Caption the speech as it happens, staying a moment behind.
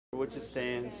which it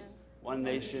stands, one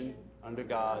nation, under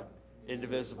God,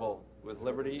 indivisible, with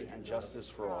liberty and justice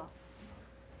for all.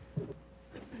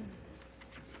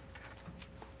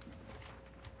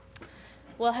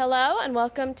 Well, hello and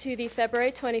welcome to the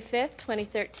February 25th,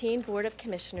 2013 Board of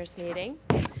Commissioners meeting.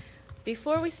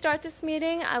 Before we start this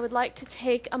meeting, I would like to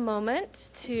take a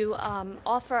moment to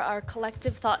offer our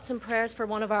collective thoughts and prayers for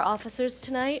one of our officers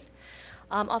tonight.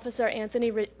 Officer Anthony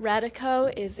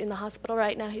Radnor is in the hospital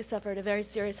right now. He suffered a very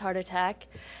serious heart attack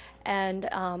and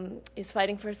is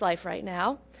fighting for his life right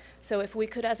now. So if we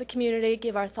could, as a community,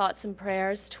 give our thoughts and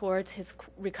prayers towards his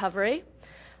recovery.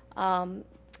 Our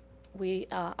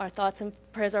thoughts and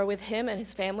prayers are with him and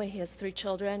his family. He has 3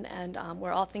 children, and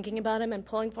we're all thinking about him and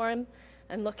pulling for him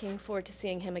and looking forward to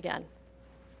seeing him again.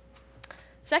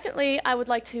 Secondly, I would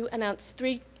like to announce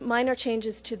 3 minor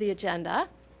changes to the agenda.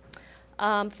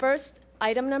 First,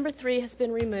 item number 3 has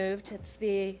been removed. It's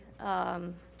the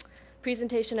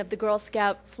presentation of the Girl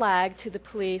Scout flag to the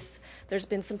police. There's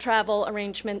been some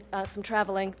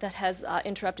traveling that has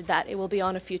interrupted that. It will be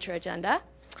on a future agenda.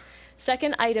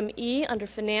 Second, item E, under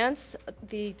finance,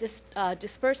 the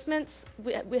disbursements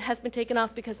has been taken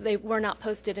off because they were not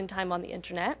posted in time on the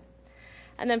internet.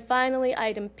 And then finally,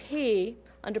 item P,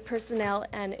 under personnel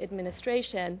and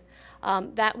administration,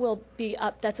 that will be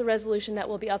up. That's a resolution that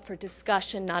will be up for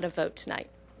discussion, not a vote tonight.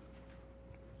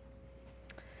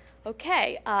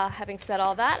 Okay, having said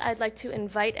all that, I'd like to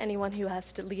invite anyone who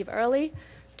has to leave early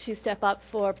to step up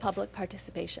for public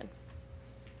participation.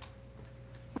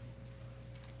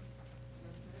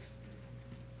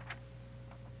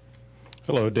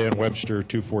 Hello, Dan Webster,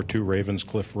 242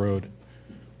 Ravenscliff Road.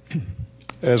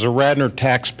 As a Radnor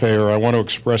taxpayer, I want to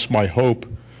express my hope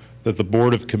that the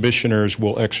Board of Commissioners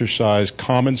will exercise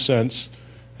common sense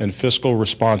and fiscal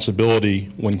responsibility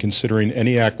when considering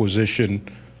any acquisition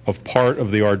of part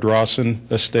of the Ardrossan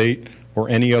estate or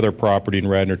any other property in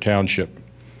Radnor Township.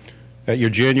 At your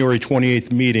January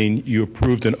 28th meeting, you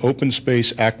approved an open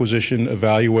space acquisition,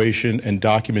 evaluation, and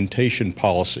documentation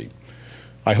policy.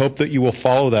 I hope that you will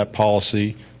follow that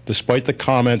policy despite the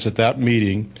comments at that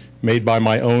meeting made by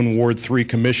my own Ward 3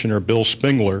 Commissioner, Bill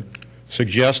Spingler,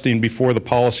 suggesting before the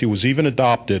policy was even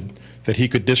adopted that he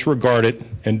could disregard it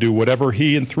and do whatever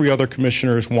he and 3 other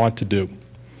commissioners want to do.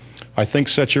 I think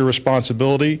such a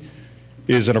responsibility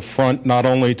is an affront not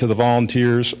only to the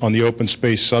volunteers on the Open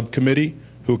Space Subcommittee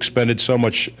who expended so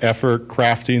much effort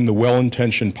crafting the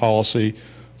well-intentioned policy,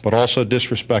 but also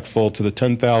disrespectful to the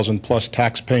 10,000 plus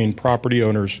tax-paying property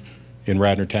owners in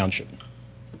Radnor Township.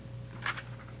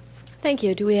 Thank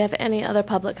you. Do we have any other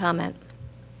public comment?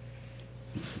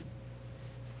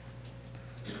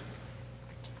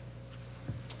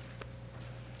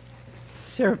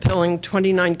 Sarah Pilling,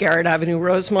 29 Garrett Avenue,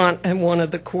 Rosemont, and one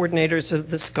of the coordinators of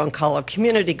the Skunk Hollow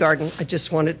Community Garden. I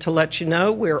just wanted to let you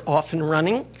know we're off and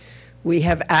running. We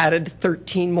have added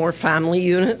 13 more family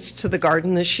units to the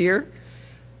garden this year,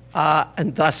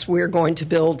 and thus we're going to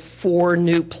build 4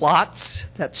 new plots.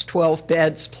 That's 12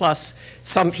 beds, plus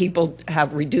some people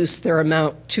have reduced their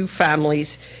amount. 2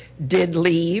 families did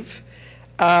leave.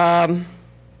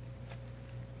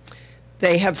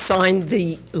 They have signed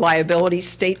the liability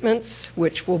statements,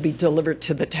 which will be delivered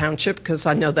to the township, because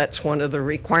I know that's one of the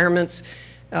requirements.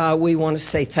 We want to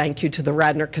say thank you to the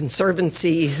Radnor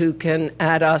Conservancy, who can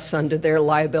add us under their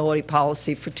liability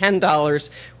policy for $10,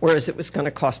 whereas it was going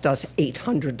to cost us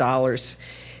 $800.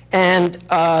 And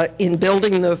in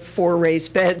building the 4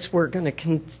 raised beds, we're going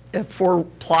to 4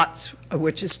 plots,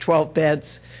 which is 12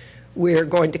 beds. We're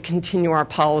going to continue our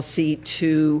policy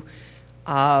to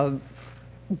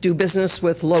do business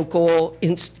with local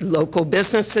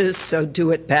businesses, so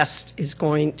Do It Best is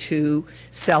going to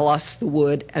sell us the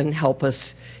wood and help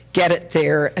us get it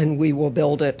there, and we will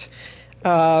build it.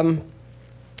 I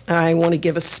want to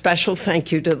give a special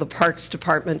thank you to the Parks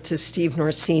Department, to Steve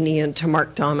Norsini, and to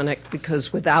Mark Dominic,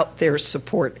 because without their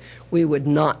support, we would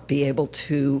not be able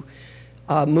to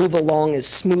move along as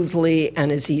smoothly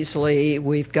and as easily.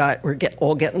 We're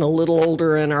all getting a little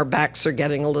older and our backs are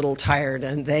getting a little tired,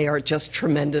 and they are just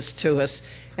tremendous to us,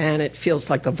 and it feels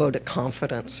like a vote of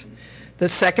confidence. The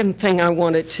second thing I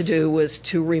wanted to do was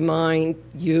to remind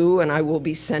you, and I will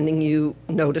be sending you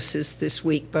notices this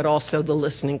week, but also the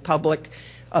listening public,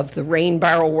 of the Rain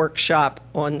Barrel Workshop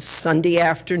on Sunday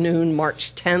afternoon,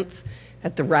 March 10th,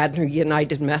 at the Radnor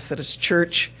United Methodist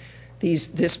Church.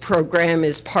 This program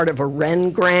is part of a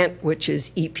WREN grant, which is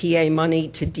EPA money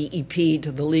to DEP,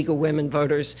 to the League of Women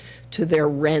Voters, to their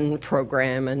WREN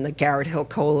program, and the Garrett Hill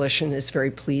Coalition is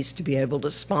very pleased to be able to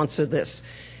sponsor this.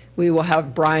 We will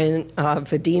have Brian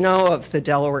Vedino of the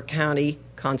Delaware County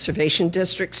Conservation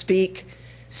District speak.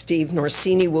 Steve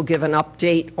Norsini will give an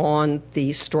update on the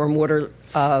stormwater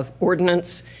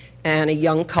ordinance, and a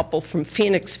young couple from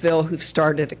Phoenixville who've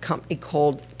started a company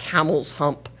called Camel's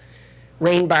Hump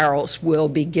Rain Barrels will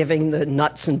be giving the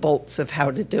nuts and bolts of how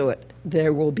to do it.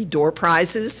 There will be door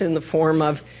prizes in the form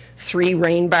of 3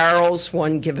 rain barrels,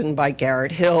 one given by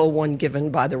Garrett Hill, one given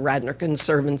by the Radnor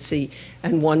Conservancy,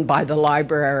 and one by the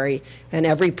library. And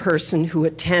every person who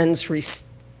attends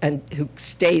and who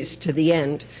stays to the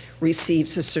end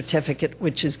receives a certificate,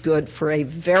 which is good for a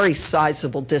very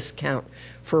sizable discount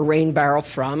for a rain barrel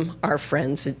from our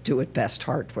friends at Do It Best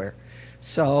Hardware.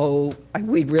 So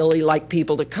we'd really like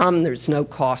people to come. There's no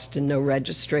cost and no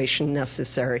registration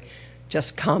necessary.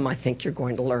 Just come. I think you're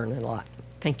going to learn a lot.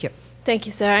 Thank you. Thank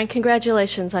you, Sarah, and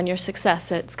congratulations on your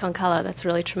success at Skonkala. That's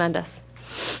really tremendous.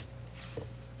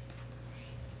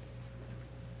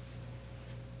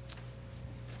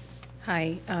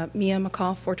 Hi, Mia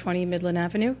McCall, 420 Midland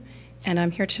Avenue, and I'm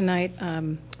here tonight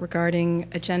regarding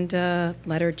Agenda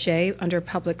Letter J under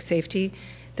Public Safety,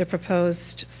 the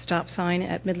proposed stop sign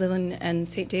at Midland and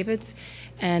St. David's,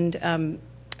 and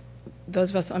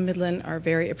those of us on Midland are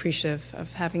very appreciative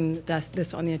of having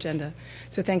this on the agenda.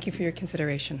 So thank you for your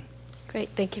consideration. Great.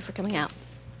 Thank you for coming out.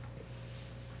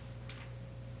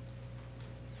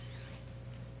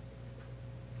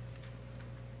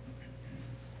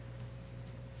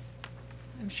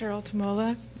 I'm Cheryl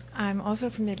Tamola. I'm also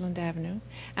from Midland Avenue,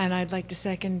 and I'd like to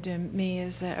second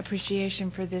Mia's appreciation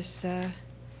for this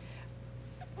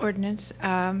ordinance.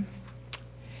 I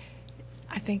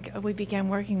think we began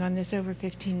working on this over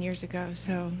 15 years ago,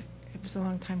 so it was a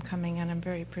long time coming, and I'm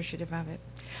very appreciative of it.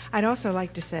 I'd also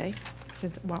like to say,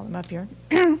 since while I'm up here,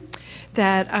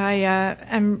 that I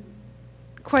am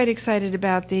quite excited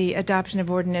about the adoption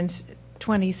of Ordinance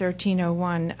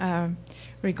 2013-01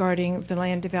 regarding the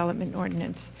land development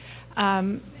ordinance.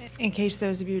 In case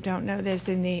those of you don't know this,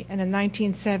 in a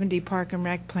 1970 Park and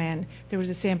Rec plan, there was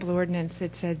a sample ordinance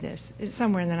that said this. It's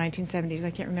somewhere in the 1970s.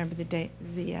 I can't remember the date,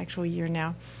 the actual year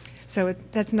now. So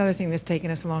that's another thing that's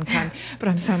taken us a long time. But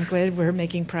I'm glad we're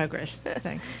making progress.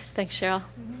 Thanks. Thanks, Cheryl.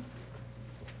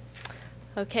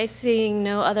 Okay, seeing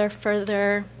no other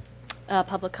further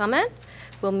public comment,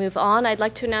 we'll move on. I'd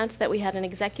like to announce that we had an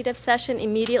executive session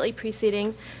immediately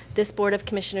preceding this Board of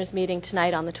Commissioners meeting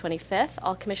tonight on the 25th.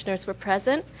 All commissioners were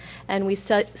present, and we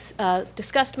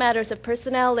discussed matters of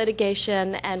personnel,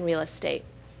 litigation, and real estate.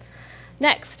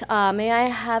 Next, may I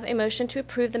have a motion to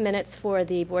approve the minutes for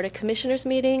the Board of Commissioners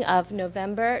meeting of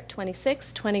November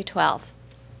 26, 2012?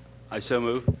 I so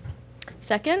move.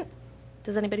 Second?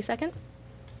 Does anybody second?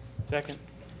 Second.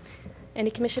 Any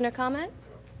commissioner comment?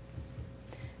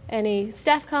 Any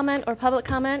staff comment or public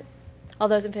comment? All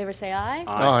those in favor say aye.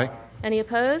 Aye. Any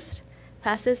opposed?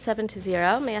 Passes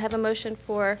 7-0. May I have a motion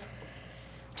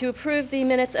to approve the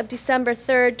minutes of December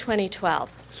 3rd, 2012?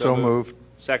 So moved.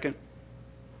 Second.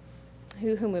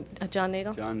 Who moved? John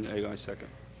Nagel? John Nagel, second.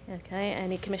 Okay.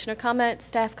 Any commissioner comment,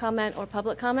 staff comment, or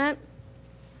public comment?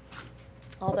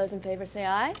 All those in favor say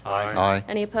aye. Aye. Aye.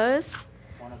 Any opposed?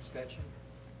 One abstention.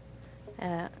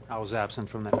 Uh, I was absent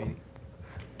from that meeting.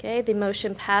 Okay, the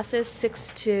motion passes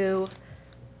 6-0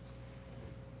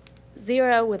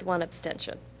 with one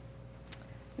abstention.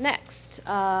 Next,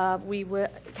 can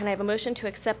I have a motion to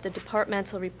accept the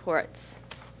departmental reports?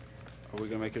 Are we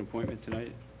going to make an appointment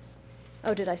tonight?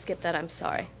 Oh, did I skip that? I'm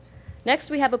sorry.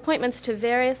 Next, we have appointments to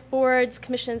various boards,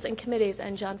 commissions, and committees,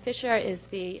 and John Fisher is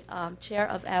the chair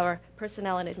of our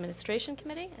Personnel and Administration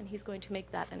Committee, and he's going to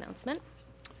make that announcement.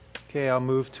 Okay, I'll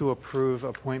move to approve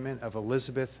appointment of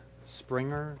Elizabeth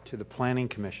Springer to the Planning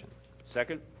Commission.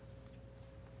 Second.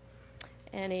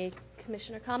 Any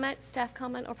commissioner comment, staff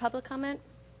comment, or public comment?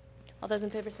 All those in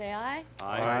favor say aye.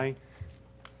 Aye.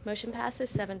 Motion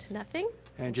passes 7-0.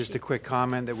 And just a quick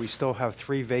comment that we still have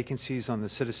 3 vacancies on the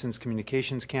Citizens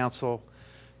Communications Council,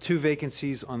 2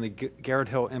 vacancies on the Garrett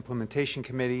Hill Implementation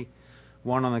Committee,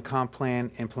 1 on the Comp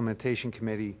Plan Implementation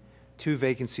Committee, 2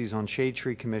 vacancies on Shade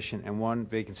Tree Commission, and 1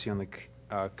 vacancy on the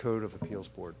Code of Appeals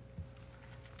Board.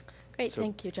 Great,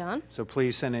 thank you, John. So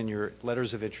please send in your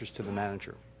letters of interest to the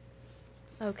manager.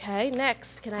 Okay,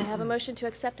 next, can I have a motion to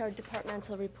accept our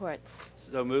departmental reports?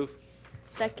 So move.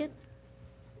 Second?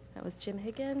 That was Jim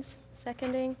Higgins,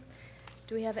 seconding.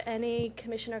 Do we have any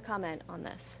commissioner comment on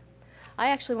this? I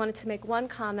actually wanted to make one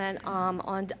comment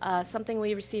on something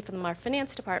we received from our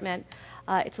finance department.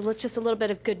 It's just a little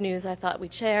bit of good news I thought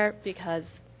we'd share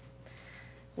because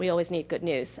we always need good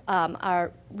news.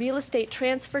 Our real estate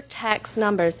transfer tax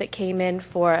numbers that came in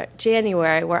for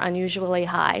January were unusually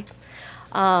high.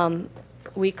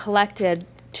 We collected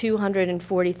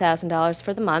 $240,000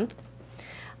 for the month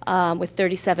with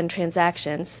 37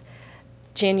 transactions.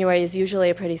 January is usually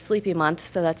a pretty sleepy month,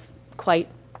 so that's quite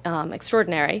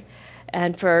extraordinary.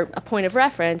 And for a point of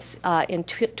reference, in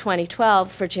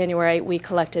 2012, for January, we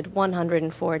collected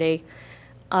 140.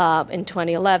 In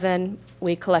 2011,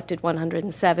 we collected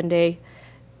 170.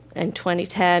 In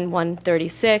 2010,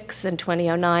 136. In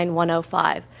 2009,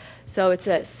 105. So it's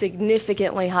a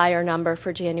significantly higher number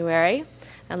for January.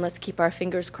 And let's keep our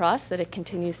fingers crossed that it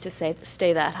continues to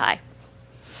stay that high.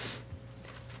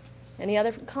 Any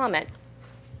other comment?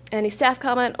 Any staff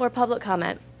comment or public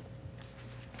comment?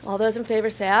 All those in favor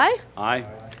say aye. Aye.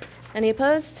 Any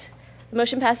opposed? The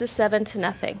motion passes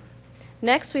 7-0.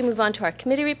 Next, we move on to our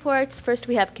committee reports. First,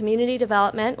 we have community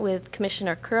development with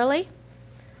Commissioner Curley.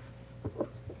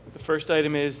 The first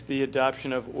item is the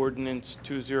adoption of ordinance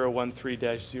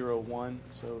 2013-01.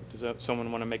 So does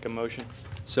someone want to make a motion?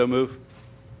 So move.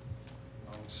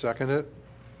 Second it.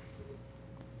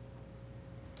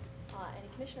 Any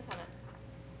commissioner comment?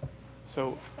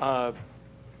 So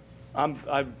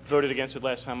I voted against it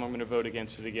last time. I'm going to vote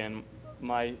against it again.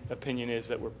 My opinion is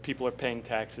that where people are paying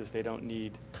taxes, they don't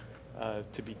need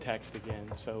to be taxed again.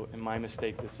 So in my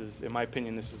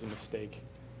opinion, this is a mistake,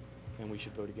 and we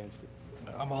should vote against it.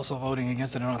 I'm also voting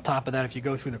against it. And on top of that, if you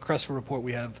go through the Cresswell report,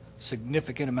 we have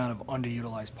significant amount of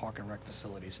underutilized park and rec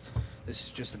facilities. This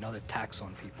is just another tax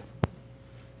on people.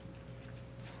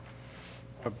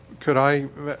 Could I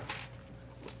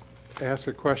ask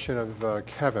a question of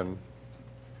Kevin?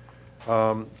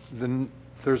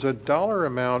 There's a dollar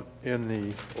amount in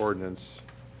the ordinance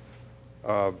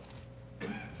of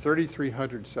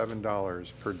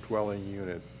 $3,307 per dwelling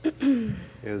unit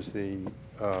is the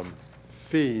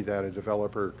fee that a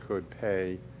developer could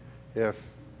pay if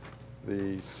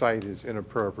the site is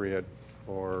inappropriate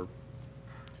or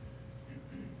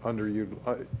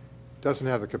doesn't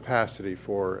have the capacity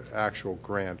for actual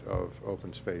grant of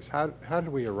open space. How did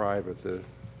we arrive at the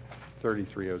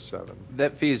 3307?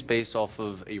 That fee is based off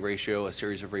of a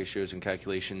series of ratios and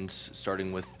calculations,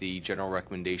 starting with the general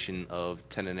recommendation of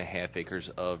 10.5 acres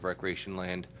of recreation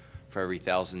land for every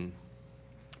 1,000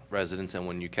 residents. And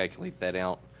when you calculate that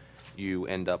out, you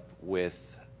end up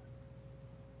with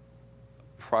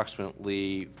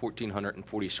approximately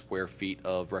 1,440 square feet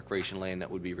of recreation land that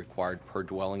would be required per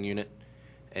dwelling unit.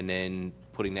 And then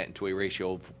putting that into a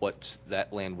ratio of what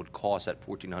that land would cost at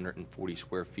 1,440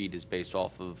 square feet is based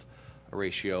off of a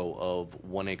ratio of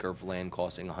 1 acre of land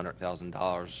costing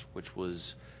 $100,000, which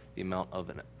was the amount of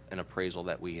an appraisal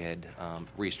that we had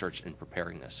researched in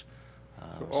preparing this.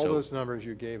 So all those numbers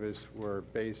you gave us were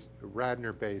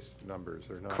Radnor-based numbers.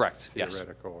 They're not correct,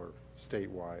 theoretical or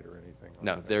statewide or anything like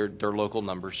No, that. they're local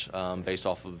numbers based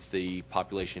off of the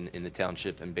population in the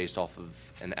township and based off of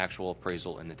an actual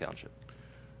appraisal in the township.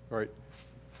 All right.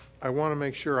 I want to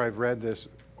make sure I've read this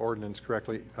ordinance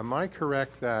correctly. Am I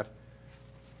correct that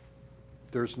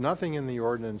there's nothing in the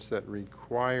ordinance that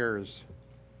requires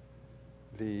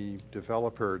the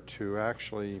developer to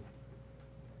actually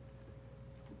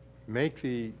make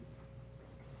the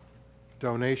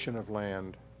donation of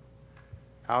land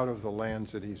out of the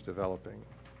lands that he's developing?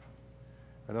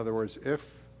 In other words, if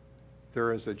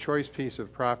there is a choice piece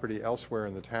of property elsewhere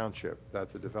in the township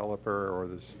that the developer or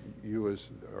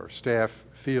or staff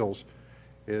feels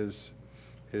is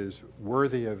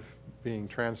worthy of being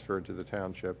transferred to the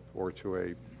township or to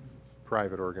a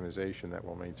private organization that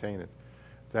will maintain it,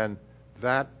 then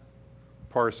that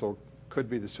parcel could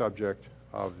be the subject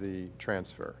of the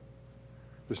transfer.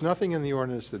 There's nothing in the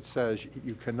ordinance that says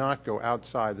you cannot go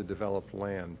outside the developed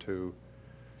land to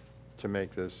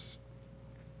make this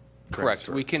Correct.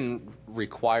 transfer. We can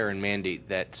require and mandate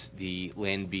that the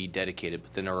land be dedicated,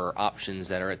 but then there are options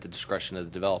that are at the discretion of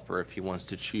the developer if he wants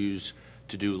to choose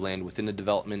to do land within the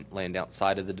development, land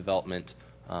outside of the development,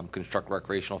 construct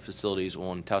recreational facilities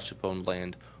on township-owned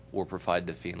land, or provide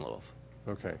the fee in lieu of.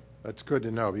 Okay, that's good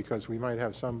to know, because we might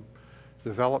have some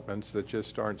developments that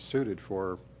just aren't suited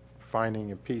for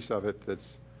finding a piece of it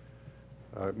that's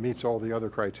meets all the other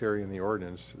criteria in the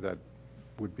ordinance that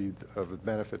would be of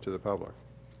benefit to the public.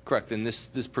 Correct, and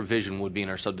this provision would be in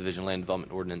our subdivision land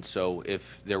development ordinance, so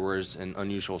if there was an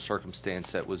unusual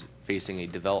circumstance that was facing a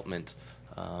development,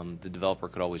 the developer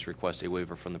could always request a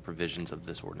waiver from the provisions of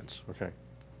this ordinance. Okay.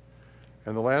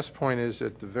 And the last point is,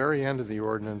 at the very end of the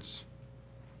ordinance,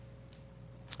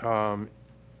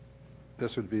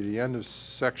 this would be the end of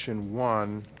section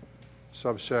 1,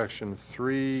 subsection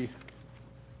 3C,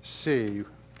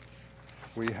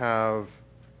 we have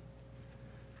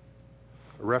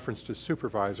a reference to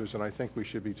supervisors, and I think we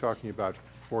should be talking about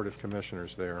Board of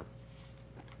Commissioners there.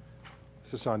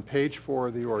 This is on page 4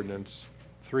 of the ordinance,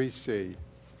 3C.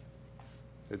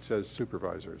 It says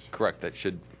supervisors. Correct, that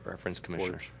should reference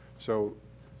commissioners. So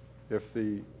If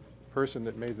the person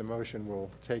that made the motion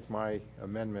will take my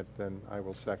amendment, then I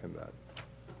will second that.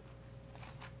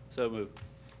 So moved.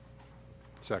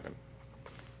 Second.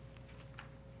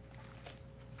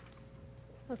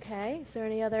 Okay, is there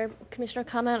any other commissioner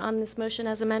comment on this motion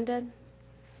as amended?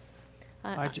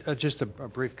 Just a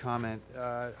brief comment.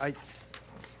 I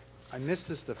missed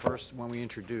this the first when we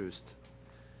introduced.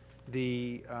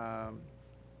 The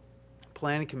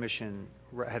Planning Commission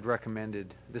had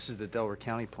recommended, this is the Delaware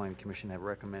County Planning Commission, had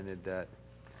recommended that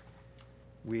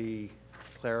we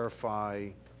clarify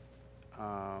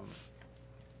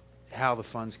how the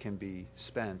funds can be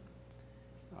spent.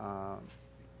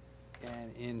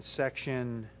 And in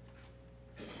section,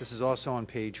 this is also on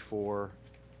page 4,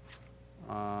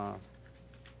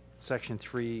 section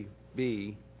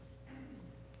 3B.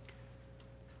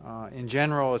 In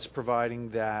general, it's providing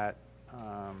that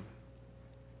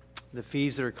the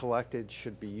fees that are collected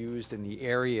should be used in the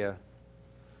area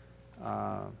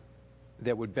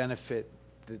that would benefit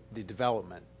the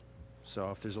development. So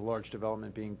if there's a large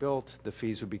development being built, the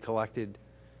fees would be collected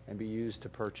and be used to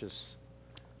purchase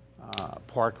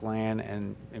parkland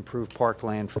and improve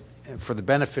parkland for the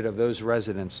benefit of those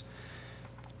residents.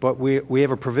 But we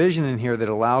have a provision in here that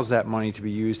allows that money to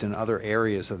be used in other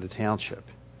areas of the township.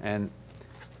 And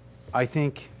I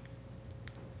think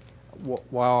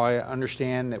while I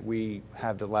understand that we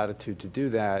have the latitude to do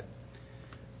that,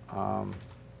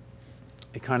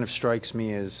 it kind of strikes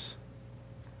me as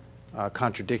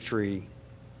contradictory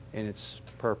in its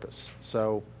purpose.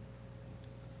 So,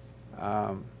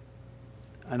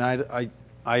 and I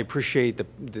appreciate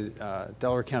the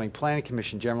Delaware County Planning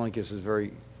Commission generally gives us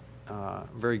very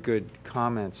good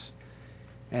comments,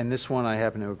 and this one I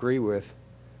happen to agree with.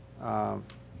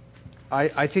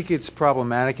 I think it's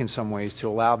problematic in some ways to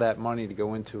allow that money to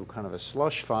go into kind of a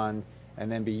slush fund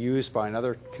and then be used by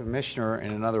another commissioner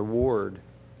in another ward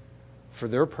for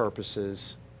their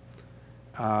purposes,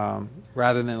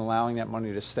 rather than allowing that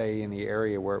money to stay in the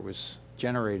area where it was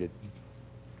generated.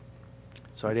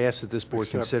 So I'd ask that this board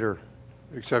consider.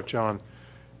 Except, John,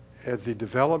 at the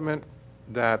development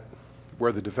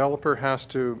where the developer has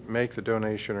to make the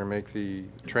donation or make the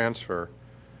transfer,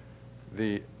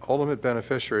 the ultimate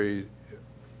beneficiaries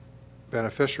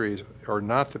are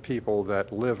not the people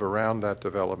that live around that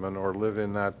development or live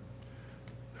in that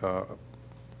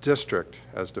district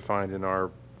as defined in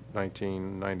our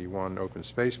 1991 open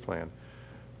space plan,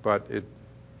 but it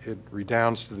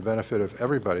redounds to the benefit of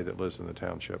everybody that lives in the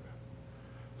township.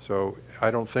 So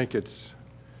I don't think it's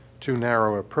too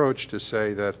narrow approach to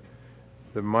say that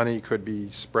the money could be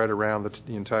spread around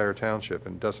the entire township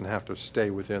and doesn't have to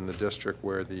stay within the district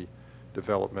where the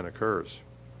development occurs.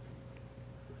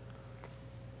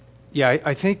 Yeah,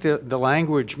 I think the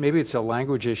language, maybe it's a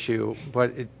language issue,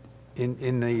 but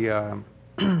in the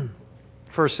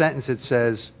first sentence it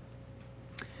says,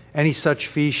 any such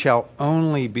fee shall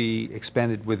only be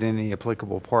expended within the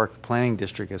applicable park planning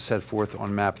district as set forth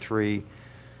on map 3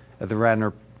 of the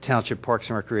Radnor Township Parks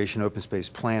and Recreation Open Space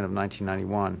Plan of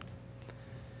 1991.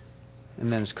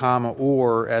 And then it's comma,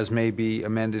 or as may be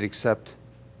amended except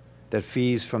that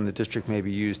fees from the district may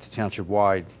be used to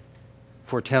township-wide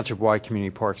for township-wide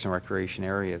community parks and recreation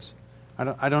areas.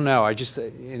 I don't know. I just,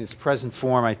 in its present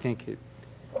form, I think it,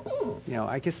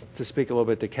 I guess to speak a little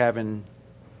bit to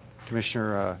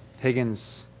Commissioner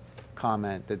Higgins'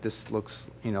 comment that this looks,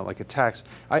 like a tax.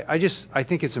 I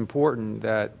think it's important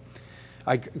that,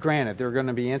 granted, there are going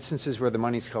to be instances where the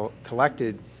money's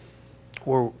collected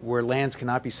or where lands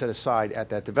cannot be set aside at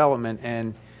that development,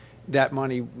 and that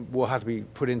money will have to be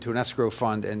put into an escrow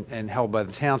fund and held by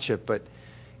the township. But,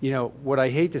 what I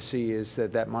hate to see is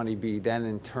that money be then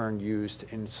in turn used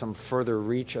in some further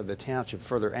reach of the township,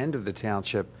 further end of the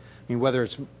township. I mean, whether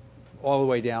it's all the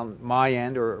way down my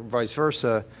end or vice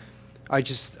versa, I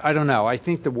don't know. I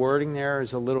think the wording there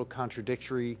is a little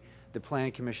contradictory. The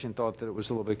Planning Commission thought that it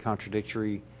was a little bit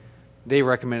contradictory. They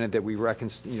recommended that we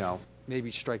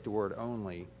maybe strike the word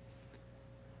only.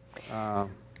 Well,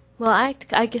 I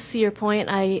can see your point.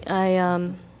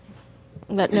 That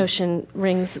notion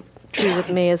rings true with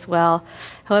me as well.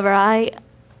 However, I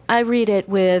read it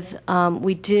with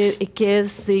it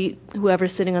gives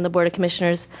whoever's sitting on the Board of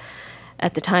Commissioners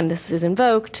at the time this is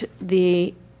invoked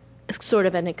the sort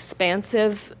of an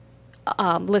expansive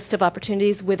list of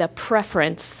opportunities with a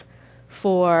preference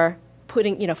for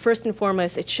putting, first and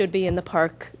foremost, it should be in the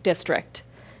park district.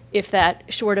 If that,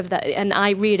 short of that, and I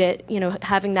read it,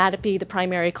 having that be the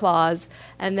primary clause,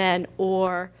 and then,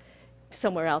 or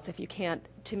somewhere else if you can't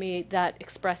to me, that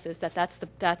expresses that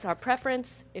that's our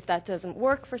preference. If that doesn't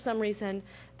work for some reason,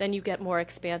 then you get more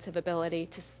expansive ability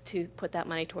to put that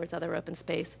money towards other open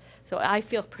space. So I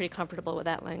feel pretty comfortable with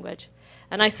that language.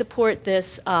 And I support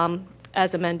this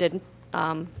as amended,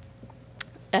 and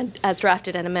as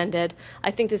drafted and amended.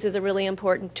 I think this is a really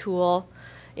important tool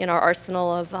in our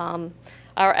arsenal of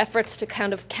our efforts to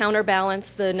kind of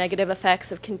counterbalance the negative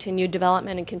effects of continued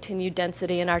development and continued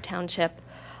density in our township.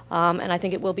 And I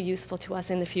think it will be useful to us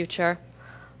in the future.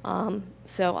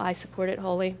 So I support it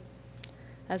wholly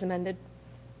as amended.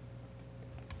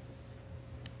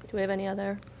 Do we have any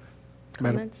other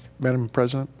comments? Madam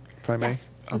President, if I may? Yes.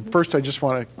 First, I just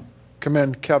want to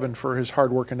commend Kevin for his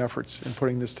hard work and efforts in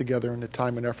putting this together and the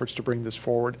time and efforts to bring this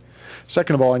forward.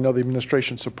 Second of all, I know the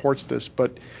administration supports this,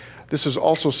 but this is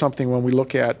also something when we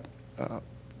look at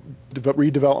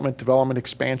redevelopment, development,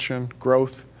 expansion,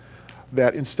 growth,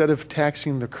 that instead of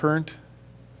taxing the current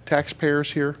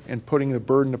taxpayers here and putting the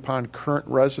burden upon current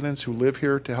residents who live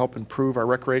here to help improve our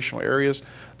recreational areas,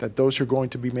 that those who are going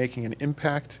to be making an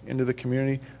impact into the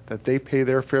community, that they pay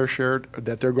their fair share,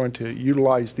 that they're going to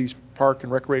utilize these park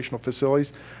and recreational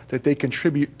facilities, that they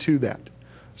contribute to that.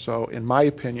 So in my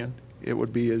opinion, it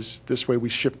would be as this way we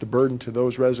shift the burden to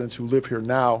those residents who live here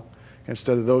now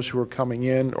instead of those who are coming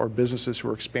in or businesses who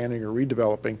are expanding or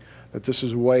redeveloping, that this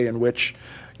is a way in which,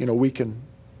 you know, we can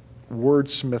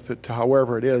wordsmith it to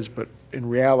however it is, but in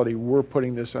reality, we're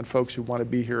putting this on folks who want to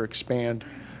be here, expand,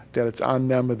 that it's on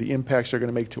them of the impacts they're going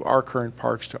to make to our current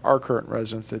parks, to our current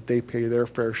residents, that they pay their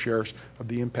fair shares of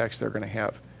the impacts they're going to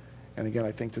have. And again,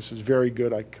 I think this is very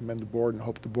good. I commend the board and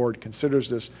hope the board considers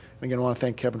this. And again, I want to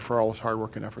thank Kevin for all his hard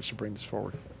work and efforts to bring this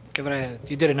forward. Kevin,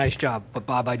 you did a nice job, but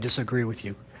Bob, I disagree with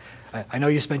you. I know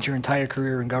you spent your entire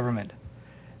career in government.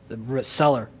 The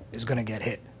seller is going to get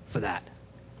hit for that.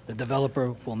 The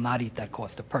developer will not eat that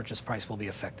cost. The purchase price will be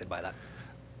affected by that.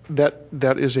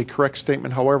 That is a correct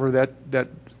statement. However, that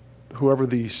whoever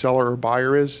the seller or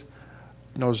buyer is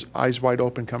knows eyes wide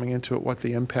open coming into it what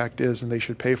the impact is, and they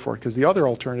should pay for it. Because the other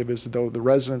alternative is, though, the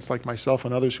residents like myself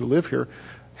and others who live here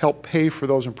help pay for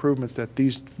those improvements that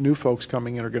these new folks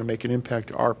coming in are going to make an impact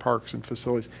to our parks and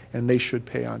facilities, and they should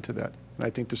pay on to that. And I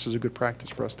think this is a good practice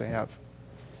for us to have.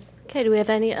 Okay, do we have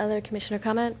any other commissioner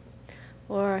comment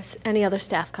or any other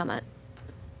staff comment?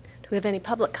 Do we have any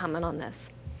public comment on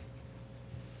this?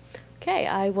 Okay,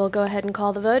 I will go ahead and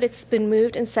call the vote. It's been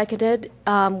moved and seconded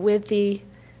with the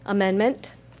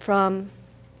amendment from,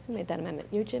 who made that amendment?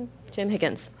 You, Jim? Jim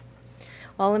Higgins.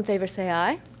 All in favor say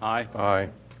aye. Aye. Aye.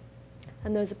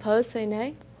 And those opposed say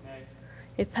nay. Nay.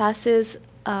 It passes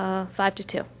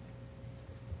 5-2,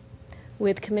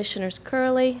 with Commissioners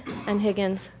Curley and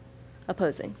Higgins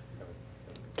opposing.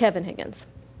 Kevin Higgins.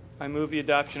 I move the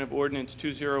adoption of ordinance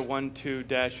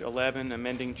 2012-11,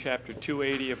 amending Chapter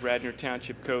 280 of Radnor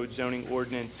Township Code zoning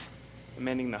ordinance,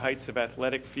 amending the heights of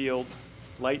athletic field,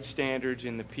 light standards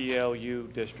in the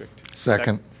PLU district.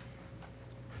 Second.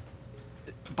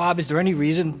 Bob, is there any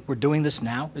reason we're doing this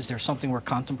now? Is there something we're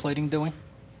contemplating doing?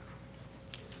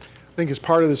 I think as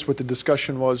part of this, what the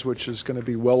discussion was, which is going to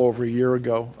be well over a year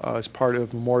ago, as part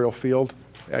of Memorial Field,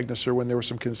 Agnes Irwin, there was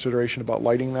some consideration about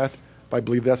lighting that. I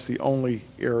believe that's the only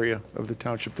area of the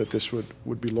township that this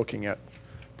would be looking at.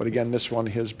 But again, this one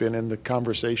has been in the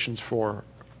conversations for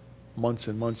months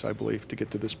and months, I believe, to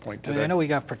get to this point today. I know we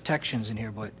got protections in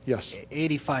here, but Yes.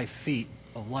 85 feet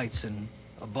of lights in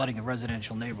abutting a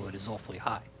residential neighborhood is awfully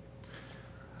high.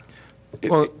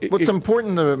 Well, what's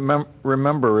important to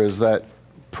remember is that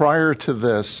prior to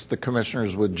this, the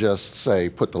commissioners would just say,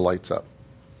 put the lights up.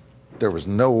 There was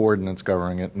no ordinance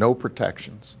governing it, no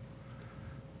protections.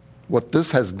 What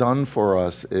this has done for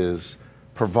us is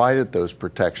provided those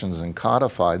protections and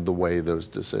codified the way those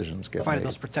decisions get Provided made.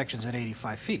 those protections at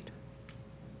 85 feet,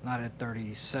 not at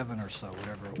 37 or so,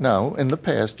 whatever it was. No, in the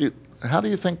past, how do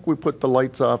you think we put the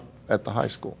lights up at the high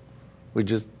school? We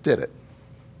just did it,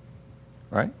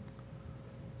 right?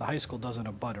 The high school doesn't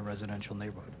abut a residential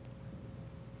neighborhood.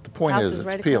 The point House is, it's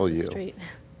right across the PLU. street.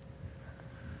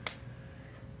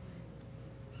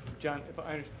 John, if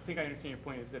I think I understand your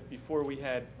point, is that before we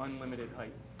had unlimited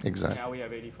height. Exactly. Now we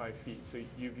have 85 feet, so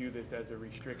you view this as a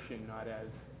restriction, not as...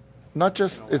 Not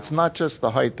just, it's not just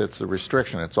the height that's the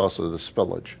restriction, it's also the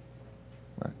spillage.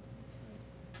 Right.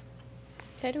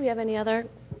 Okay, do we have any other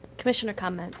commissioner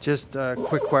comment? Just a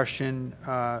quick question.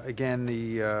 Again,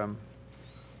 the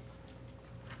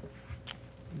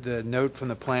note from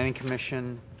the Planning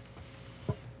Commission,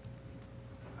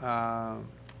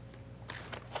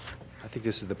 I think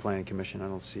this is the Planning Commission. I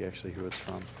don't see actually who it's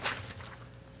from.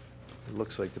 It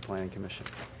looks like the Planning Commission.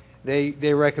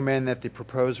 They recommend that the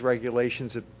proposed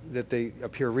regulations, that they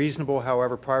appear reasonable.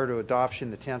 However, prior to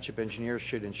adoption, the township engineers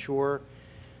should ensure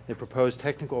the proposed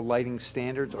technical lighting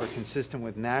standards are consistent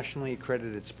with nationally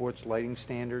accredited sports lighting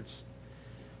standards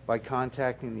by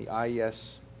contacting the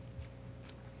IES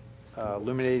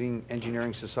Illuminating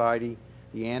Engineering Society,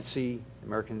 the ANSI,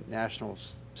 American National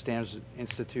Standards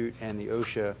Institute, and the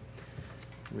OSHA,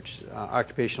 which is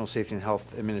Occupational Safety and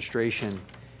Health Administration.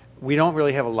 We don't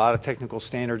really have a lot of technical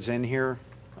standards in here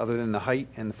other than the height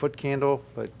and the foot candle,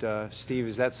 but Steve,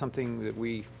 is that something that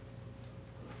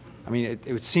I mean,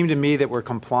 it would seem to me that we're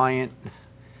compliant,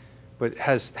 but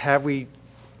have we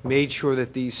made sure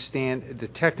that the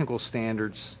technical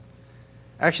standards,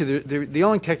 actually the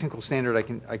only technical standard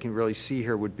I can really see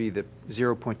here would be the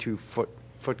 0.2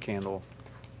 foot candle.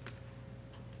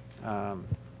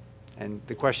 And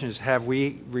the question is, have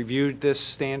we reviewed this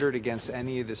standard against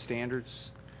any of the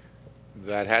standards?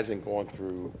 That hasn't gone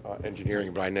through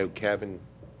engineering, but I know Kevin,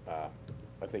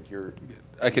 I think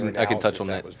I can touch on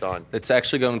that. Was done. It's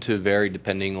actually going to vary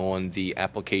depending on the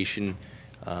application.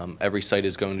 Every site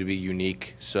is going to be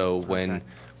unique. So when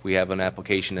we have an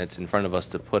application that's in front of us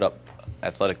to put up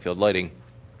athletic field lighting,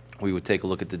 we would take a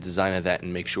look at the design of that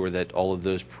and make sure that all of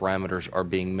those parameters are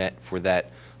being met for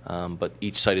that. But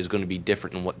each site is going to be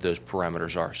different in what those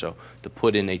parameters are. So to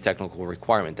put in a technical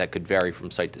requirement that could vary from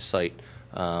site to site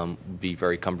would be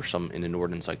very cumbersome in an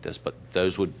ordinance like this. But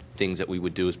those would things that we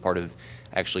would do as part of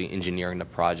actually engineering the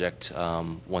project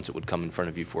once it would come in front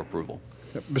of you for approval.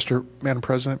 Madam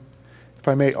President, if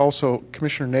I may, also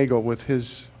Commissioner Nagel, with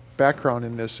his background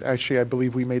in this, actually I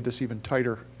believe we made this even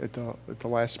tighter at the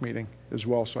last meeting as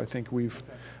well. So I think we've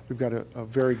got a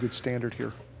very good standard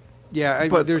here. Yeah,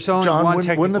 but there's only John, one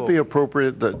technical. Wouldn't it be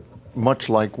appropriate that, much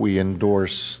like we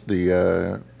endorse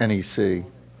the NEC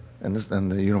and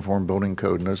the Uniform Building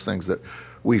Code and those things, that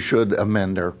we should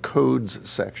amend our codes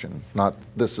section, not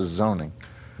this is zoning,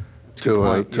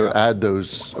 to add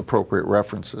those appropriate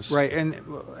references? Right, and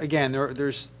again,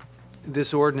 there's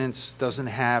this ordinance doesn't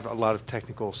have a lot of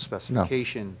technical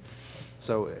specification,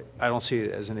 so I don't see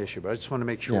it as an issue. But I just want to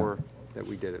make sure that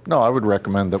we did it. No, I would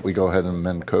recommend that we go ahead and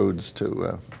amend codes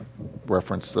to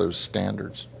reference those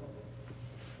standards.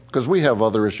 Because we have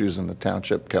other issues in the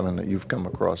township, Kevin, that you've come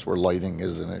across where lighting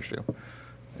is an issue.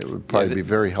 It would probably be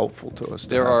very helpful to us.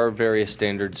 There are various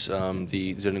standards.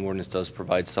 The zoning ordinance does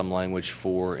provide some language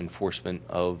for enforcement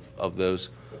of those.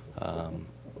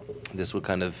 This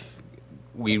would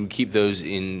we would keep those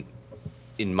in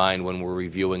mind when we're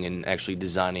reviewing and actually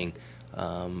designing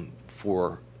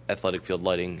for athletic field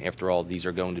lighting. After all, these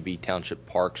are going to be township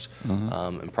parks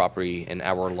and property, and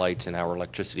our lights and our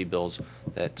electricity bills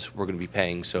that we're going to be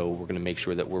paying. So we're going to make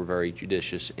sure that we're very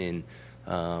judicious in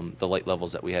the light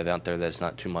levels that we have out there, that it's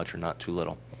not too much or not too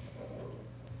little.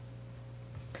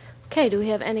 Okay, do we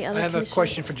have any other I have a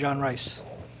question for John Rice.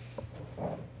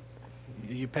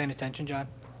 You paying attention, John?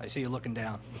 I see you looking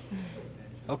down.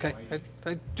 Okay,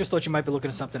 I just thought you might be looking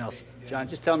at something else. John,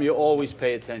 just tell me you always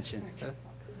pay attention.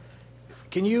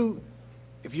 Can you,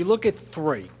 if you look at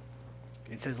 3,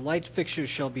 it says light fixtures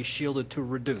shall be shielded to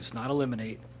reduce, not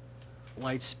eliminate,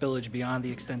 light spillage beyond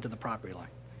the extent of the property line.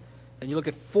 Then you look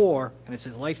at 4, and it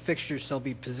says light fixtures shall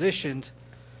be positioned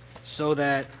so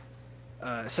that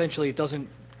essentially it doesn't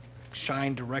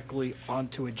shine directly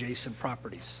onto adjacent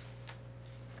properties.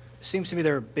 It seems to me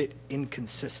they're a bit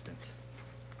inconsistent.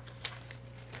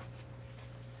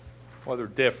 Well, they're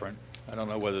different. I don't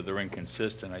know whether they're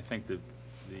inconsistent. I think that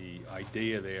the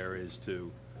idea there is to...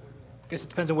 I guess it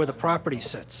depends on where the property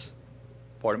sits.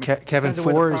 Pardon me? Kevin, Depends on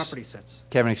where 4 the is... property sits.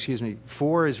 Kevin, excuse me.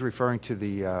 4 is referring to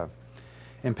the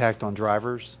impact on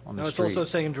drivers on the No, it's street. also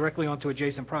saying directly onto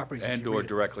adjacent properties. if you And/or read it.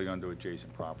 directly onto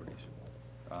adjacent properties.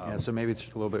 Yeah, so maybe it's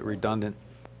a little bit redundant.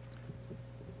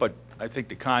 But I think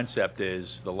the concept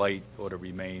is the light ought to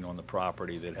remain on the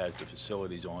property that has the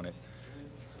facilities on it.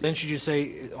 Then should you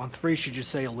say, on 3, should you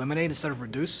say eliminate instead of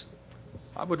reduce?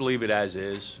 I would leave it as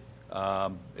is.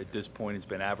 At this point, it's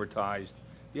been advertised.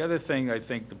 The other thing I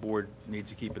think the board needs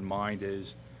to keep in mind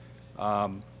is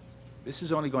this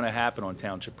is only going to happen on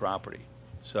township property.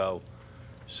 So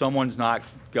someone's not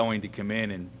going to come in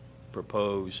and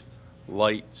propose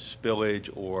light spillage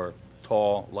or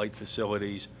tall light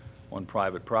facilities on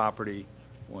private property,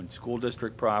 on school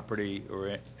district property,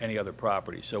 or any other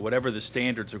property. So whatever the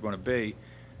standards are going to be,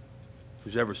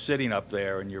 who's ever sitting up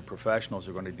there and your professionals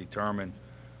are going to determine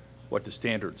what the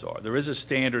standards are. There is a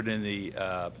standard in the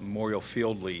Memorial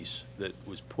Field lease that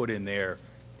was put in there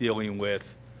dealing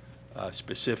with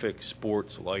specific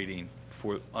sports lighting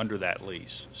for under that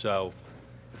lease. So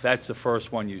if that's the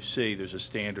first one you see, there's a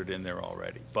standard in there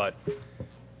already. But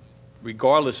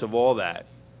regardless of all that,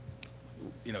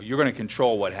 you're going to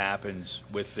control what happens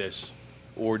with this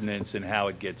ordinance and how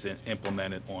it gets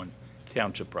implemented on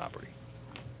township property.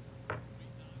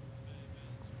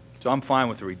 So I'm fine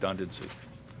with the redundancy.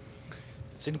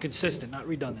 It's inconsistent, not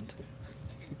redundant.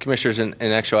 Commissioners, in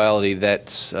actuality, that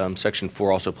Section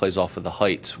 4 also plays off of the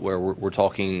height, where we're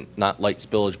talking not light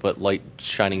spillage, but light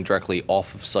shining directly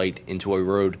off of site into a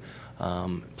road,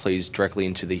 plays directly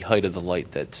into the height of the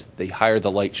light. That the higher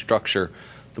the light structure,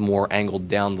 the more angled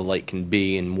down the light can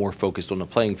be and more focused on the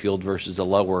playing field, versus the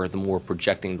lower, the more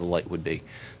projecting the light would be.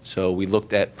 So we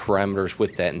looked at parameters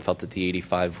with that and felt that the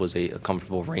 85 was a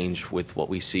comfortable range with what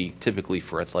we see typically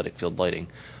for athletic field lighting.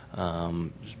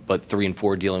 But 3 and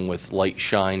 4 dealing with light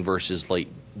shine versus light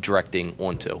directing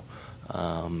onto.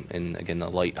 And again, the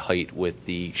light height with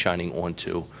the shining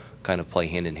onto kind of play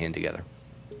hand in hand together.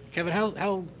 Kevin,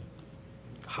 how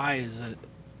high is it?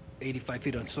 85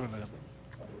 feet on sort of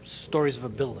stories of a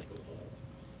building?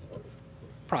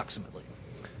 Approximately.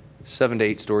 7 to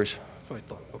 8 stories. So I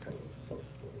thought, okay.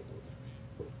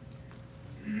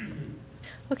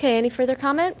 Okay, any further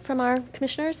comment from our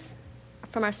commissioners,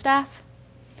 from our staff?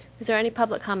 Is there any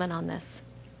public comment on this?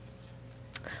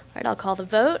 All right, I'll call the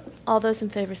vote. All those in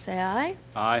favor say aye.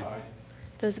 Aye.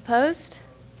 Those opposed?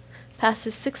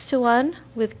 Passes 6-1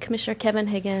 with Commissioner Kevin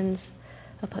Higgins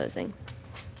opposing.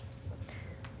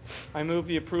 I move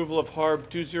the approval of HARB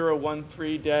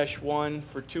 2013-1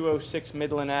 for 206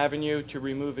 Midland Avenue to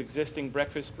remove existing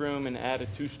breakfast room and add a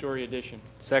 2-story addition.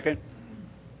 Second?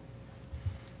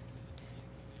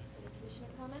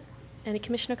 Any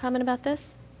commissioner comment about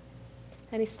this?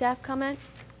 Any staff comment?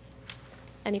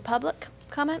 Any public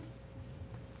comment?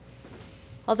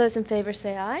 All those in favor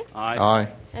say aye. Aye. Aye.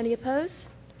 Any opposed?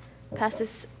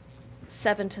 Passes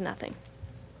 7-0.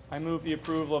 I move the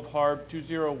approval of HARB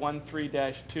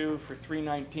 2013-2 for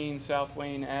 319 South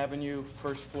Wayne Avenue,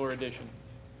 first floor addition.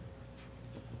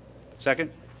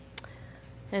 Second?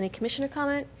 Any commissioner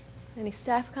comment? Any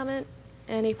staff comment?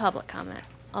 Any public comment?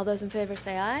 All those in favor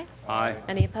say aye. Aye.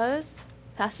 Any opposed?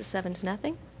 Passes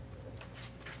 7-0.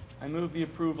 I move the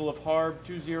approval of HARB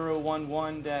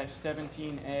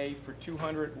 2011-17A for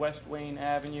 200 West Wayne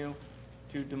Avenue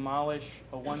to demolish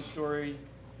a 1-story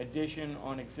addition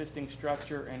on existing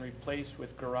structure and replace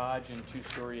with garage and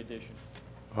 2-story addition.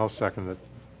 I'll second it.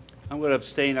 I'm going to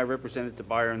abstain. I represented the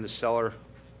buyer and the seller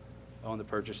on the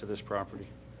purchase of this property.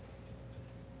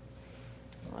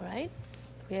 All right.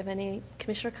 Do we have any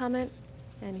commissioner comment?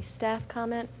 Any staff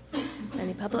comment?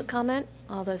 Any public comment?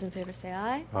 All those in favor say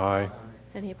aye. Aye.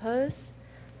 Any opposed?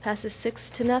 Passes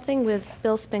 6-0 with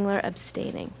Bill Spengler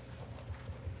abstaining.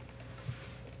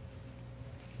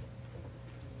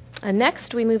 And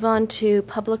next, we move on to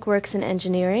Public Works and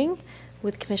Engineering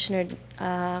with Commissioner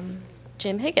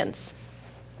Jim Higgins.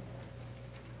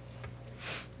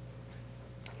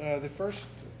 The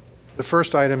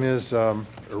first item is a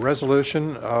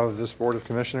resolution of this Board of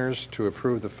Commissioners to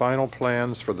approve the final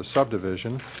plans for the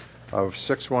subdivision of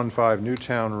 615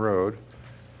 Newtown Road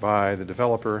by the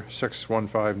developer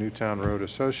 615 Newtown Road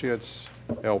Associates,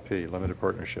 LP, Limited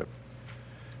Partnership.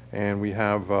 And we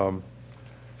have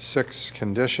 6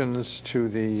 conditions to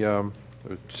the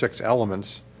 6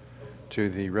 elements to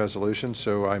the resolution,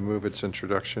 so I move its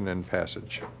introduction and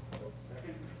passage.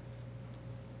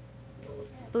 I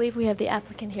believe we have the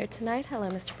applicant here tonight. Hello,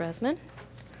 Mr. Brosman.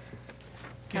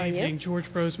 How are Good evening, you?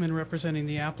 George Brosman representing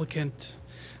the applicant.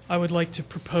 I would like to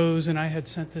propose, and I had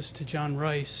sent this to John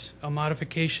Rice, a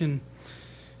modification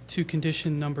to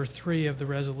condition number 3 of the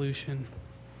resolution.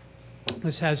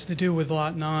 This has to do with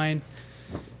Lot 9,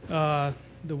 the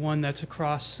one that's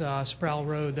across Sproul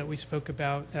Road that we spoke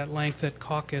about at length at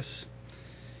caucus.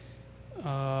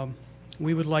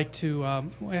 We would like to,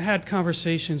 I had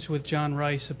conversations with John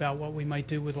Rice about what we might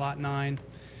do with Lot 9.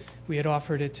 We had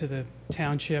offered it to the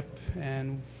township,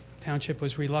 and township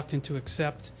was reluctant to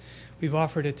accept. We've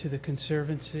offered it to the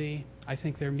Conservancy. I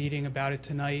think they're meeting about it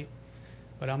tonight,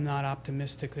 but I'm not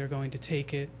optimistic they're going to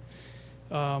take it.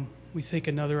 We think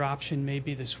another option may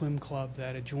be the swim club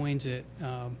that adjoins it.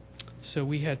 So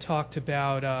we had talked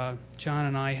about, John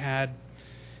and I had,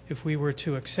 if we were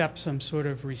to accept some sort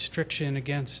of restriction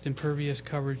against impervious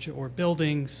coverage or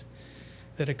buildings,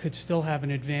 that it could still have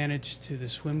an advantage to the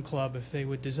swim club if they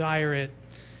would desire it,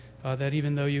 that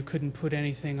even though you couldn't put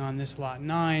anything on this Lot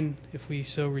 9, if we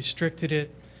so restricted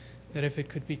it, that if it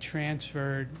could be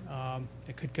transferred,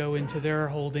 it could go into their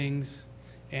holdings,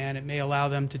 and it may allow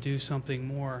them to do something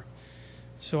more.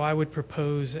 So I would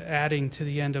propose adding to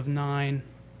the end of 9,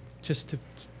 just to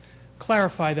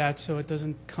clarify that so it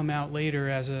doesn't come out later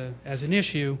as an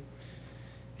issue,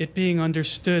 it being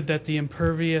understood that the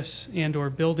impervious and or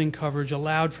building coverage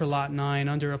allowed for Lot 9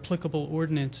 under applicable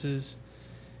ordinances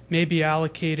may be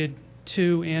allocated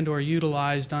to and or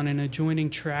utilized on an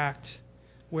adjoining tract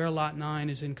where Lot 9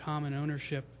 is in common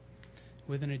ownership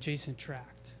with an adjacent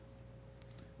tract.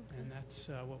 And that's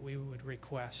what we would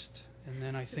request. And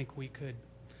then I think we could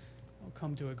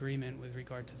come to agreement with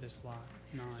regard to this Lot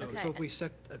 9. Okay. So if we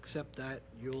accept that,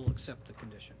 you'll accept the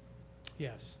condition?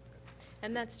 Yes.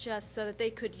 And that's just so that they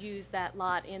could use that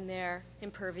lot in their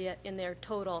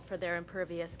total for their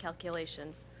impervious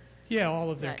calculations. Yeah, all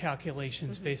of their Right.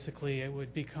 calculations, basically, it would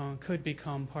could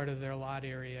become part of their lot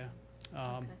area.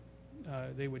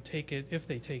 They would take it, if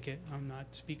they take it, I'm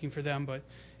not speaking for them, but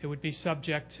it would be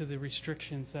subject to the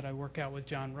restrictions that I work out with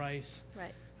John Rice.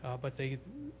 Right. But they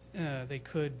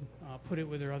could put it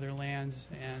with their other lands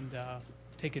and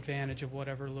take advantage of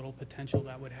whatever little potential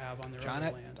that would have on their John,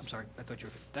 other lands. I'm sorry, I thought you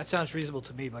were, that sounds reasonable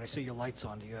to me, but I see your lights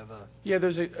on. Do you have a? Yeah,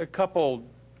 there's a couple,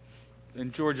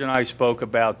 and George and I spoke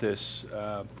about this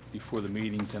before the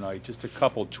meeting tonight, just a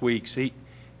couple tweaks. He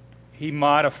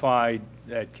modified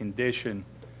that condition,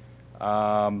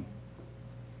 and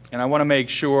I want to make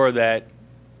sure that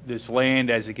this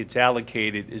land, as it gets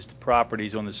allocated, is the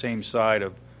properties on the same side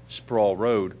of Sproul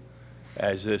Road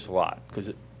as this lot,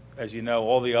 because as you know,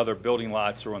 all the other building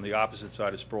lots are on the opposite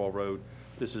side of Sproul Road.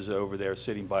 This is over there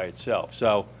sitting by itself.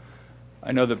 So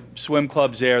I know the swim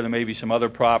club's there may be some other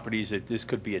properties that this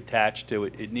could be attached to.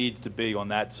 It needs to be on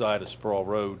that side of Sproul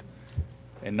Road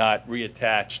and not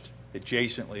reattached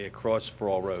adjacently across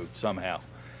Sproul Road somehow.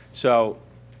 So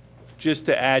just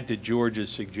to add to George's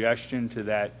suggestion to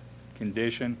that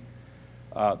condition,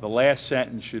 the last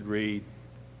sentence should read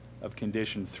of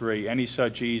condition 3, any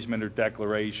such easement or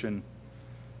declaration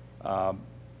I'm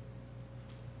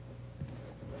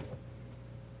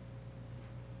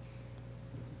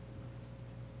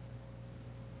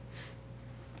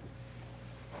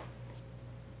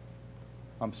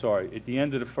sorry, at the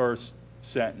end of the first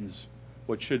sentence,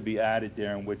 what should be added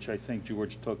there, and which I think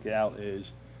George took out,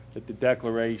 is that the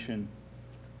declaration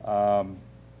shall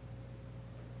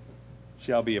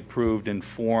be approved in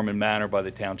form and manner by the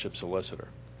township solicitor.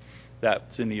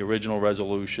 That's in the original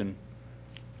resolution.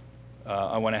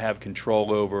 I want to have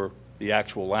control over the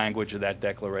actual language of that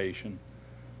declaration.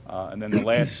 And then the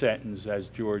last sentence, as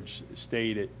George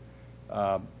stated,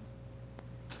 at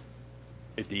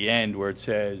the end where it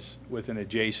says, with an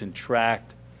adjacent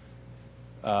tract,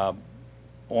 I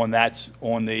don't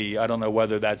know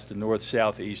whether that's the north,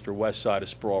 south, east, or west side of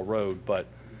Sproul Road, but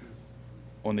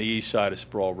on the east side of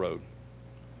Sproul Road.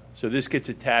 So this gets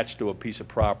attached to a piece of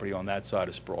property on that side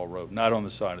of Sproul Road, not on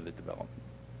the side of the development.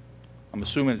 I'm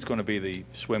assuming it's going to be the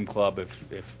swim club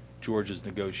if George's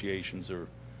negotiations are Is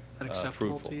that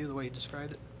acceptable fruitful. to you, the way you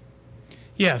described it?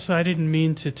 Yes, I didn't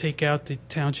mean to take out the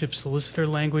township solicitor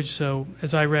language, so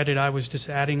as I read it, I was just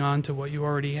adding on to what you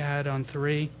already had on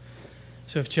 3.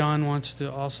 So if John wants to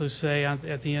also say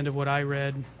at the end of what I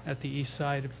read, at the east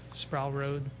side of Sproul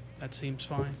Road, that seems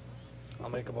fine. I'll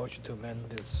make a motion to amend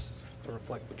this to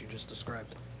reflect what you just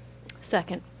described.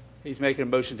 Second. He's making a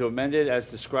motion to amend it as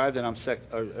described, and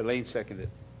Elaine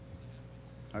seconded.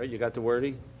 All right, you got the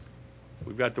wording?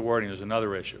 We've got the wording. There's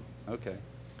another issue. Okay.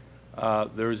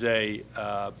 There's a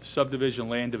subdivision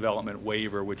land development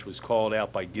waiver which was called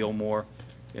out by Gilmore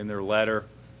in their letter.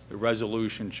 The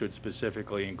resolution should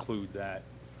specifically include that.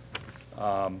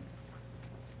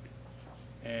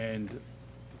 And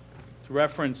it's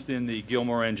referenced in the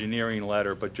Gilmore engineering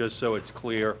letter, but just so it's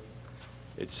clear,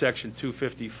 it's section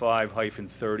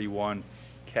 255-31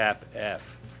 cap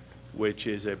F, which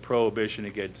is a prohibition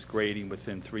against grading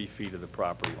within 3 feet of the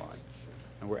property line.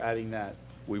 And we're adding that.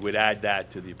 We would add that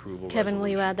to the approval Kevin, will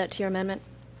you resolution. add that to your amendment?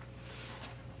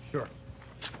 Sure.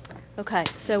 Okay,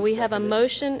 so we have a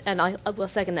motion, and I will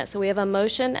second that. So we have a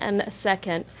motion and a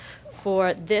second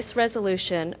for this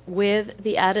resolution with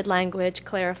the added language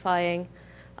clarifying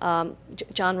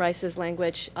John Rice's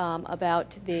language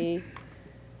about the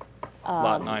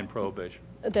Lot 9 prohibition.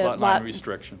 the Lot 9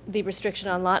 restriction. The restriction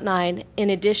on Lot 9, in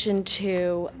addition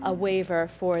to a waiver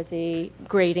for the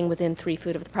grading within 3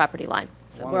 feet of the property line.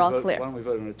 So we're all clear. Why don't we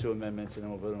vote on the 2 amendments, and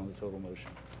then we'll vote on the total motion?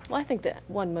 Well, I think that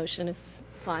one motion is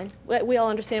fine. We all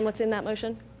understand what's in that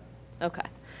motion? Okay.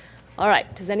 All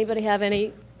right. Does anybody have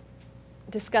any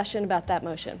discussion about that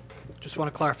motion? Just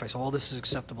want to clarify, so all this is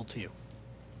acceptable to you?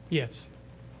 Yes.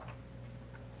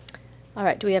 All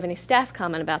right. Do we have any staff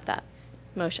comment about that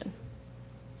motion?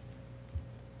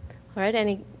 All right.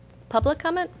 Any public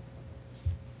comment?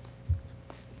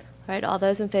 All right. All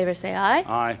those in favor say aye.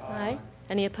 Aye. Aye.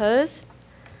 Any opposed?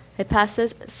 It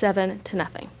passes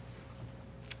 7-0.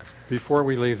 Before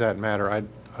we leave that matter,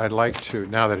 I'd like to,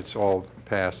 now that it's all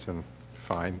passed and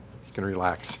fine, you can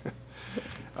relax.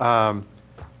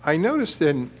 I noticed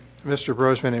in Mr.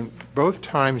 Brosman, in both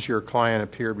times your client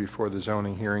appeared before the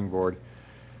zoning hearing board,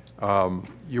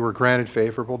 you were granted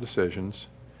favorable decisions,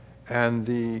 and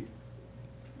the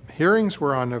hearings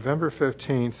were on November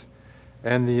 15th,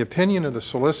 and the opinion of the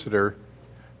solicitor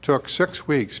took 6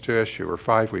 weeks to issue, or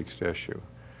 5 weeks to issue.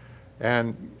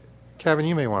 And Kevin,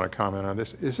 you may want to comment on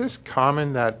this. Is this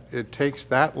common that it takes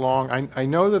that long? I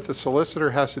know that the solicitor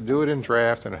has to do it in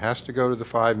draft, and it has to go to the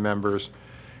 5 members,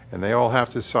 and they all have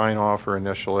to sign off or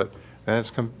initial it. Then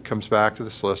it comes back to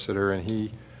the solicitor, and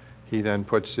he then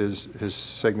puts his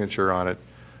signature on it.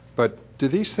 But do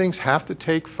these things have to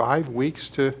take 5 weeks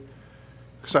to?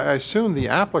 Because I assume the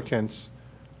applicants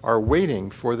are waiting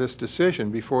for this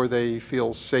decision before they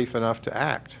feel safe enough to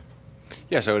act.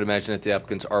 Yes, I would imagine that the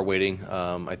applicants are waiting.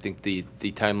 I think the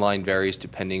timeline varies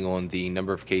depending on the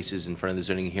number of cases in front of the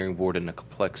zoning hearing board and the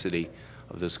complexity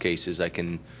of those cases. I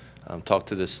can talk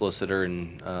to the solicitor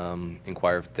and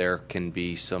inquire if there can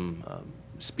be some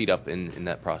speed up in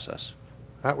that process.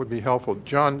 That would be helpful.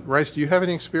 John Rice, do you have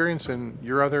any experience in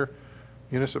your other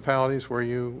municipalities where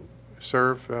you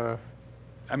serve?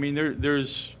 I mean,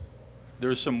 there's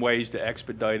some ways to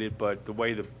expedite it, but the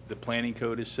way the planning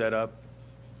code is set up,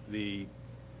 the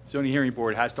zoning hearing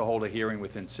board has to hold a hearing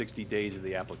within 60 days of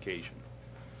the application,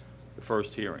 the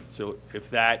first hearing. So if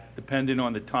that, depending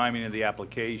on the timing of the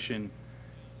application,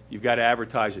 you've got to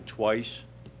advertise it twice.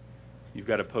 You've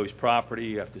got to post property.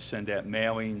 You have to send out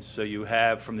mailings. So you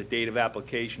have, from the date of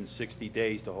application, 60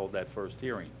 days to hold that first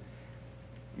hearing.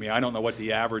 I mean, I don't know what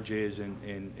the average is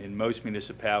in most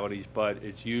municipalities, but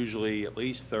it's usually at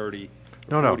least 30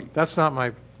 or 40 that's not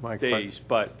my days.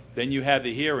 But then you have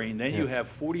the hearing. Then you Yeah. have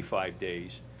 45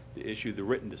 days to issue the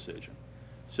written decision.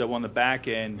 So on the back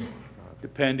end,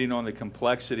 depending on the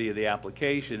complexity of the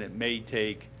application, it may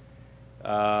take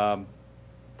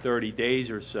 30 days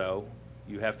or so.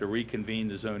 You have to reconvene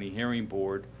the zoning hearing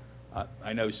board.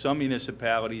 I know some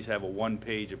municipalities have a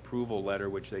one-page approval letter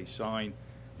which they sign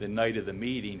the night of the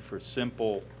meeting for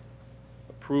simple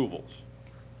approvals.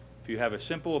 If you have a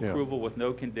simple approval with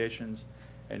no conditions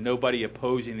and nobody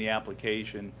opposing the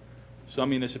application, some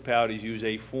municipalities use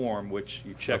a form which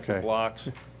you check the blocks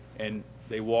and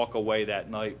they walk away that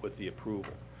night with the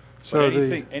approval. So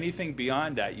but anything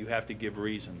beyond that, you have to give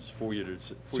reasons for your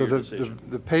decision.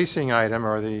 The pacing item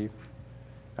or the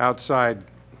outside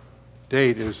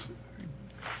date is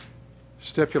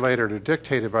stipulated or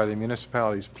dictated by the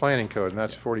municipality's planning code, and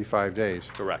that's 45 days.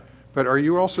 Correct. But are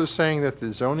you also saying that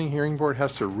the zoning hearing board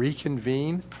has to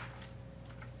reconvene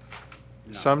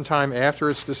sometime after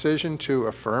its decision to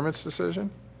affirm its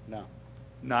decision? No.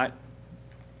 I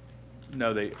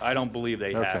don't believe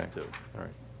they have to. All right.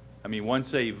 I mean,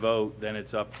 once they vote, then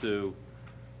it's up to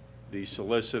the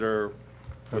solicitor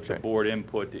with the board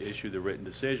input to issue the written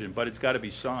decision, but it's got to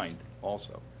be signed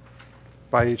also.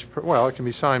 By each, well, it can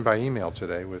be signed by email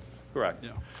today with. Correct.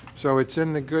 Yeah. So it's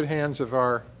in the good hands of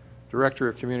our Director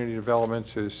of Community Development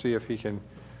to see if he can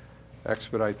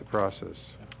expedite the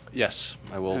process. Yes,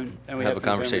 I will And we have a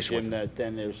conversation with him. him. That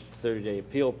then there's a 30-day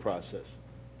appeal process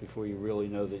before you really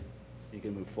know that you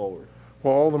can move forward.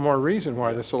 Well, all the more reason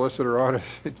why the solicitor ought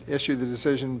to issue the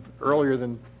decision earlier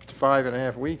than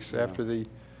 5.5 weeks after the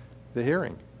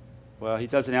hearing. Well, he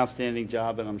does an outstanding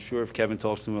job, and I'm sure if Kevin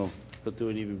talks to him, he'll do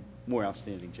an even more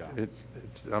outstanding job.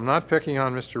 I'm not picking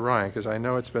on Mr. Ryan, because I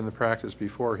know it's been the practice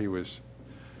before he was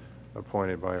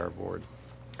appointed by our board.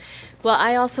 Well,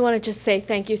 I also want to just say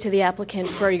thank you to the applicant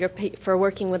for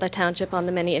working with the township on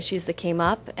the many issues that came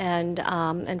up, and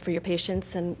for your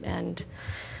patience and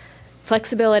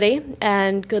flexibility.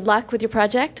 And good luck with your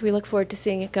project. We look forward to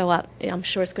seeing it go up. I'm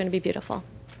sure it's going to be beautiful.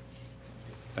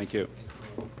 Thank you.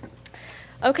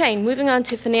 Okay, moving on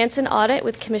to Finance and Audit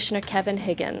with Commissioner Kevin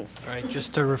Higgins. All right,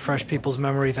 just to refresh people's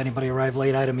memory, if anybody arrived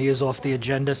late, item E is off the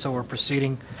agenda, so we're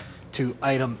proceeding to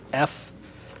item F,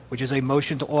 which is a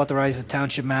motion to authorize the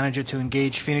township manager to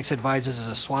engage Phoenix Advisors as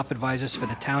a swap advisors for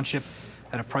the township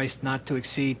at a price not to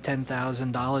exceed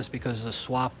 $10,000 because the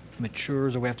swap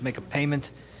matures or we have to make a payment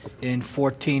in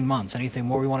 14 months. Anything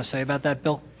more we want to say about that,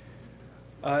 Bill?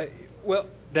 Well,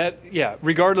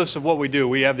 regardless of what we do,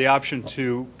 we have the option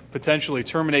to potentially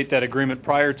terminate that agreement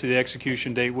prior to the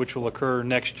execution date, which will occur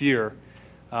next year.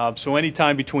 So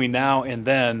anytime between now and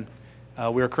then,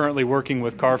 we are currently working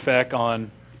with CARFAC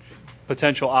on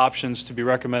potential options to be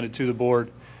recommended to the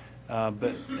board.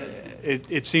 But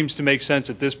it seems to make sense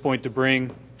at this point to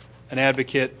bring an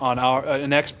advocate on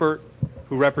an expert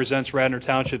who represents Radnor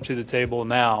Township to the table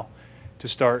now to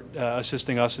start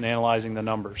assisting us in analyzing the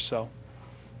numbers. So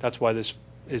that's why this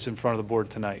is in front of the board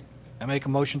tonight. I make a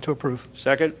motion to approve.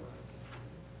 Second?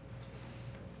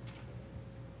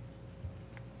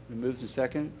 Been moved to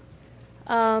second.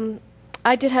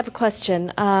 I did have a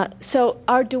question.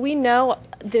 Do we know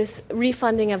this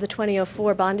refunding of the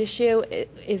 2004 bond issue,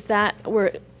 is that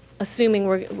we're assuming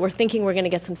we're thinking we're going to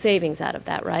get some savings out of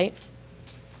that, right?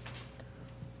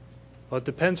 Well, it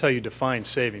depends how you define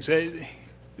savings.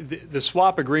 The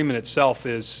swap agreement itself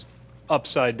is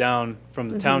upside down from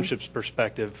the township's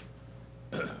perspective,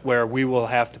 where we will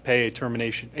have to pay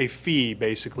a fee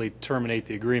basically to terminate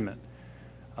the agreement.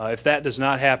 If that does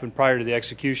not happen prior to the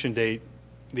execution date,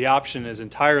 the option is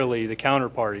entirely the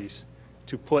counterparties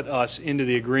to put us into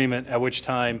the agreement, at which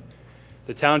time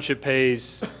the township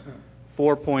pays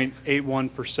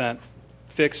 4.81%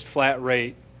 fixed flat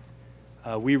rate.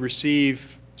 We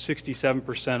receive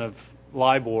 67% of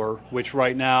LIBOR, which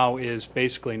right now is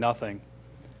basically nothing.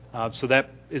 So that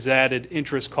is added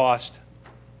interest cost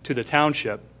to the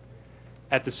township.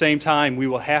 At the same time, we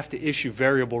will have to issue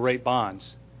variable rate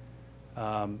bonds.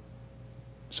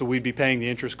 So we'd be paying the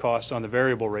interest cost on the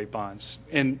variable rate bonds.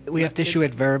 And we have to issue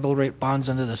at variable rate bonds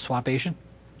under the swapation?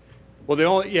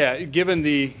 Well, given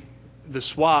the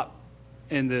swap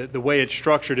and the way it's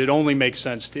structured, it only makes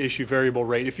sense to issue variable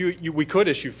rate. If we could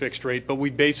issue fixed rate, but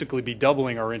we'd basically be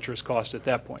doubling our interest cost at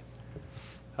that point.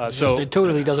 So it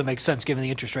totally doesn't make sense given the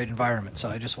interest rate environment, so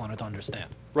I just wanted to understand.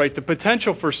 Right. The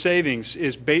potential for savings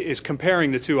is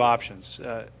comparing the two options.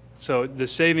 So the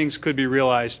savings could be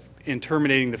realized in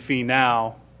terminating the fee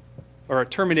now, or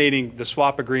terminating the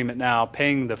swap agreement now,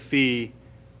 paying the fee,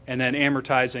 and then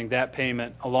amortizing that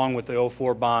payment along with the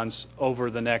 04 bonds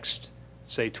over the next,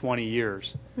 say, 20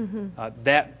 years.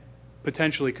 That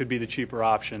potentially could be the cheaper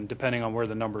option, depending on where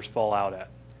the numbers fall out at.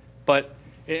 But,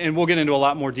 and we'll get into a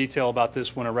lot more detail about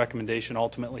this when a recommendation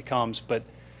ultimately comes, but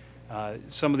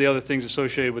some of the other things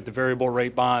associated with the variable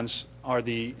rate bonds are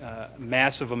the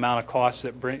massive amount of costs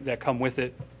that come with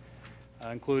it,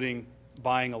 including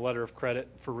buying a letter of credit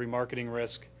for remarketing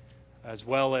risk, as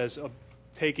well as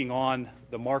taking on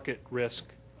the market risk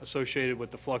associated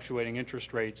with the fluctuating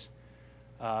interest rates.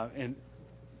 And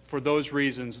for those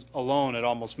reasons alone, it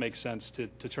almost makes sense to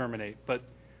terminate. But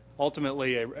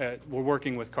ultimately, we're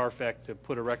working with CARFAC to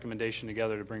put a recommendation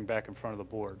together to bring back in front of the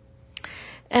board.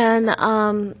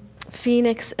 And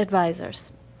Phoenix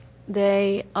Advisors,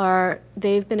 they've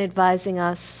been advising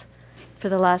us for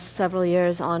the last several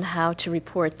years on how to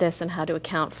report this and how to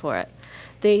account for it.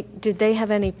 Did they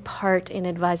have any part in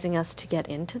advising us to get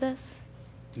into this?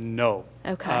 No.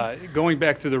 Okay. Going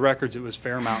back through the records, it was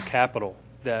Fairmount Capital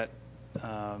that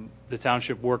the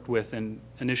township worked with in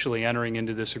initially entering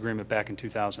into this agreement back in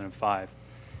 2005.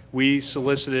 We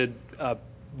solicited,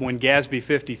 when GASB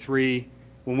 53,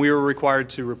 when we were required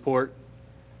to report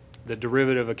the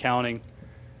derivative accounting,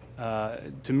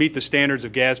 to meet the standards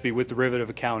of GASB with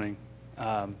derivative accounting,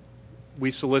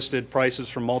 we solicited prices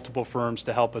from multiple firms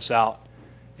to help us out,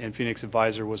 and Phoenix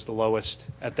Advisor was the lowest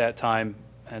at that time,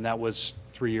 and that was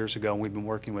 3 years ago, and we've been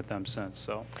working with them since.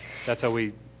 So that's how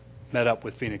we met up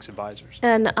with Phoenix Advisors.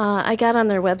 And I got on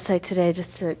their website today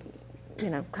just to,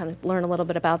 kind of learn a little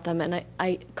bit about them, and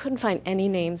I couldn't find any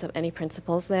names of any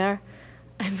principals there.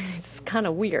 I mean, it's kind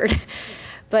of weird.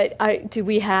 But do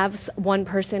we have one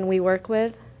person we work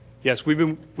with? Yes, we've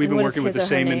been working with the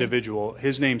same name? individual.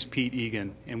 His name's Pete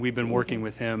Egan, and we've been working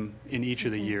with him in each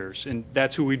of the years. And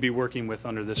that's who we'd be working with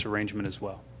under this arrangement as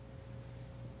well.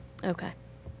 Okay.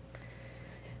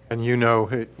 And you know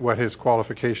what his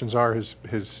qualifications are, his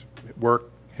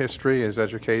work history, his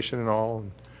education and all?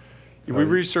 We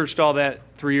researched all that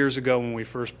 3 years ago when we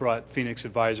first brought Phoenix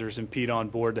Advisors and Pete on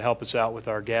board to help us out with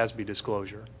our GASB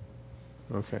disclosure.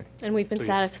 Okay. And we've been So,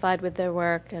 satisfied with their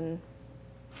work and...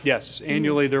 Yes,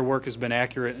 annually their work has been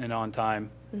accurate and on time.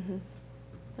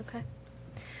 Okay. All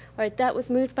right, that was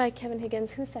moved by Kevin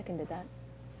Higgins. Who seconded that?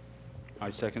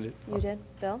 I second it. You did,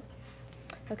 Bill?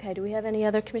 Okay, do we have any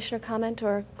other commissioner comment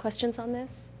or questions on this?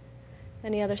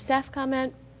 Any other staff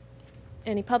comment?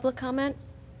 Any public comment?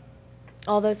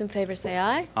 All those in favor say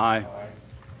aye. Aye.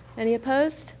 Any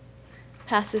opposed?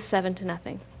 Passes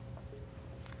 7-0.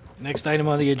 Next item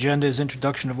on the agenda is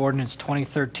introduction of ordinance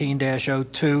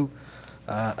 2013-02,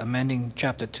 amending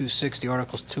Chapter 260,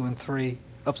 Articles 2 and 3.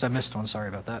 Oops, I missed one. Sorry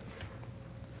about that.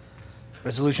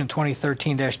 Resolution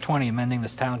 2013-20, amending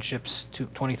this township's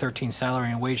 2013 salary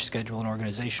and wage schedule and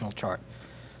organizational chart.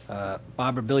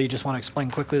 Bob or Bill, you just want to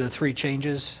explain quickly the three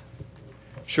changes?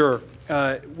 Sure.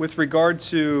 With regard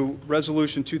to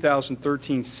Resolution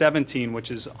 2013-17,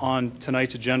 which is on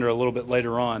tonight's agenda a little bit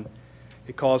later on,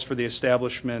 it calls for the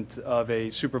establishment of a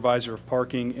supervisor of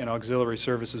parking and auxiliary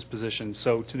services position.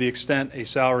 So to the extent a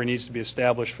salary needs to be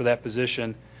established for that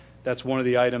position, that's one of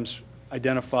the items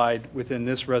identified within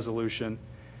this resolution,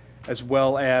 as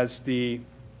well as the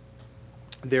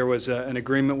There was an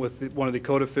agreement with one of the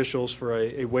code officials for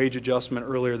a wage adjustment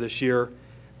earlier this year.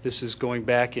 This is going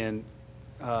back and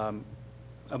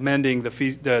amending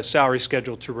the salary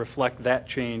schedule to reflect that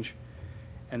change.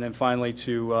 And then finally,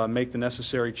 to make the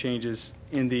necessary changes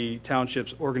in the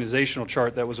township's organizational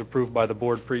chart that was approved by the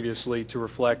board previously to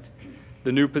reflect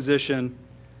the new position,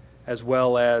 as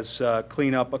well as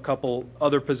clean up a couple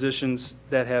other positions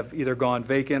that have either gone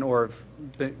vacant or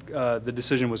the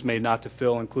decision was made not to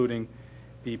fill, including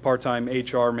the part-time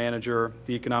HR manager,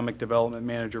 the economic development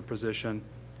manager position,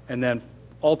 and then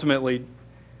ultimately,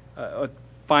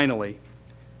 finally,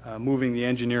 moving the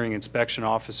engineering inspection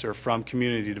officer from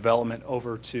community development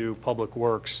over to public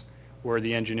works, where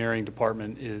the engineering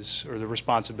department is, or the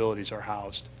responsibilities are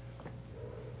housed.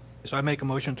 So I make a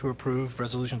motion to approve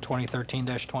Resolution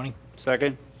 2013-20.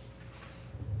 Second?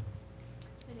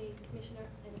 Any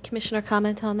commissioner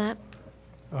comment on that?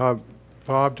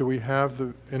 Bob, do we have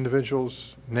the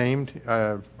individuals named,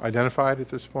 identified at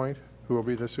this point, who will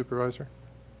be the supervisor?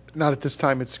 Not at this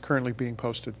time. It's currently being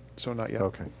posted, so not yet.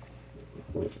 Okay.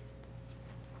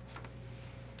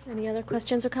 Any other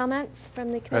questions or comments from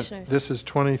the commissioners? This is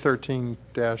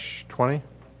 2013-20?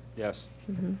 Yes.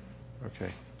 Mm-hmm.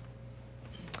 Okay.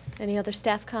 Any other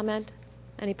staff comment?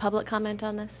 Any public comment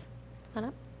on this? Come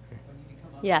up.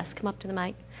 Yes, come up to the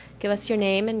mic. Give us your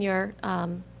name and your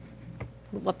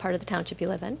what part of the township you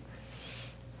live in.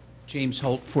 James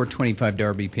Holt, 425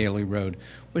 Darby Paley Road.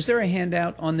 Was there a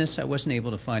handout on this? I wasn't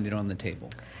able to find it on the table.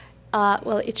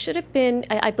 Well, it should have been,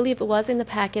 I believe it was in the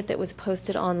packet that was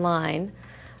posted online.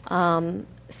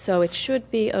 So it should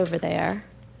be over there.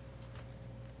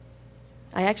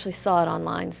 I actually saw it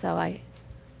online, so I...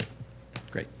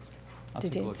 Great. I'll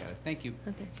take a look at it. Thank you.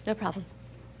 Okay, no problem.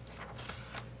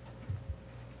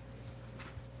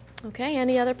 Okay,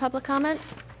 any other public comment?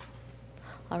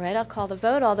 All right, I'll call the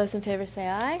vote. All those in favor say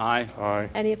aye. Aye. Aye.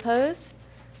 Any opposed?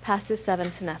 Passes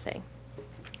 7-0. All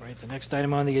right, the next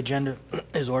item on the agenda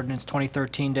is ordinance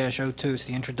 2013-02. It's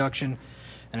the introduction,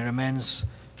 and it amends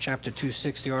Chapter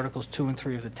 260, Articles 2 and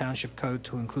 3 of the Township Code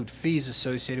to include fees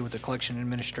associated with the collection and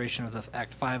administration of the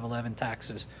Act 511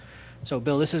 taxes. So,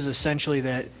 Bill, this is essentially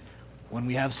that when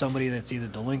we have somebody that's either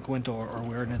delinquent or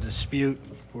we're in a dispute,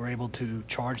 we're able to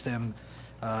charge them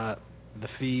the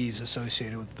fees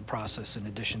associated with the process in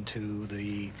addition to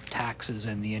the taxes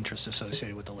and the interest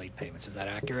associated with the late payments. Is that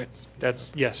accurate?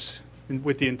 That's, yes, and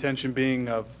with the intention being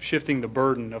of shifting the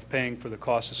burden of paying for the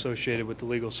costs associated with the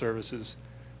legal services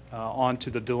onto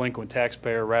the delinquent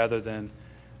taxpayer rather than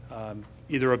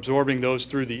either absorbing those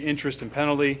through the interest and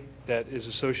penalty that is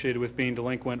associated with being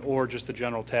delinquent or just the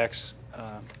general tax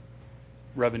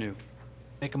revenue.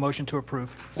 Make a motion to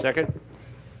approve. Second?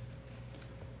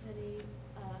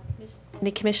 Any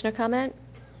commissioner comment?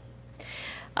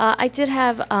 I did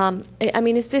have, I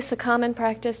mean, is this a common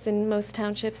practice in most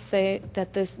townships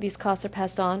that these costs are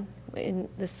passed on in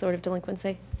this sort of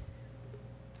delinquency?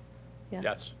 Yeah.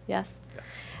 Yes. Yes? Yeah.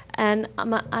 And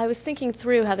I was thinking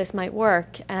through how this might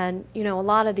work, and, you know, a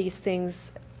lot of these things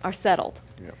are settled.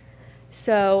 Yep.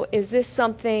 So is this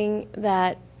something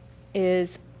that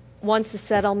is, once the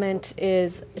settlement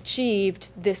is achieved,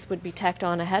 this would be tacked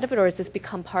on ahead of it, or has this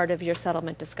become part of your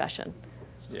settlement discussion?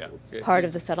 Yeah. Part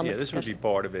of the settlement Yeah, this discussion? would be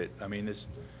part of it. I mean, this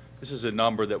is a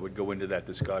number that would go into that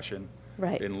discussion.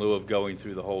 Right. In lieu of going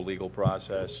through the whole legal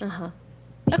process. Uh-huh.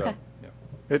 So, Okay.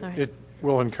 yeah. All right. It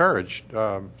will encourage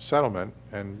settlement,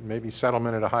 and maybe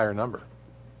settlement at a higher number.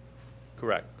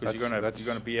 Correct, because you're That's-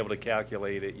 going to be able to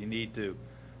calculate it. You need to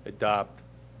adopt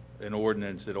an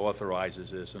ordinance that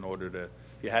authorizes this in order to,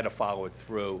 if you had to follow it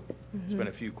through, there's been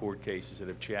a few court cases that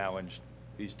have challenged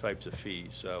these types of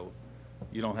fees. So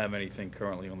you don't have anything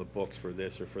currently on the books for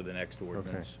this or for the next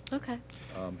ordinance. Okay.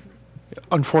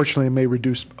 Unfortunately, it may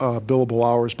reduce billable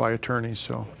hours by attorneys,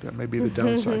 so that may be the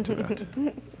downside to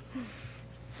that.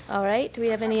 All right. Do we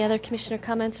have any other commissioner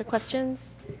comments or questions?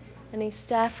 Any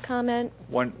staff comment?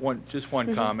 Just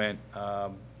one comment.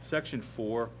 Section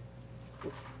 4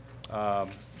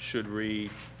 should read,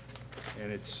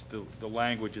 and it's the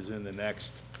language is in the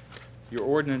next. Your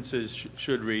ordinances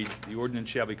should read, the ordinance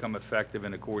shall become effective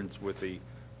in accordance with the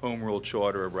Home Rule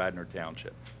Charter of Radnor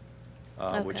Township,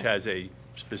 which Okay. has a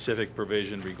specific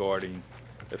provision regarding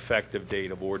effective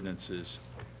date of ordinances,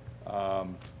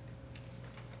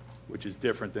 which is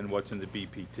different than what's in the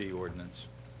BPT ordinance.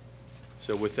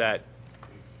 So with that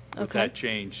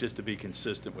change, just to be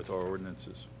consistent with our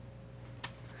ordinances.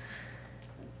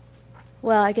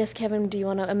 Well, I guess, Kevin, do you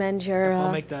want to amend your...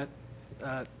 I'll make that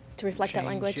to reflect that change,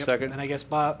 language? yep. Second. And I guess,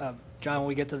 Bob, John, when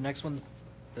we get to the next one,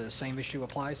 the same issue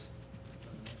applies?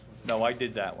 No, I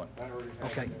did that one.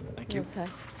 Okay, thank you. Okay.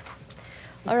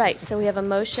 All right, so we have a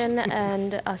motion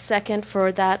and a second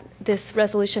for this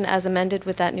resolution as amended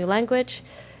with that new language.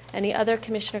 Any other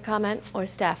commissioner comment or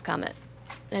staff comment?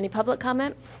 Any public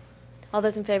comment? All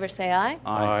those in favor say aye.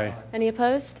 Aye. Any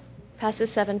opposed?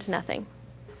 Passes 7-0.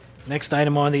 Next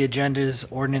item on the agenda is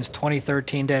ordinance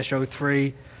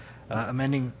 2013-03,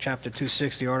 amending Chapter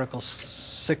 260, Article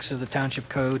 6 of the Township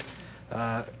Code,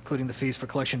 including the fees for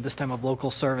collection, this time of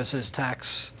local services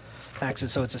taxes.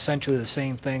 So it's essentially the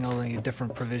same thing, only a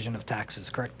different provision of taxes.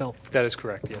 Correct, Bill? That is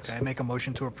correct, yes. Okay, I make a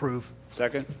motion to approve.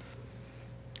 Second?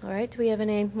 All right, do we have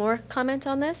any more comment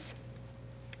on this?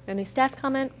 Any staff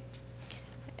comment?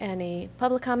 Any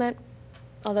public comment?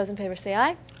 All those in favor say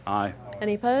aye. Aye.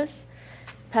 Any opposed?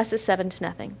 Passes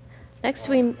 7-0. Next,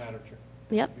 we... Madam Chair.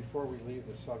 Yep. Before we leave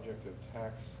the subject of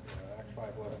tax, Act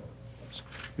 511.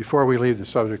 Before we leave the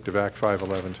subject of Act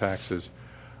 511 taxes,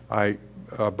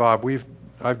 Bob,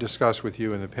 I've discussed with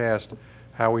you in the past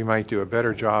how we might do a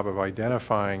better job of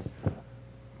identifying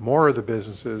more of the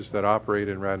businesses that operate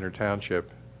in Radnor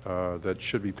Township that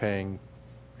should be paying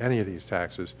any of these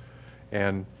taxes.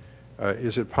 And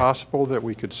is it possible that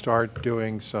we could start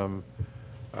doing some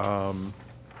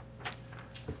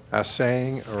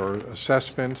assaying or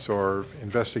assessments or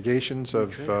investigations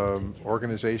of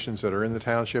organizations that are in the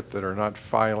township that are not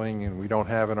filing and we don't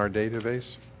have in our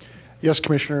database? Yes,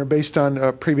 Commissioner. Based on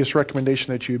a previous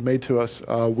recommendation that you made to us,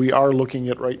 we are looking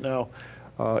at right now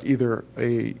either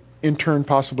a intern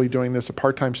possibly doing this, a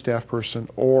part-time staff person,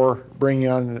 or bringing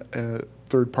on a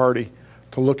third party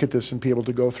to look at this and be able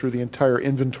to go through the entire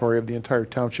inventory of the entire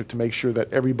township to make sure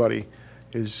that everybody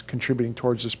is contributing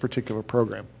towards this particular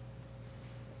program.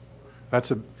 That's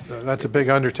a big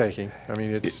undertaking. I mean,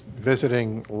 it's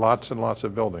visiting lots and lots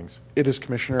of buildings. It is,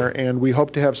 Commissioner, and we hope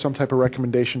to have some type of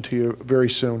recommendation to you very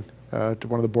soon to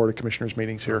one of the Board of Commissioners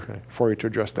meetings here for you to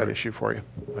address that issue for you.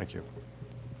 Thank you.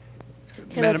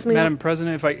 Okay, let's move Madam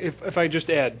President, if I just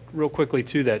add real quickly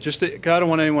to that, just 'cause I don't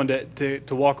want anyone to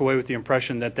walk away with the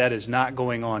impression that that is not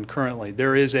going on currently.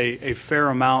 There is a fair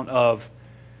amount of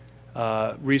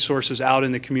resources out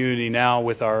in the community now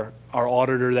with our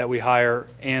auditor that we hire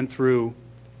and through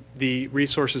the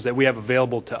resources that we have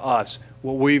available to us.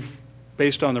 What we've,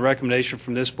 based on the recommendation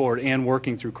from this board and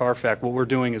working through CARFAC, what we're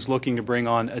doing is looking to bring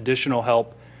on additional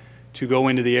help to go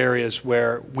into the areas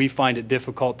where we find it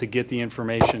difficult to get the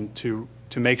information to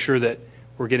make sure that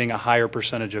we're getting a higher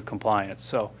percentage of compliance.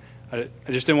 So I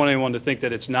just didn't want anyone to think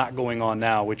that it's not going on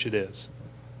now, which it is.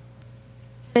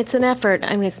 It's an effort.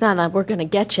 I mean, it's not a we're going to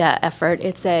get you effort.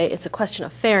 It's a question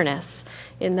of fairness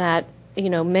in that,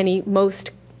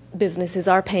 most businesses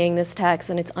are paying this tax,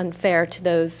 and it's unfair to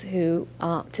those who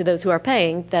are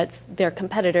paying that their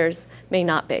competitors may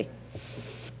not be.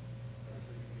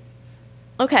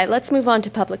 Okay, let's move on to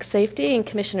public safety, and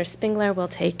Commissioner Spengler will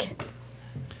take.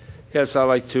 Yes, I'd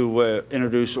like to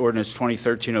introduce ordinance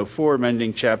 2013-04,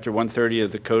 amending Chapter 130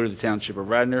 of the Code of the Township of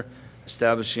Radnor,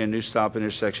 establishing a new stop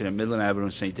intersection at Midland Avenue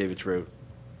and St. David's Road.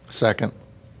 Second.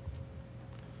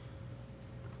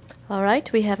 All right,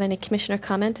 do we have any commissioner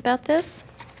comment about this?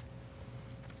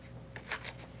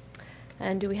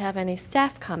 And do we have any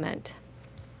staff comment?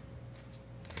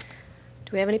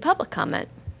 Do we have any public comment?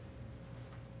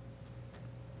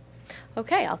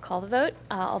 Okay, I'll call the vote.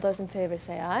 All those in favor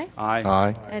say aye. Aye.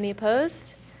 Aye. Any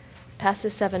opposed?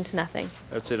 Passes 7-0.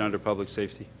 That's it under public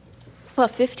safety. Well,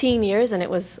 15 years and it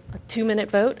was a 2-minute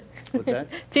vote. What's that?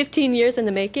 15 years in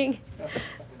the making,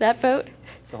 that vote.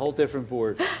 It's a whole different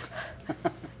board.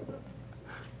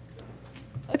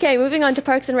 Okay, moving on to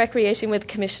Parks and Recreation with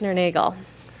Commissioner Nagel.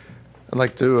 I'd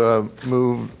like to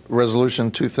move Resolution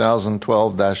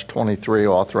 2012-23,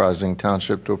 authorizing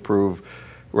Township to approve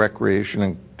Recreation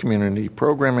and Community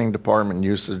Programming Department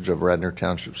usage of Radnor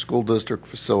Township School District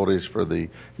facilities for the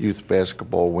youth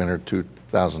basketball winter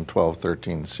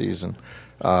 2012-13 season.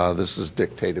 This is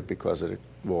dictated because it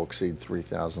will exceed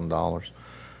 $3,000.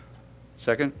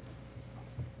 Second?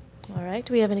 All right,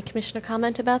 do we have any commissioner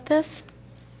comment about this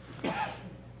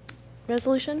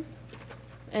resolution?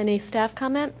 Any staff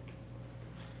comment?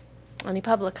 Any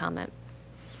public comment?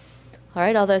 All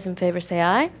right, all those in favor say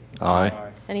aye.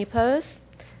 Aye. Any opposed?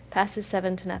 Passes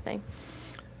 7-0.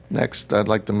 Next, I'd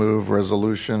like to move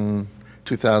Resolution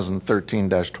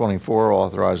 2013-24,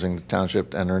 authorizing the Township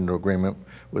to enter into agreement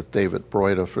with David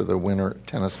Broida for the winter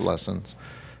tennis lessons,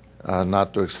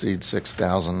 not to exceed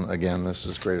 $6,000. Again, this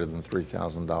is greater than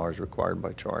 $3,000 required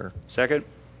by charter. Second?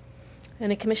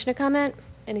 Any commissioner comment?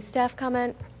 Any staff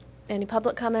comment? Any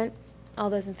public comment? All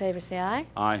those in favor say aye.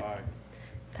 Aye.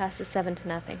 Passes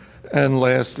 7-0. And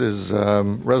last is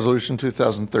Resolution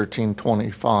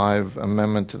 2013-25,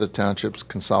 amendment to the Township's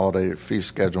consolidated fee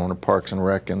schedule under Parks and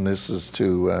Rec, and this is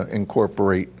to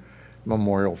incorporate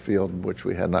Memorial Field, which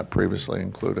we had not previously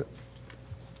included.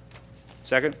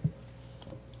 Second?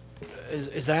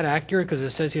 Is that accurate? Because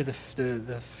it says here the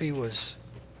fee was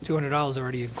 $200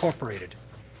 already incorporated.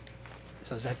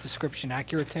 So is that description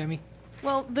accurate, Tammy?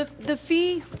 Well, the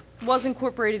fee was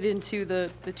incorporated into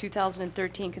the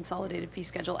 2013 consolidated fee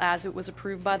schedule as it was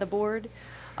approved by the board.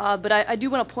 But I do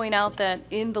want to point out that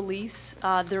in the lease,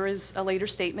 there is a later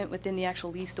statement within the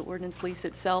actual lease, the ordinance lease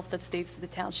itself, that states that the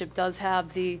township does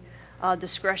have the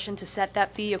discretion to set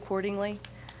that fee accordingly.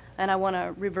 And I want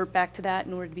to revert back to that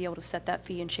in order to be able to set that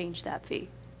fee and change that fee.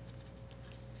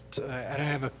 So I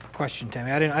have a question,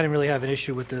 Tammy. I didn't really have an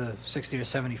issue with the 60 to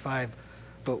 75,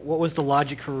 but what was the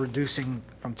logic for reducing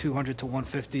from 200 to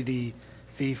 150 the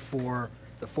fee for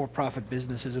the for-profit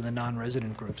businesses and the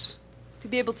non-resident groups? To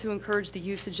be able to encourage the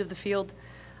usage of the field.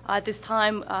 At this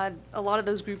time, a lot of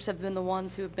those groups have been the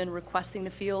ones who have been requesting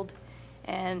the field,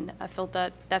 and I felt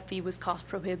that that fee was cost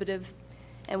prohibitive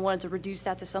and wanted to reduce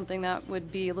that to something that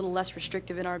would be a little less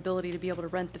restrictive in our ability to be able to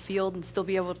rent the field and still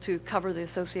be able to cover the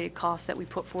associated costs that we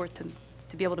put forth to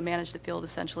be able to manage the field,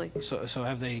 essentially. So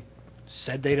have they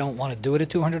said they don't want to do it at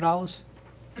 $200?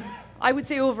 I would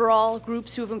say overall,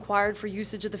 groups who have inquired for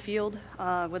usage of the field,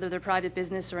 whether they're private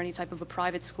business or any type of a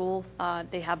private school,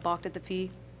 they have balked at the fee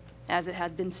as it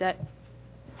had been set.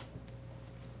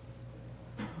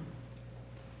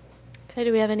 Okay,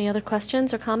 do we have any other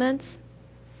questions or comments?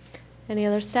 Any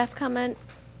other staff comment?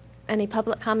 Any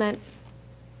public comment?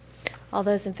 All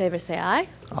those in favor say aye.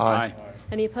 Aye.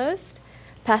 Any opposed?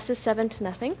 Passes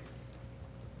 7-0.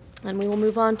 And we will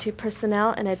move on to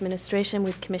personnel and administration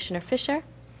with Commissioner Fisher.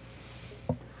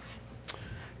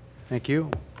 Thank you.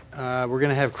 We're going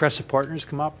to have Cressa Partners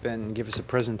come up and give us a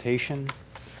presentation,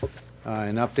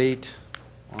 an update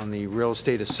on the real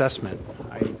estate assessment.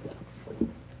 I think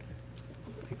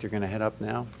they're going to head up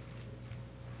now.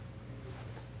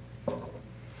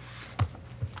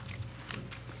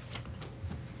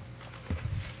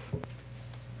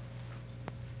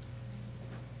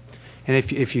 And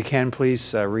if you can,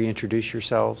 please reintroduce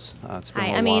yourselves. It's been Hi,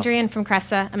 a I'm while. Adrienne from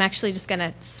Cressa. I'm actually just going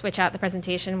to switch out the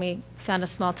presentation. We found a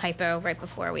small typo right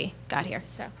before we got here,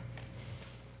 so.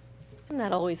 Isn't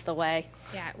that always the way?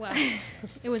 Yeah, well,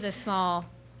 it was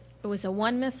a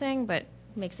 1 missing, but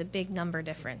makes a big number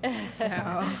difference,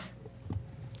 so.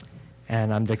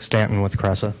 And I'm Dick Stanton with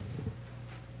Cressa.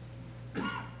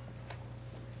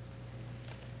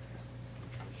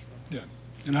 Yeah,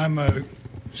 and I'm,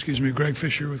 Greg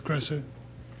Fisher with Cressa.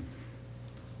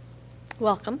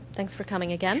 Welcome. Thanks for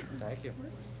coming again. Thank you.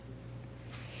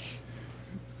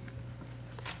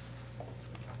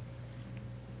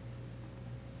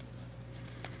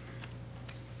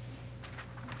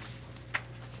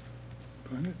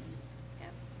 Find it?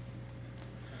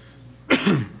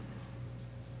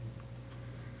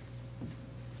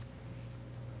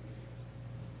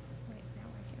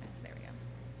 There we go.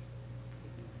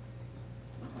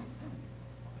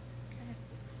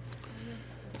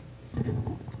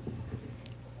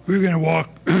 We're going to walk.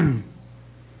 We're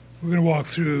going to walk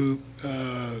through,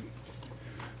 the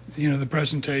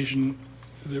presentation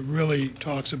that really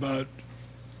talks about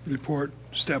report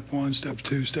step 1, step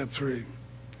 2, step 3.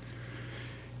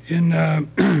 In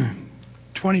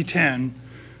 2010,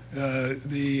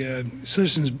 the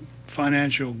Citizens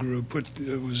Financial Group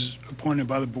was appointed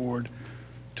by the board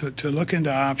to look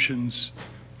into options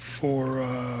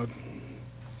for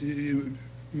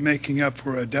making up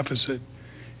for a deficit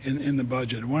in the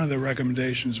budget. One of the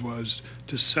recommendations was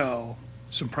to sell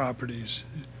some properties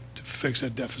to fix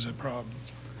that deficit problem.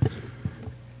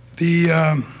 The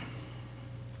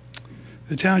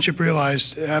township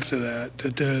realized after that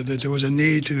there was a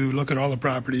need to look at all the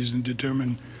properties and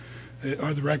determine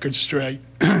are the records straight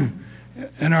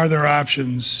and are there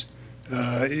options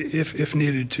if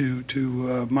needed to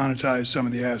monetize some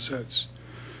of the assets.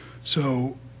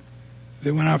 So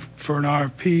they went out for an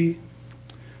RFP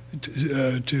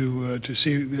to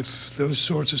see if those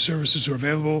sorts of services are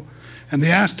available. And they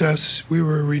asked us, we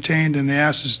were retained, and they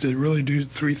asked us to really do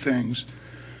 3 things.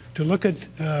 To look at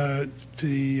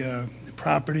the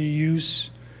property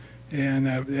use and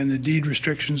the deed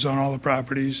restrictions on all the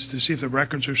properties, to see if the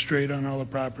records are straight on all the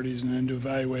properties, and then to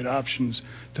evaluate options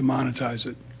to monetize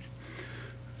it.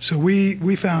 So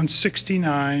we found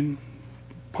 69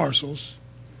 parcels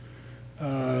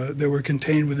that were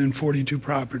contained within 42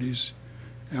 properties.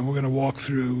 And we're going to walk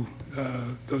through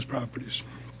those properties.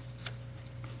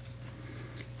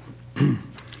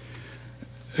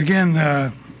 Again,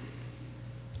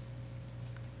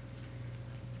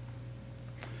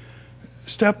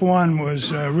 Step one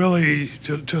was really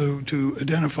to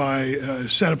identify,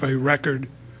 set up a record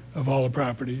of all the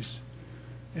properties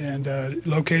and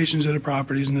locations of the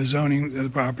properties and the zoning of the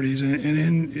properties. And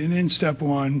in step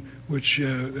one, which,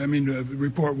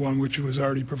 report one, which was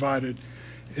already provided,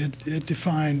 it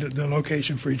defined the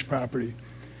location for each property.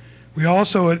 We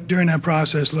also, during that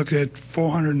process, looked at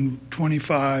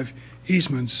 425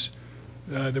 easements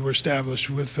that were established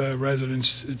with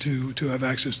residents to have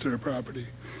access to their property.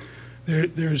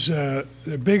 There's a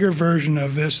bigger version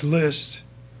of this list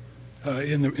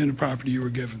in the property you were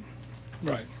given.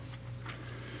 Right.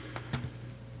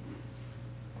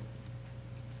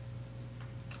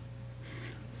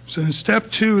 So in step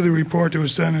two of the report that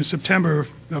was done in September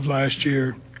of last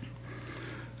year,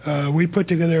 we put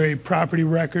together a property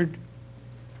record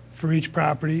for each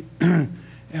property,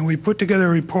 and we put together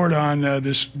a report on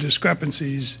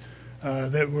discrepancies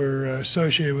that were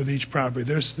associated with each property.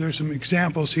 There's some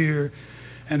examples here,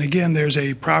 and again, there's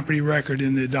a property record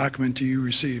in the document you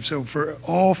received. So for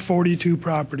all 42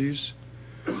 properties,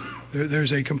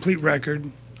 there's a complete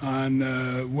record on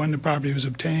when the property was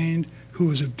obtained, who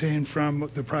was obtained from,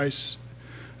 the price,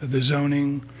 the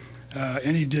zoning,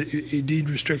 any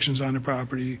deed restrictions on the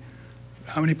property,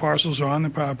 how many parcels are on the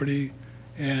property,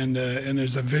 and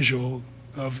there's a visual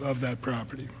of that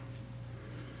property.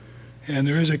 And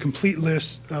there is a complete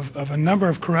list of a number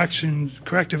of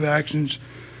corrective actions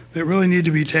that really need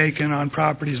to be taken on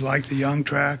properties like the Young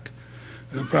Track,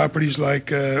 properties like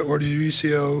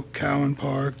Ordericio, Cowan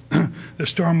Park, the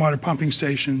stormwater pumping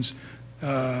stations,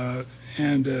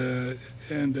 and the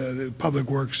public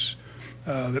works,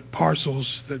 the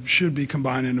parcels that should be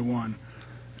combined into one,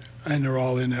 and they're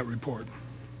all in that report.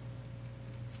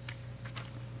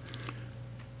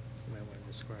 You might want to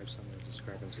describe some of the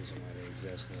discrepancies and why they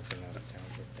exist and if they're not a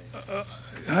township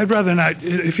thing. I'd rather not.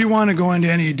 If you want to go into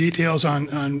any details on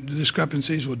the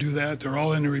discrepancies, we'll do that. They're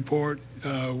all in the report.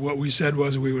 What we said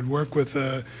was we would work with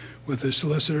the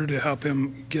solicitor to help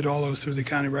him get all those through the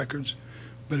county records.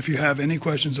 But if you have any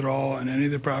questions at all on any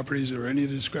of the properties or any of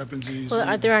the discrepancies.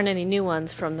 Well, there aren't any new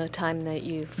ones from the time that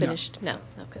you finished? No.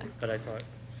 Okay. But I thought,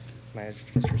 may I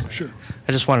introduce yourself? Sure.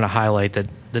 I just wanted to highlight that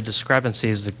the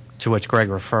discrepancies to which Greg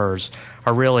refers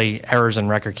are really errors in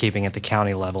record keeping at the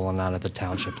county level and not at the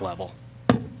township level.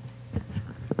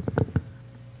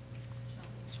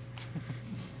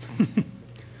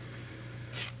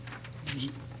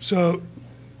 So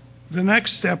the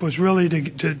next step was really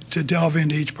to delve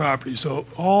into each property. So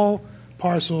all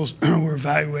parcels were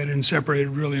evaluated and separated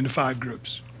really into 5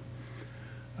 groups.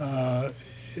 The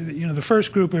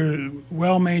first group are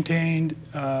well-maintained,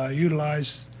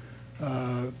 utilized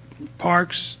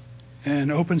parks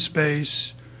and open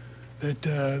space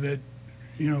that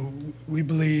we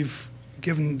believe,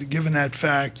 given that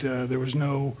fact, there was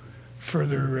no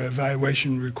further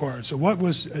evaluation required. So what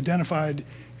was identified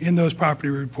in those property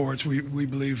reports, we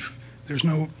believe there's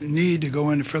no need to go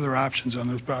into further options on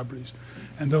those properties.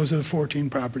 And those are the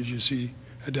 14 properties you see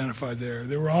identified there.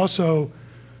 There were also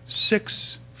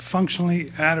 6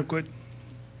 functionally adequate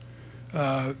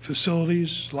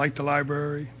facilities, like the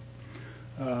library,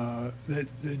 that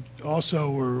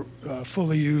also were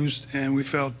fully used, and we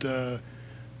felt,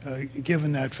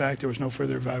 given that fact, there was no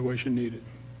further evaluation needed.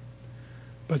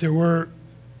 But there were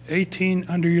 18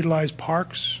 underutilized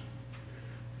parks,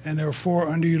 and there were 4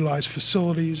 underutilized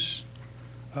facilities.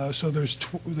 So there's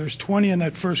 20 in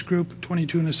that first group,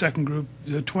 22 in the second group.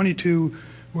 The 22,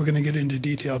 we're going to get into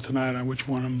detail tonight on which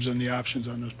one of them's and the options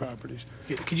on those properties.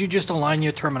 Could you just align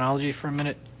your terminology for a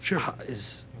minute? Sure.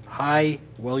 Is high,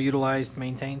 well-utilized,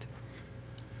 maintained?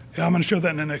 Yeah, I'm going to show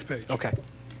that in the next page. Okay.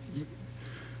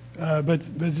 But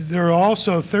there are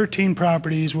also 13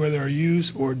 properties where there are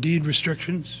use or deed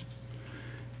restrictions,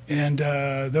 and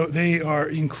they are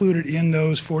included in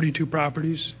those 42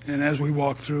 properties. And as we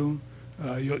walk through,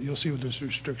 you'll see what those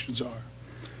restrictions are.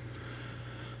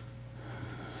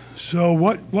 So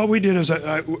what we did is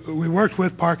we worked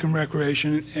with Park and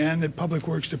Recreation and the Public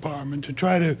Works Department to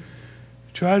try to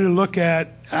look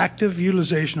at active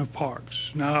utilization of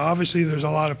parks. Now, obviously, there's a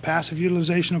lot of passive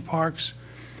utilization of parks,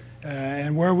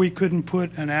 and where we couldn't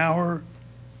put an hour,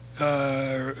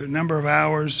 a number of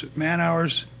hours, man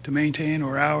hours to maintain,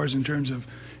 or hours in terms of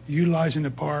utilizing the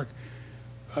park,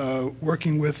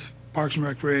 working with Parks and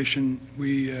Recreation,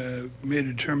 we made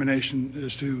a determination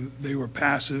as to they were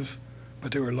passive,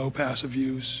 but they were low passive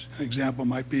use. An example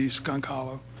might be Skunk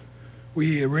Hollow.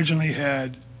 We originally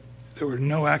there were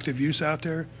no active use out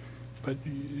there, but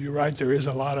you're right, there is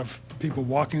a lot of people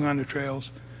walking on the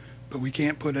trails, but we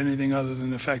can't put anything other than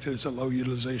the fact that it's a low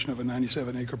utilization of a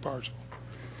 97-acre parcel.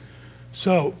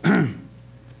 So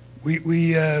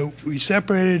We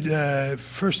separated,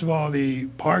 first of all, the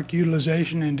park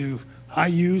utilization into high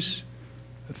use,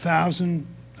 1,000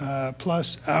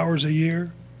 plus hours a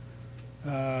year,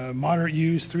 moderate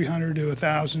use, 300 to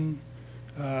 1,000,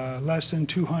 less than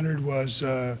 200 was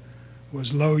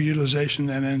low utilization,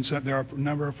 and then there are a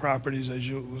number of properties,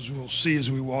 as we'll see as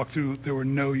we walk through, there were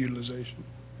no utilization.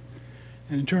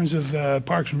 And in terms of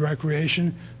parks and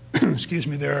recreation, excuse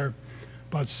me, there are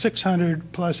about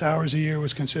 600 plus hours a year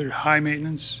was considered high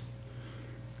maintenance,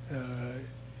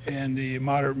 and the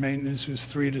moderate maintenance was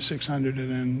 300 to 600,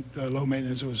 and then low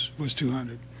maintenance was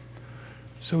 200.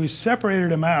 So we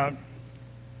separated them out.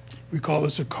 We call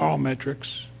this a Carl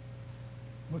metrics.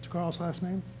 What's Carl's last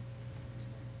name?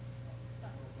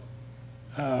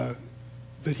 But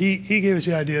he gave us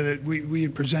the idea that we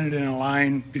had presented in a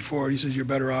line before. He says you're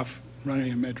better off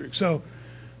running a metric. So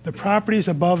the properties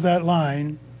above that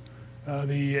line,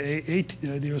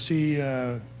 you'll see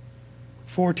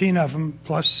 14 of them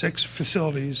plus 6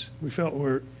 facilities. We felt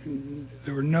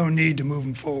there were no need to move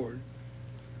them forward.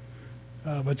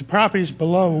 But the properties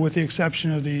below, with the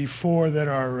exception of the 4 that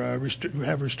are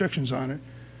have restrictions on it,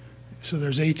 so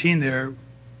there's 18 there.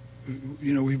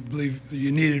 We believe that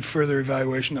you needed further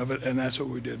evaluation of it, and that's what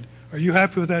we did. Are you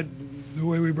happy with that, the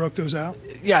way we broke those out?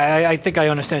 Yeah, I think I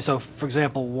understand. So, for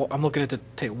example, I'm looking at the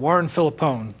tape. Warren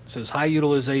Philippone says high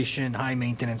utilization, high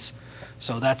maintenance.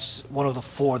 So that's one of the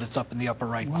 4 that's up in the upper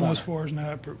right corner. One of those 4 is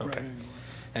not right Okay. anymore.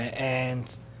 And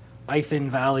Ithan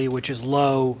Valley, which is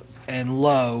low and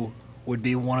low, would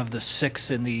be one of the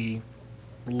 6 in the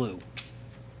blue.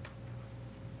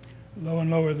 Low and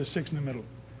lower, the 6 in the middle.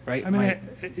 Right. I mean,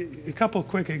 a couple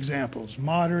quick examples.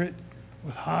 Moderate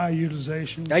with high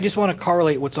utilization. I just want to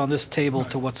correlate what's on this table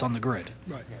to what's on the grid.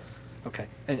 Right. Okay.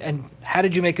 And how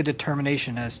did you make a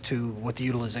determination as to what the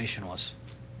utilization was?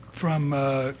 From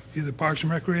either Parks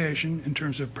and Recreation in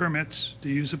terms of permits to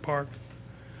use the park,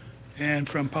 and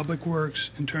from Public Works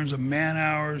in terms of man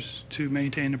hours to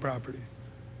maintain the property.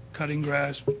 Cutting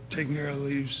grass, taking care of the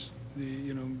leaves,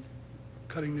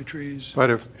 cutting the trees. But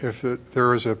if there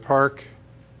was a park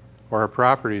or a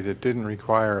property that didn't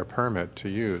require a permit to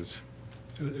use,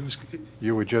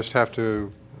 you would just have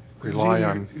to rely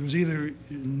on... It was either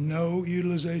no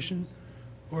utilization,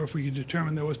 or if we could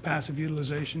determine there was passive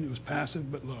utilization, it was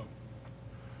passive but low.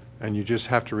 And you just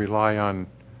have to rely on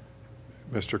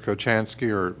Mr. Kochansky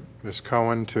or Ms.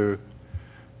 Cohen to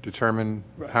determine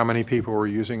how many people were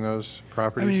using those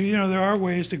properties? I mean, there are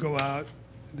ways to go out.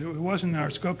 It wasn't in our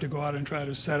scope to go out and try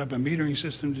to set up a metering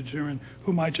system to determine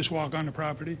who might just walk on the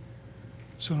property.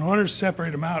 So in order to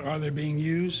separate them out, are they being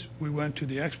used? We went to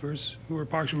the experts who are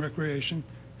Parks and Recreation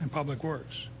and Public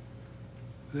Works.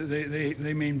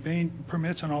 They maintain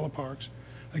permits on all the parks.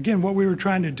 Again, what we were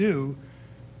trying to do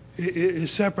is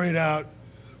separate out,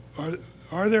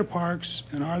 are there parks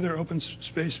and are there open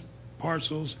space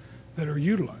parcels that are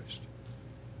utilized?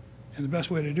 And the best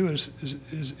way to do it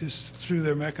is through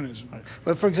their mechanism.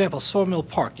 But for example, Sawmill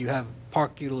Park, you have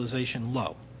park utilization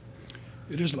low.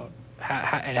 It is low.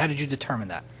 And how did you determine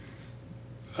that?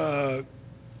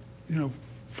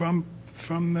 From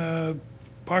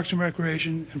Parks and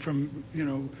Recreation and from,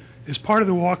 as part of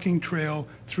the walking trail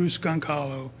through Skunk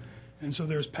Hollow, and so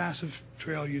there's passive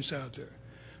trail use out there.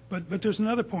 But there's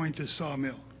another point to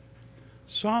Sawmill.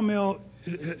 Sawmill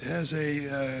has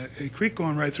a creek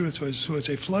going right through it, so it's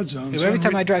a flood zone. Every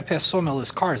time I drive past Sawmill, there's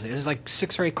cars there. There's like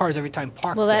 6 or 8 cars every time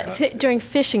parked. Well, during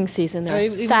fishing season, there are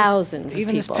thousands of people.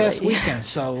 Even this past weekend,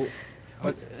 so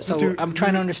I'm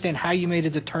trying to understand how you made a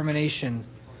determination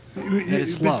that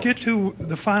it's low. But get to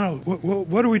the final,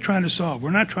 what are we trying to solve?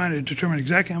 We're not trying to determine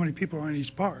exactly how many people are in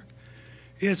each park.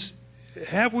 It's,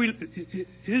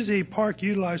 is a park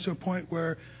utilized to a point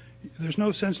where there's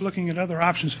no sense looking at other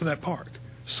options for that park?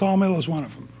 Sawmill is one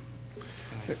of them.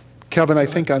 Kelvin, I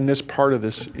think on this part of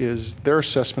this is their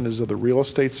assessment is of the real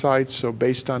estate side. So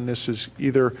based on this is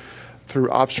either through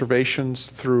observations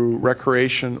through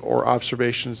recreation or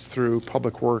observations through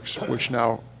Public Works, which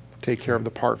now take care of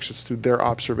the parks. It's through their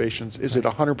observations. Is it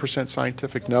 100%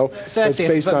 scientific? No. So it's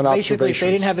based on basically, observations. if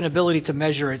they didn't have an ability to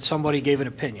measure it, somebody gave an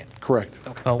opinion. Correct.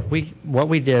 Okay. Well, what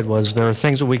we did was there are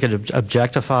things that we could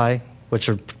objectify, which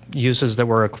are uses that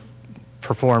were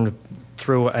performed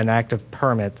through an active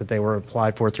permit that they were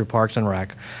applied for through Parks and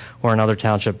Rec or another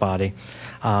township body.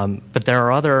 But there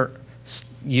are other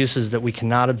uses that we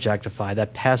cannot objectify,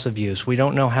 that passive use. We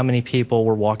don't know how many people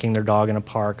were walking their dog in a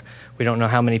park. We don't know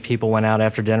how many people went out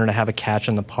after dinner to have a catch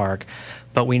in the park.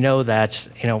 But we know that,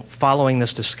 following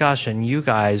this discussion, you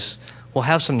guys will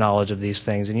have some knowledge of these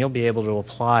things, and you'll be able to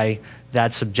apply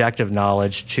that subjective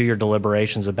knowledge to your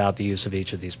deliberations about the use of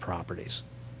each of these properties.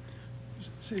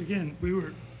 See, again, we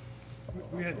were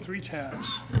we had three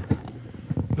tasks.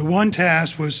 The one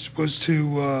task was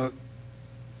to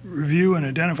review and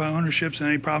identify ownerships and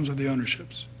any problems with the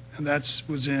ownerships, and that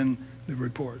was in the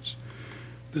reports.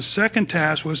 The second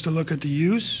task was to look at the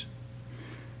use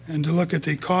and to look at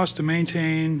the cost to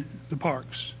maintain the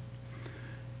parks,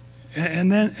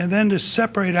 and then to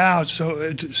separate out so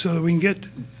that we can get,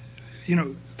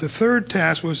 the third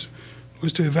task was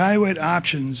to evaluate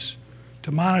options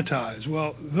to monetize.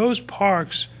 Well, those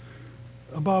parks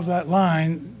above that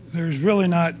line, there's really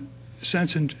not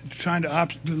sense in trying to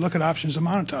look at options to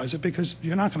monetize it because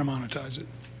you're not going to monetize it.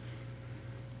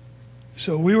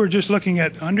 So we were just looking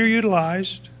at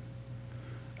underutilized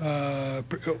or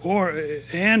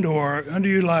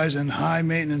underutilized and high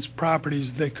maintenance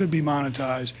properties that could be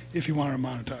monetized if you wanted to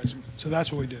monetize them. So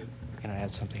that's what we did. Can I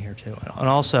add something here too? And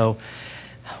also,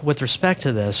 with respect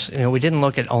to this, we didn't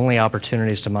look at only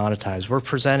opportunities to monetize. We're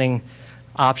presenting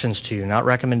options to you, not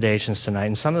recommendations tonight.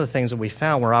 And some of the things that we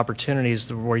found were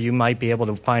opportunities where you might be able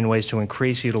to find ways to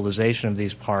increase utilization of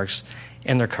these parks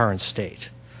in their current state.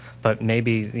 But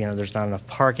maybe there's not enough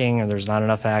parking or there's not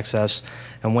enough access,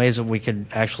 and ways that we could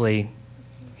actually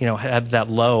have that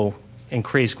low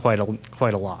increase quite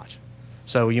a lot.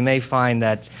 So you may find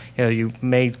that you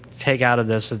may take out of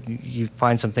this, you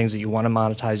find some things that you want to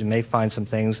monetize. You may find some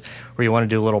things where you want to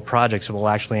do little projects that will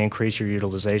actually increase your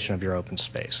utilization of your open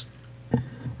space.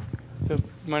 So,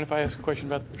 mind if I ask a question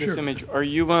about this Sure. image? Are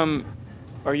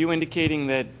you indicating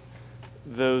that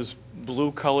those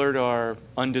blue-colored are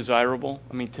undesirable?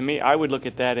 I mean, to me, I would look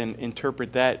at that and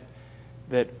interpret that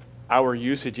our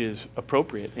usage is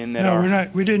appropriate in that. No, we're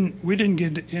not. We didn't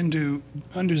get into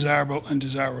undesirable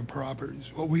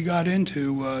properties. What we got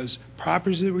into was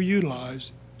properties that were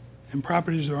utilized and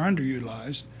properties that are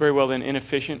underutilized. Very well, then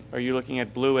inefficient. Are you looking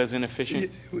at blue as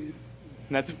inefficient?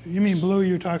 That's You mean blue?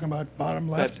 You're talking about bottom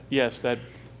left? yes, that.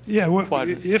 Yeah.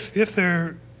 quadrant. If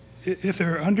they're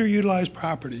underutilized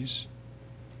properties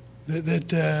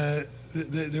that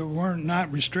weren't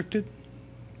not restricted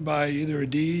by either a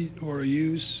deed or a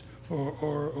use or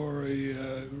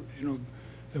a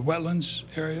wetlands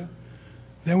area,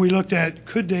 then we looked at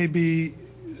could they be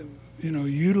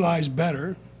utilized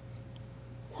better,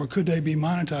 or could they be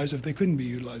monetized if they couldn't be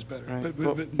utilized better? Right.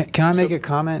 But Can I make a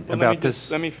comment Well, about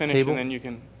this let me finish table? and then you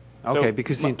can. Okay, So,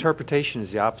 because the interpretation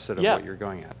is the opposite of Yeah. what you're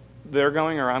going at. They're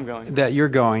going or I'm going? That you're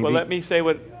going. Well, The- let me say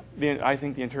what I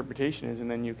think the interpretation is, and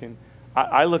then you can.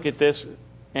 I look at this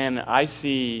and I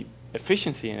see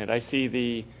efficiency in it. I see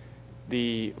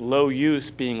the low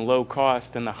use being low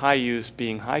cost and the high use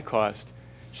being high cost.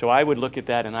 So I would look at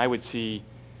that and I would see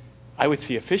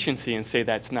efficiency and say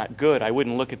that's not good. I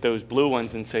wouldn't look at those blue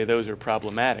ones and say those are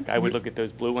problematic. I would look at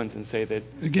those blue ones and say that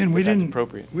again, we that's didn't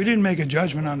appropriate. We didn't make a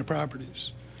judgment on the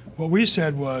properties. What we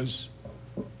said was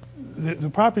the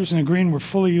properties in the green were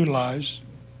fully utilized,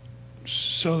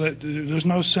 so that there's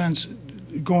no sense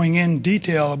going in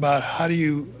detail about how do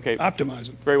you optimize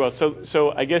them. Very well.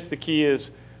 So I guess the key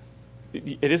is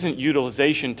it isn't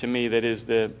utilization to me that is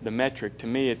the metric. To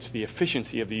me, it's the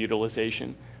efficiency of the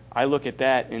utilization. I look at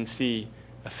that and see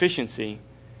efficiency,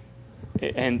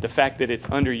 and the fact that it's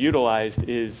underutilized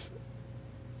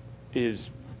is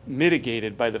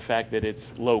mitigated by the fact that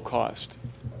it's low cost.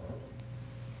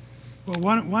 Well,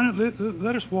 why don't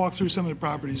let us walk through some of the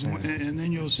properties, and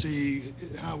then you'll see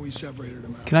how we separated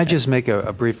them out. Can I just make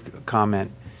a brief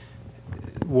comment?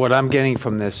 What I'm getting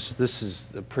from this is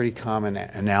a pretty common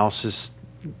analysis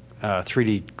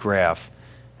 3D graph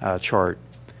chart.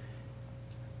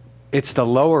 It's the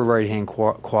lower right-hand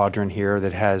quadrant here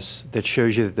that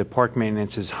shows you that the park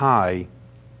maintenance is high,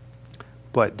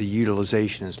 but the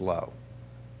utilization is low.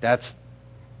 That's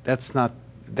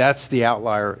the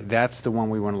outlier. That's the one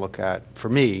we want to look at. For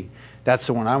me, that's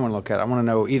the one I want to look at. I want to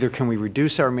know either can we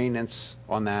reduce our maintenance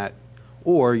on that,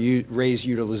 or you raise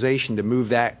utilization to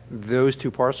move those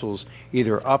two parcels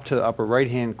either up to the upper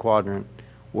right-hand quadrant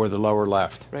or the lower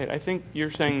left. Right. I think you're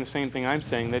saying the same thing I'm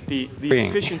saying, that the Green.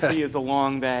 efficiency is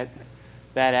along that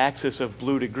axis of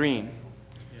blue to green.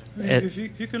 If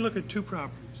you can look at two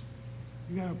properties,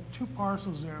 you have two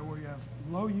parcels there where you have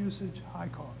low usage, high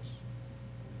cost.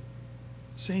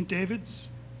 St. David's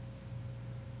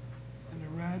and the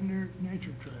Radnor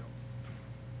Nature Trail.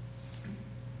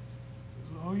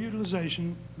 Low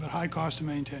utilization, but high cost to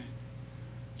maintain.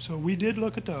 So we did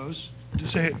look at those to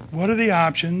say, what are the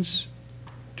options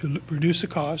to reduce the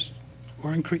cost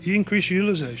or increase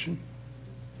utilization?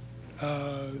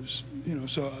 But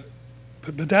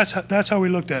that's how we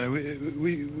looked at it.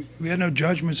 We had no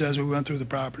judgments as we went through the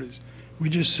properties. We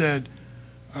just said,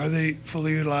 are they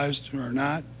fully utilized or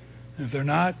not? And if they're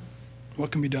not,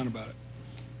 what can be done about it?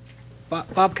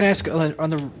 Bob, can I ask on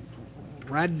the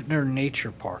Radnor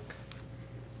Nature Park,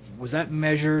 was that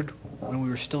measured when we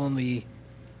were still in the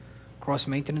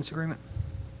cross-maintenance agreement?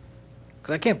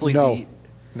 Because I can't believe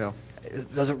No.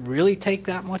 Does it really take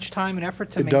that much time and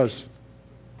effort to It does.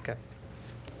 Okay.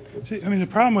 See, I mean, the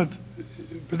problem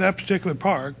with that particular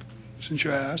park, since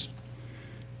you asked,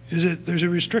 is that there's a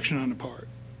restriction on the park.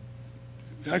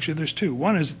 Actually, there's two.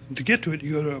 One is to get to it,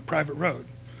 you go to a private road.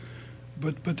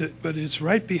 But it's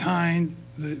right behind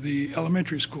the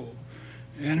elementary school.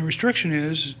 And the restriction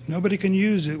is nobody can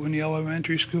use it when the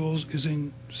elementary school is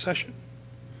in session.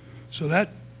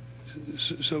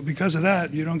 So because of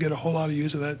that, you don't get a whole lot of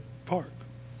use of that park.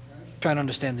 Trying to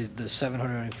understand the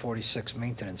 746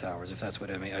 maintenance hours, if that's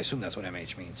what I assume that's what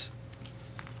MH means.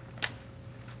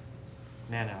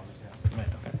 Man-hours, Right,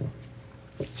 okay.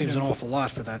 Seems an awful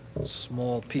lot for that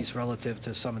small piece relative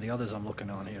to some of the others I'm looking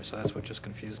on here, so that's what just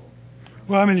confused me.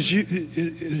 Well, I mean,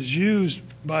 it is used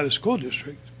by the school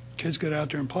district. Kids get out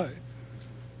there and play.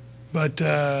 But,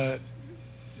 it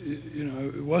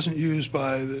wasn't used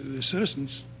by the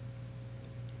citizens.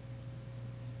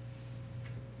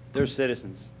 They're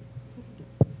citizens.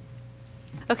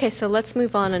 Okay, so let's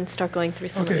move on and start going through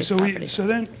some of these properties. So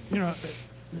then,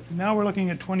 now we're looking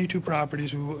at 22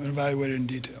 properties we evaluated in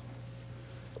detail.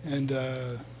 And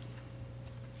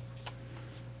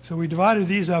so we divided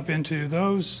these up into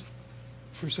those,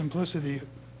 for simplicity,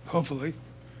 hopefully,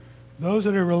 those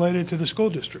that are related to the school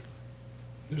district.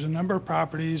 There's a number of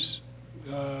properties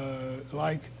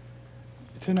like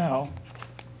Tennell.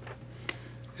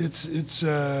 It's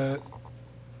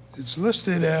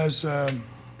listed as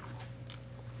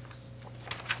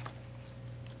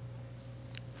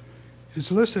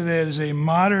a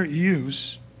moderate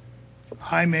use,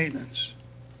 high maintenance.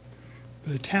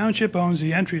 The township owns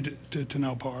the entry to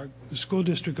Tennell Park. The school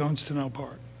district owns Tennell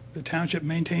Park. The township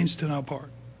maintains Tennell Park.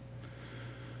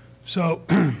 So,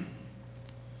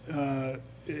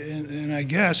 and I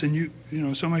guess, and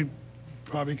somebody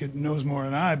probably knows more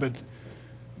than I, but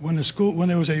when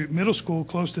there was a middle school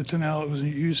close to Tennell, it was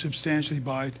used substantially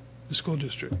by the school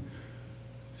district.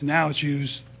 And now it's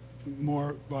used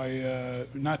more by,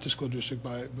 not the school district,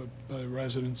 but by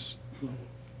residents who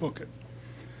book it.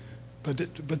 But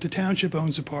the township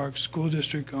owns the park, school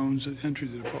district owns the entry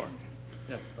to the park.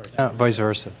 Vice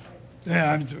versa.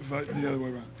 Yeah, the other way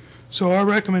around. So our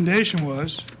recommendation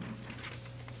was,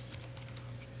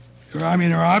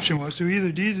 our option was to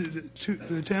either deed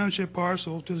the township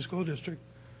parcel to the school district,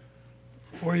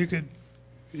 or you could,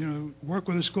 work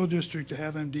with the school district to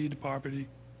have them deed the property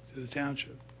to the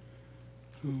township,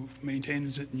 who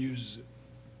maintains it and uses it.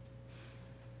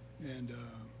 And,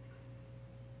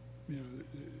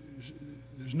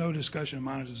 there's no discussion of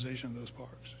monetization of those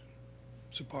parks.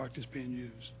 It's a park that's being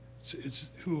used. It's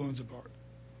who owns the park.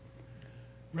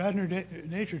 Radnor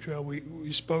Nature Trail,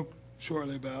 we spoke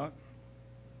shortly about.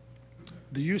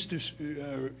 The use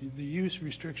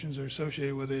restrictions are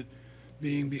associated with it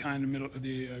being behind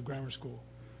the grammar school.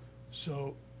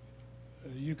 So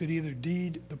you could either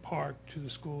deed the park to the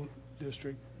school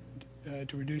district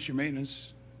to reduce your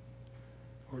maintenance,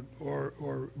 or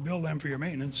bill them for your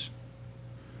maintenance,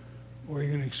 or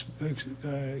you're going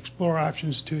to explore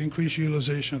options to increase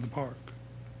utilization of the park.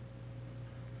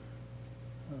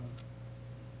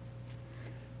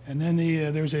 And then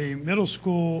there's a middle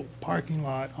school parking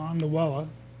lot on the Wella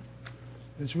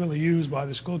that's really used by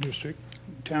the school district.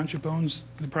 Township owns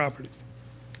the property.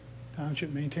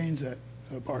 Township maintains that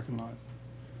parking lot.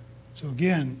 So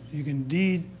again, you can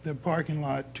deed the parking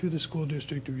lot to the school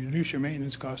district to reduce your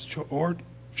maintenance costs, or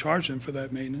charge them for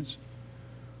that maintenance,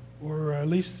 or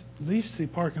lease the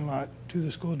parking lot to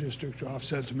the school district to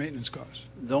offset the maintenance costs.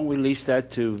 Don't we lease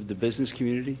that to the business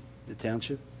community, the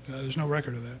township? There's no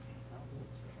record of that.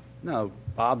 No,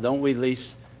 Bob, don't we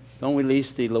lease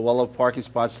the Luella parking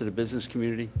spots to the business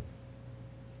community?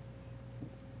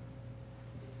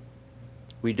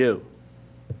 We do.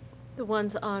 The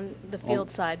ones on the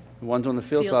field side. The ones on the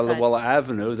field Field side of side. Luella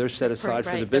Avenue, they're set aside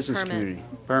for right, the the business permit. community.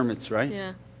 Permits, right?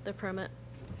 Yeah, the permit.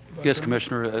 Yes,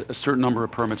 Commissioner, a certain number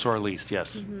of permits are leased,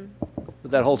 yes.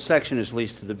 But that whole section is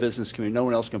leased to the business community. No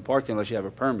one else can park there unless you have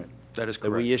a permit. That is That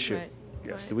correct. we issue. Right,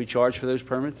 Yes. right. Do we charge for those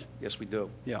permits? Yes, we do.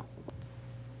 Yeah.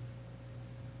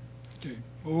 Okay.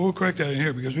 Well, we'll correct that in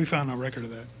here because we found no record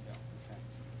of that.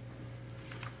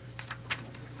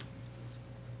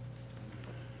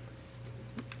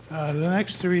 The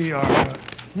next three are,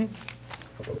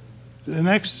 the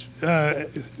next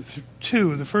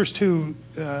two, the first two,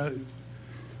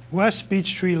 West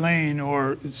Beech Tree Lane,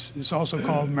 or it's also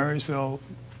called Marysville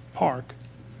Park,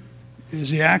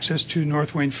 is the access to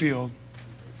North Wayne Field.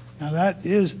 Now, that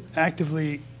is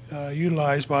actively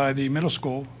utilized by the middle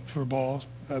school for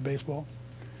baseball.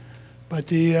 But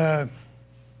the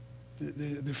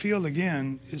field,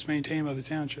 again, is maintained by the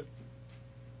township.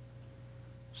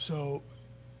 So,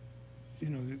 you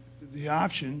know, the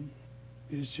option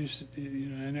is just, you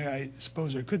know, and I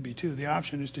suppose there could be too, the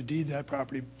option is to deed that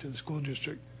property to the school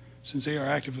district since they are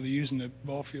actively using the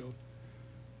ball field,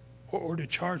 or to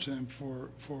charge them for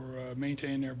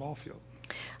maintaining their ball field.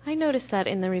 I noticed that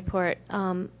in the report.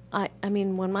 I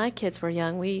mean, when my kids were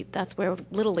young, that's where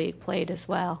Little League played as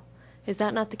well. Is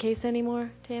that not the case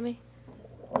anymore, Tammy?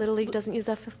 Little League doesn't use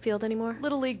that field anymore?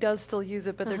 Little League does still use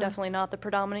it, but they're definitely not the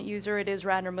predominant user. It is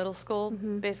Radnor Middle School,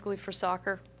 basically for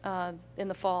soccer in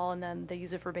the fall, and then they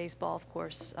use it for baseball, of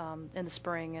course, in the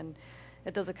spring, and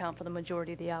it does account for the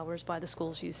majority of the hours by the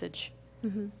school's usage.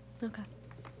 Okay.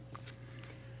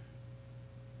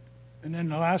 And then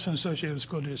the last one associated with the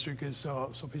school district is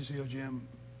Sulpicio Gym.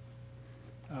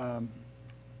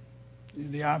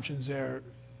 The options there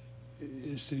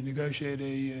is to negotiate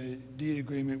a deed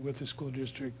agreement with the school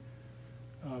district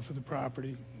for the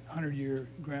property, 100-year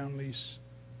ground lease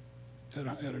at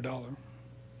 $1.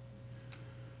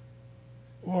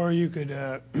 Or you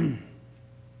could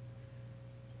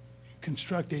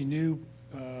construct a new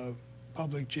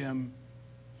public gym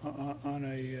on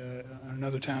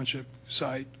another township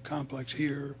site complex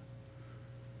here,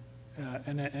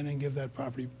 and then give that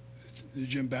property, the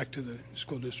gym, back to the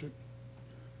school district.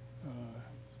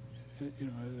 You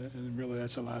know, and really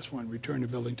that's the last one, return the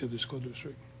building to the school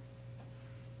district.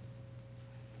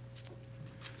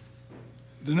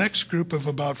 The next group of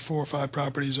about 4 or 5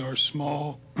 properties are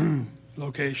small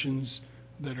locations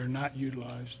that are not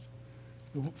utilized.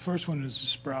 The first one is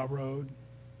Sproul Road.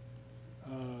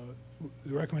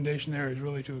 The recommendation there is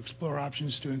really to explore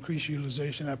options to increase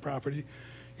utilization of that property.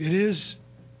 It is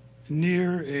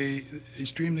near a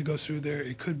stream that goes through there.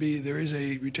 It could be, there is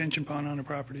a retention pond on the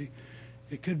property.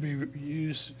 It could be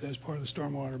used as part of the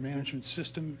stormwater management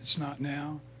system. It's not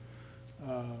now.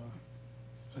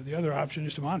 The other option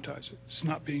is to monetize it. It's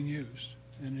not being used,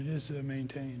 and it is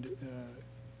maintained.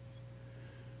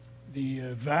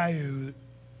 The value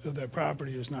of that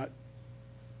property is not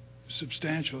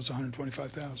substantial. It's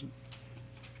 $125,000.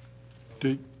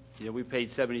 Yeah, we paid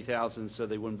 $70,000 so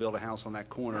they wouldn't build a house on that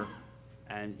corner.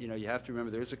 And, you know, you have to remember,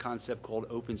 there's a concept called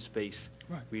open space.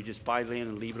 Right. Where you just buy land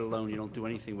and leave it alone. You don't do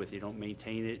anything with it. You don't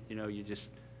maintain it. You know, you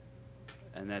just,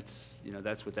 and that's, you know,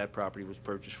 that's what that property was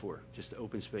purchased for. Just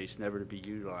open space, never to be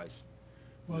utilized.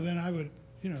 Well, then I would,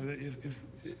 you know, if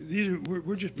these are,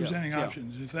 we're just presenting yeah.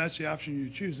 options. If that's the option you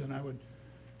choose, then I would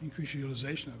increase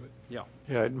utilization of it. Yeah.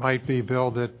 Yeah, it might be,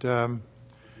 Bill, that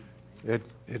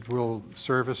it will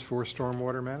service for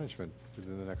stormwater management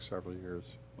within the next several years.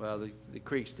 Well, the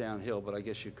creek's downhill, but I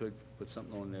guess you could put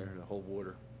something on there to hold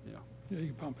water, you know. Yeah, you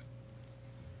can pump it.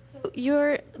 So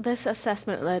this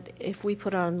assessment that if we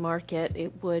put it on market,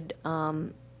 it would,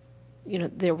 you know,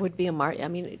 there would be a market. I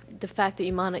mean, the fact that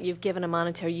you've given a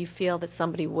monetary, you feel that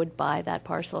somebody would buy that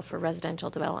parcel for residential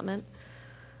development?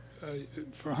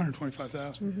 For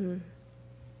 $125,000.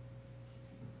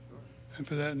 And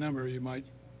for that number, you might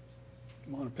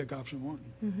want to pick option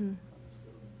one.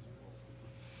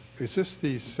 Is this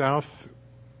the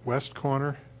southwest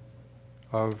corner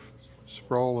of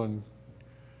Sproul and?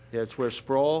 Yeah, it's where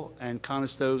Sproul and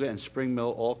Conestoga and Spring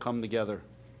Mill all come together.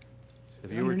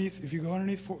 If you go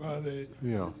underneath the,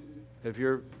 Yeah. If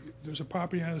you're, there's a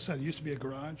property on the other side. It used to be a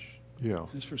garage. Yeah.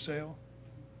 And it's for sale.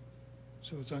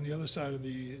 So it's on the other side of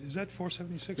the, is that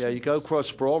 476? yeah, you go across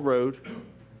Sproul Road,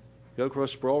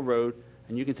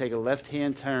 and you can take a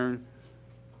left-hand turn.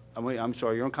 I'm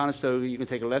sorry, you're on Conestoga. You can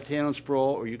take a left-hand on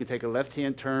Sproul, or you can take a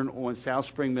left-hand turn on South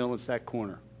Spring Mill. It's that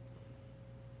corner.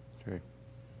 Okay.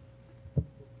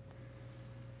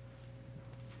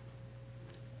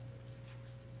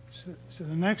 So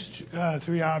the next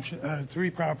three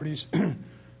properties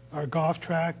are golf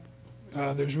track.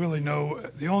 There's really no,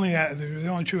 the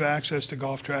only true access to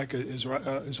golf track is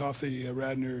off the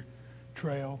Radnor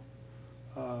Trail.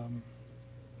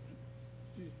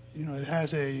 You know, it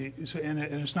has and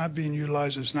it's not being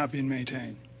utilized, it's not being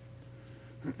maintained.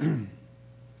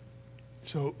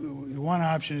 So the one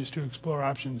option is to explore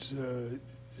options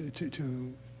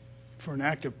for an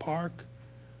active park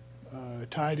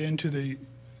tied into the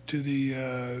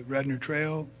Radnor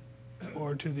Trail,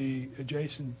 or to the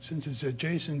adjacent, since it's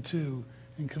adjacent to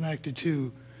and connected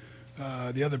to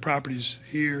the other properties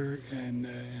here and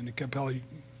the Capelli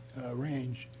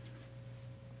Range.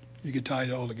 You could tie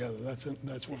it all together. That's one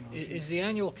option. Is the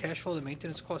annual cash flow the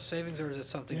maintenance cost savings, or is it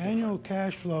something The different? annual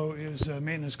cash flow is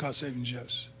maintenance cost savings,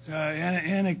 yes.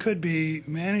 And it could be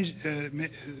managed,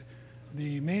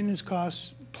 the maintenance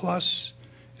costs plus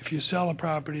if you sell a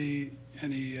property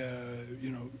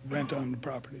rent on the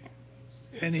property,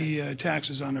 any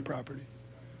taxes on the property.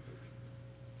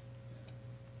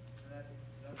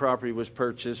 Property was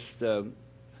purchased,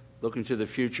 looking to the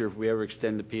future, if we ever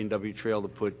extend the P&W Trail to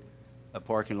put a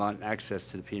parking lot and access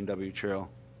to the P&W Trail.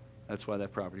 That's why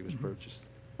that property was purchased.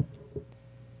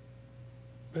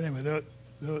 But anyway,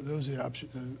 those are the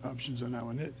options on that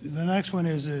one. The next one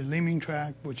is the Leeming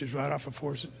Tract, which is right off of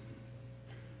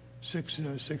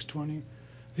 620.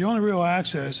 The only real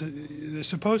access,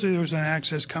 supposedly there was an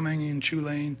access coming in Shoe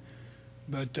Lane,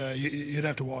 but you'd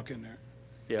have to walk in there.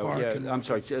 I'm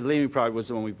sorry, Leeming probably was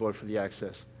the one we bought for the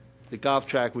access. The golf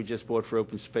track we just bought for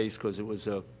open space because it was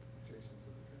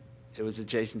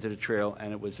adjacent to the trail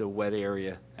and it was a wet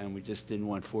area, and we just didn't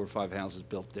want 4 or 5 houses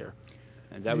built there.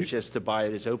 And that was just to buy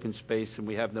it as open space, and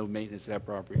we have no maintenance of that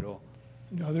property at all.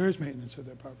 No, there is maintenance of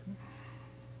that property.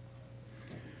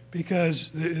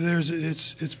 Because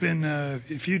it's been,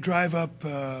 if you drive up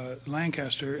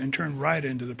Lancaster and turn right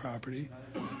into the property.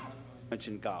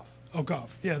 Mentioned golf. Oh,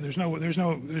 golf. Yeah, there's no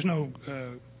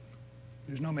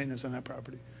maintenance on that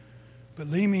property. But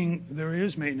Leeming, there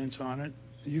is maintenance on it.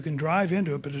 You can drive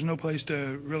into it, but there's no place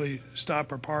to really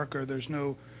stop or park, or there's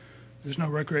no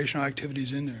recreational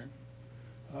activities in there.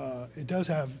 It does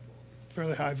have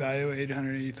fairly high value,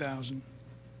 $880,000.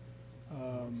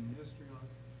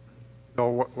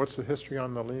 What's the history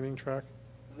on the Leeming Tract?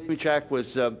 The Leeming Tract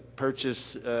was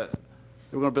purchased. We were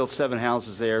going to build 7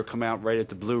 houses there, come out right at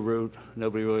the Blue Route.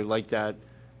 Nobody really liked that,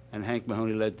 and Hank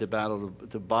Mahoney led the battle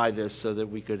to buy this so that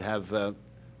we could have, when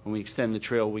we extend the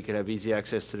trail, we could have easy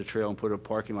access to the trail and put a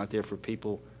parking lot there for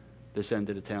people this end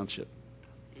of the township.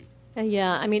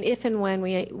 Yeah, I mean, if and when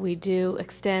we do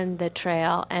extend the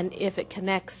trail, and if it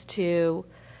connects to,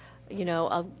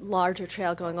 a larger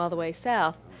trail going all the way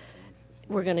south,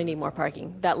 we're going to need more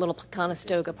parking. That little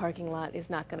Conestoga parking lot is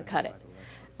not going to cut it.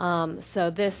 So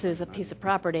this is a piece of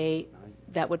property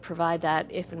that would provide that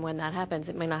if and when that happens.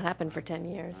 It may not happen for 10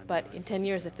 years, but in 10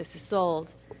 years, if this is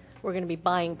sold, we're going to be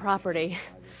buying property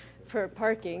for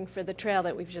parking for the trail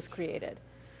that we've just created.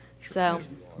 So,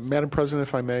 Madam President,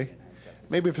 if I may,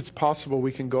 maybe if it's possible,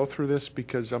 we can go through this,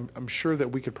 because I'm sure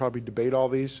that we could probably debate all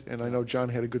these, and I know John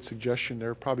had a good suggestion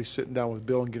there, probably sitting down with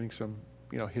Bill and getting some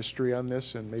history on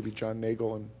this, and maybe John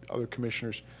Nagel and other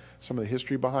commissioners, some of the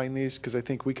history behind these, because I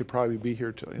think we could probably be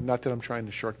here till, and not that I'm trying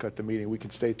to shortcut the meeting, we can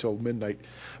stay till midnight,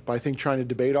 but I think trying to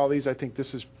debate all these, I think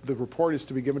the report is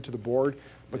to be given to the board,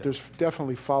 but there's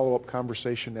definitely follow-up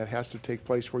conversation that has to take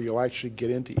place where you'll actually get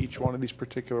into each one of these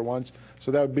particular ones.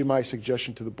 So that would be my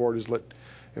suggestion to the board, is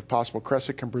if possible,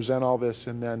 Crescent can present all this,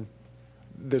 and then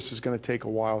this is going to take a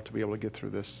while to be able to get through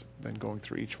this, then going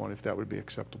through each one, if that would be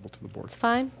acceptable to the board. it's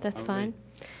fine. That's fine.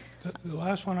 The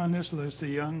last one on this list, the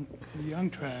Young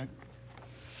Tract,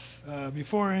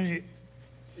 before any,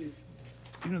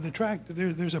 the tract,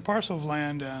 there's a parcel of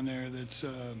land down there that's,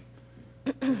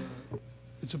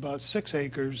 it's about 6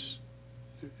 acres.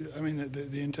 I mean,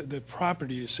 the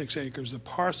property is 6 acres. The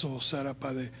parcel set up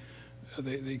by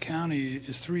the county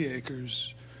is 3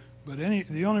 acres. But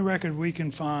the only record we can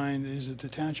find is that the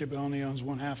township only owns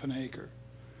 1/2 an acre.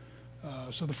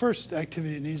 So the first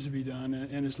activity that needs to be done,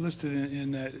 and it's listed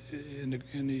in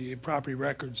the property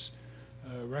records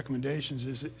recommendations,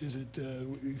 is that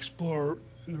we explore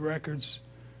the records,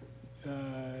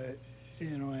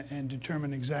 and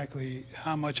determine exactly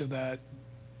how much of that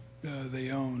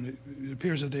they own. It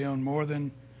appears that they own more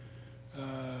than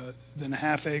a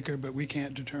 1/2 acre, but we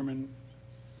can't determine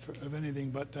of anything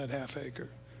but that 1/2 acre.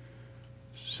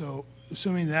 So,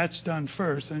 assuming that's done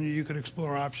first, then you could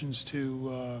explore options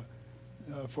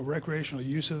for recreational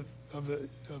use of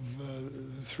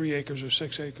 3 acres or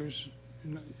 6 acres.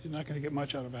 You're not going to get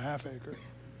much out of a 1/2 acre.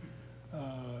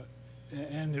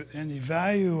 And the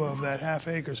value of that 1/2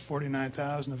 acre is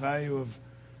 $49,000. The value of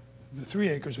the 3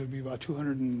 acres would be about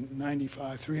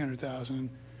 $295,000, $300,000,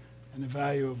 and the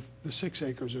value of the 6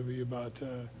 acres would be about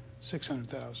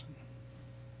 $600,000.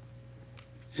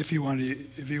 If you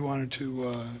wanted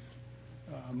to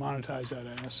monetize that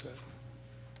asset.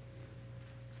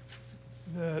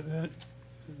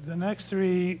 The next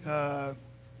 3,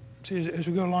 see, as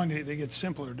we go along, they get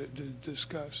simpler to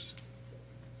discuss.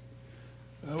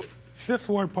 Fifth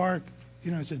Ward Park,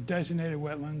 it's a designated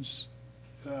wetlands.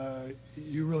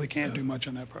 You really can't do much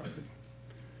on that property.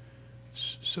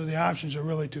 So the options are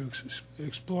really to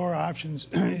explore options.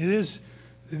 It is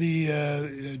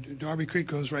the Darby Creek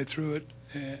goes right through it,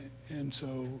 and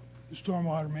so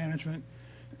stormwater management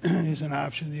is an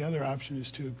option. The other option is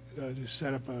to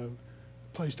set up a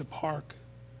place to park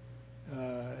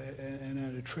and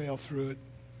add a trail through it.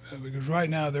 Because right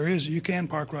now you can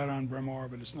park right on Bremer,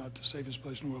 but it's not the safest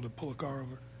place in the world to pull a car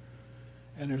over.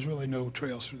 and there's really no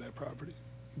trails through that property.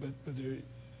 But there,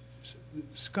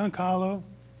 Skunk Hollow,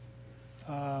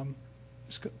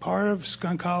 part of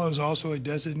Skunk Hollow is also a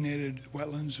designated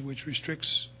wetlands, which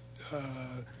restricts,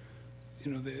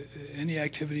 any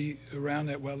activity around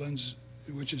that wetlands,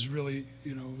 which is really,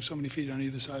 so many feet on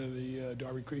either side of the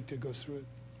Darby Creek that goes through it.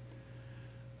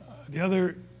 The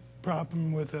other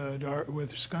problem with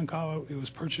Skunk Hollow, it was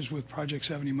purchased with Project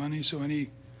 70 money, so any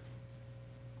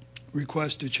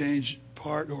request to change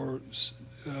part or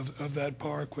of that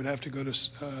park would have to go to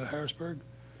Harrisburg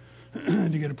to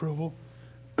get approval.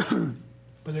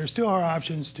 But there still are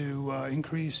options to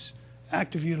increase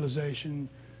active utilization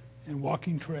and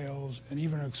walking trails, and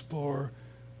even explore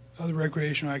other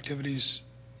recreational activities.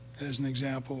 As an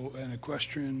example, an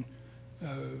equestrian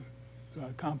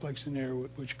complex in there,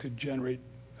 which could generate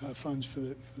funds for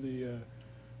the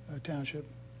township.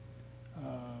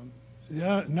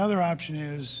 Another option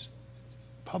is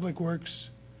Public Works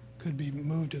could be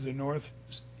moved to the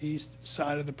northeast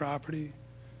side of the property,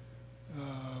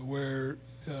 where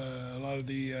a lot of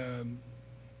the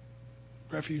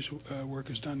refuse work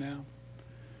is done now.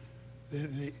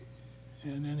 And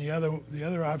then the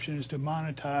other option is to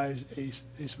monetize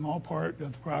a small part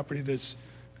of the property that's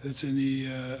in the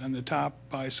on the top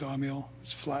by Sawmill.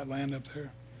 It's flat land up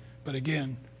there, but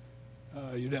again,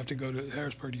 you'd have to go to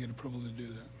Harrisburg to get approval to do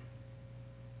that.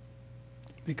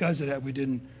 Because of that, we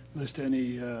didn't list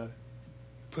any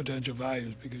potential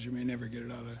values, because you may never get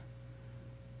it out of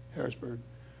Harrisburg.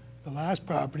 The last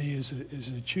property is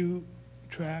a Chew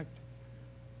tract,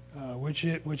 which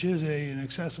is an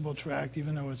accessible tract,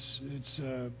 even though it's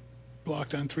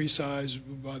blocked on three sides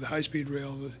by the high-speed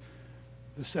rail,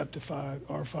 the SEPTA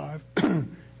R5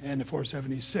 and the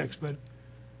 476. But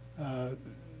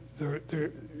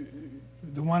the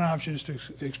one option is to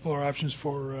explore options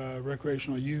for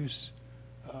recreational use.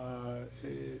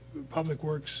 Public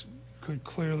Works could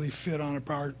clearly fit on a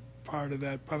part of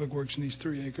that. Public Works needs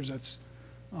 3 acres. That's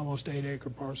almost 8-acre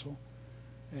parcel.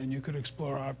 And you could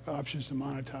explore options to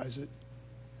monetize it,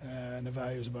 and the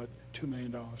value is about $2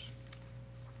 million.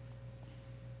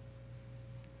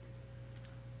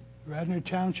 Radnor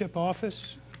Township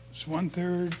office is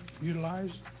 1/3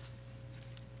 utilized.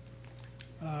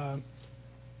 The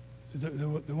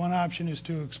one option is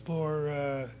to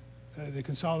explore to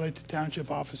consolidate the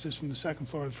township offices from the second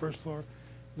floor to the first floor,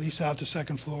 lease out the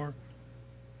second floor,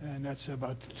 and that's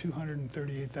about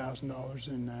 $238,000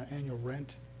 in annual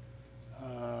rent.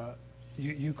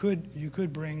 You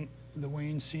could bring the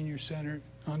Wayne Senior Center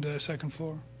onto the second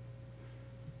floor.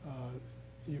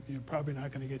 You're probably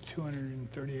not going to get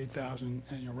 $238,000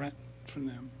 annual rent from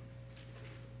them.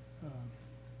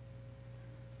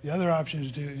 The other option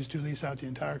is to lease out the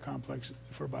entire complex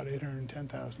for about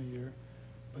 $810,000 a year,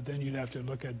 but then you'd have to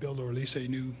look at build or lease a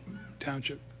new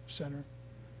township center.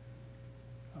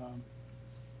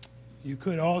 You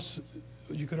could also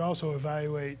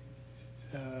evaluate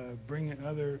bringing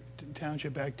other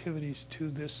township activities to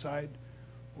this site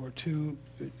or to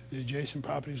the adjacent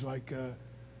properties like the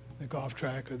golf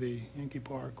track or the Yankee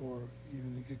Park or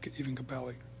even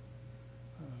Capelli.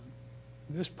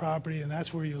 This property, and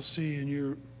that's where you'll see in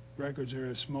your records there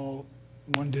a small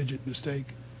one-digit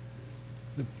mistake.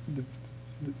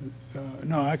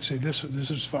 No, actually, this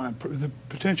is fine. The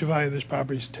potential value of this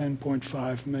property is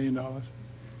 $10.5 million.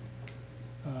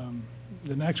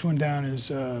 The next one down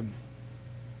is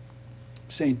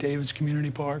St. David's Community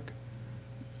Park.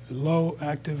 Low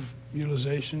active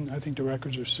utilization. I think the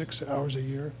records are 6 hours a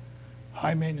year.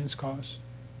 High maintenance costs.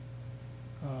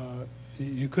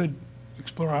 You could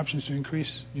explore options to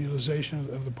increase utilization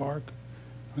of the park.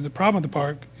 I mean, the problem with the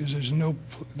park is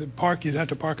the park you'd have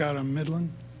to park out on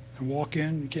Midland and walk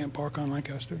in. You can't park on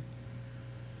Lancaster.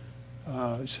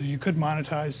 So you could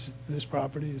monetize this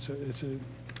property.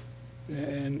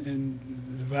 And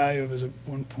the value of it is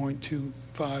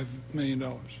 $1.25 million.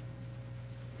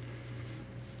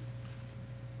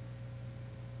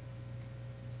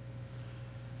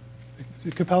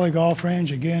 The Capelli Golf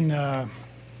Range, again,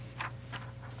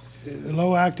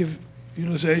 low active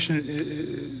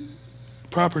utilization.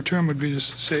 Proper term would be to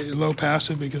say low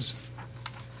passive, because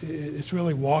it's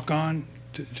really walk on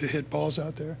to hit balls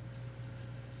out there.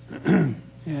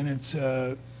 And it's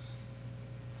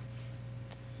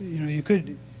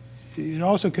it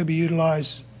also could be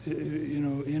utilized,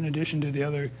 in addition to the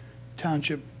other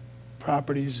township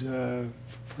properties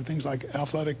for things like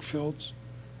athletic fields.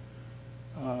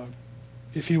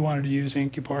 If you wanted to use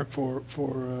Yankee Park for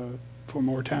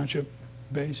more township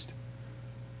based,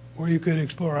 or you could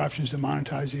explore options to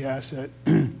monetize the asset,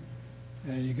 and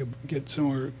you could get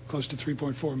somewhere close to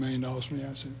 $3.4 million from the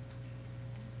asset.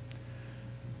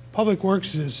 Public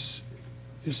Works is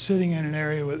is sitting in an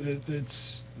area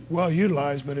that's well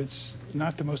utilized, but it's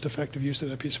not the most effective use of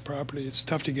that piece of property. It's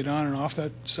tough to get on and off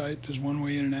that site. There's one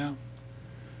way in and out.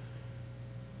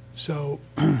 So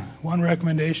one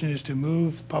recommendation is to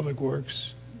move Public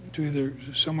Works to either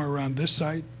somewhere around this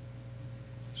site,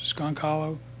 Skunk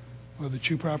Hollow, or the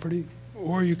Chew property,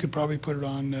 or you could probably put it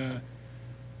on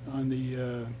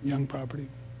the Young property.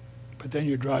 But then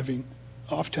you're driving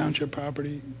off Township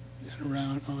property and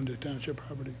around onto Township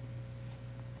property.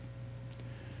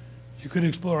 You could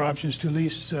explore options to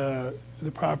lease the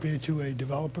property to a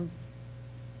developer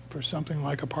for something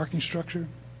like a parking structure.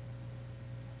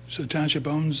 So the Township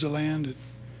owns the land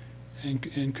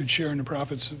and could share in the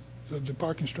profits of the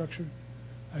parking structure.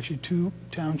 Actually, 2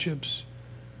 townships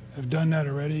have done that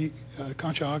already,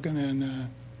 Conshohocken and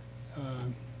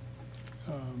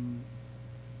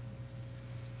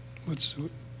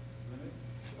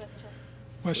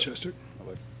Westchester.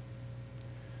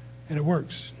 And it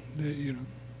works, you know.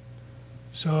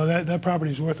 So that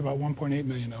property is worth about $1.8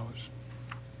 million.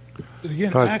 But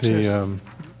again, But access.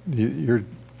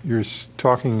 you're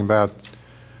talking about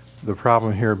the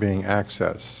problem here being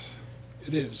access.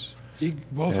 It is.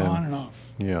 Both And- on and off.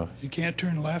 Yeah. You can't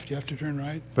turn left, you have to turn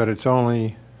right. But it's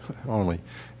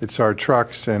it's our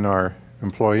trucks and our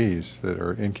employees that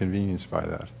are inconvenienced by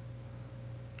that,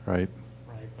 right?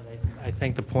 I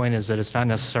think the point is that it's not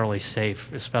necessarily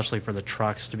safe, especially for the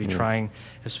trucks, to be trying,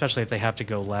 especially if they have to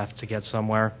go left to get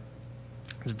somewhere.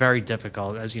 It's very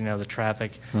difficult. As you know, the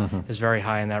traffic is very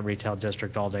high in that retail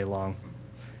district all day long.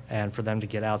 And for them to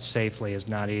get out safely is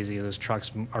not easy. Those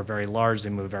trucks are very large. They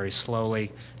move very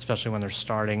slowly, especially when they're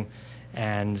starting.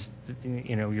 And,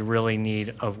 you know, you really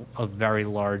need a very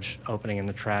large opening in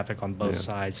the traffic on both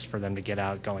sides for them to get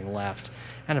out going left,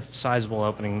 and a sizable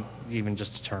opening even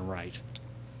just to turn right.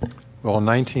 Well, in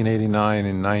 1989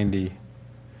 and 90,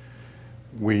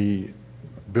 we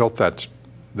built that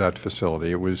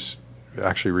facility. It was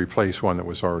actually replaced one that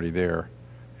was already there,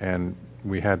 and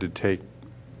we had to take,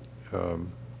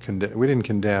 we didn't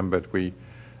condemn, but we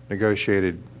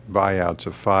negotiated buyouts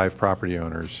of 5 property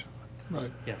owners.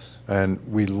 Right. Yes. And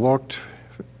we looked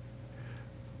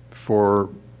for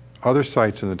other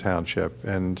sites in the township,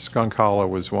 and Skunk Hollow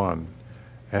was one.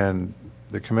 And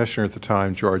the commissioner at the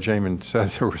time, George Amon, said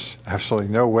there was absolutely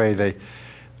no way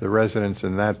the residents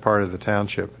in that part of the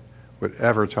township would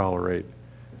ever tolerate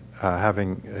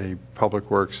having a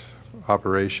public works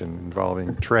operation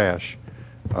involving trash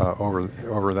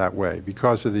over that way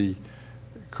because of the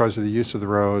use of the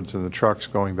roads and the trucks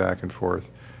going back and forth.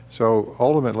 So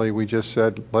ultimately, we just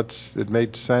said it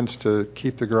made sense to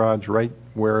keep the garage right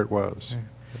where it was.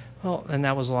 Well, and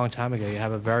that was a long time ago. You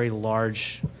have a very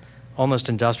large, almost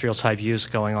industrial type use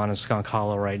going on in Skunk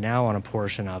Hollow right now on a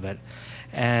portion of it.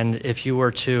 And if you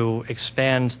were to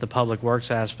expand the public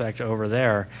works aspect over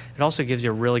there, it also gives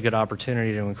you a really good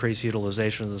opportunity to increase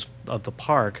utilization of the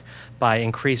park by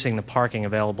increasing the parking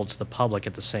available to the public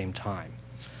at the same time.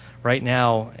 Right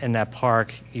now, in that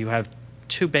park, you have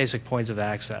 2 basic points of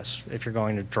access if you're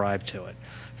going to drive to it.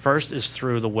 First is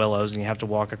through the Willows, and you have to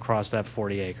walk across that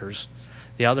 40 acres.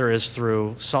 The other is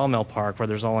through Sawmill Park, where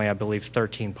there's only, I believe,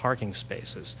 13 parking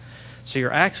spaces. So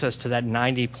your access to that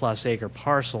 90-plus acre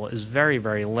parcel is very,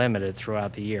 very limited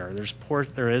throughout the year.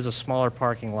 There is a smaller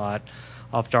parking lot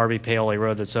off Darby-Paoli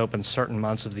Road that's open certain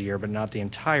months of the year, but not the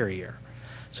entire year.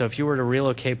 So if you were to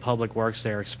relocate Public Works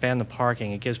there, expand the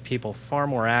parking, it gives people far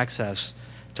more access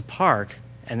to park,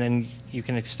 and then you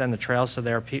can extend the trails to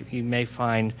there. You may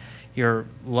find your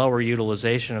lower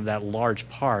utilization of that large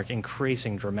park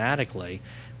increasing dramatically,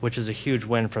 which is a huge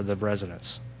win for the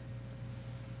residents.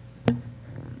 I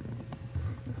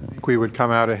think we would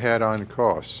come out ahead on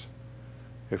costs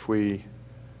if we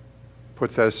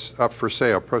put this up for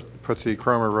sale, put the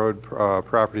Cromer Road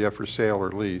property up for sale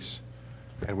or lease,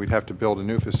 and we'd have to build a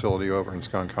new facility over in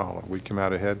Skunk Hollow. We'd come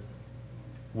out ahead?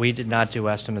 We did not do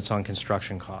estimates on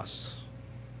construction costs.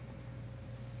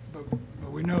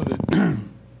 But we know that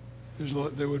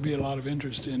there would be a lot of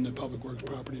interest in the Public Works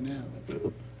property now.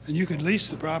 And you could lease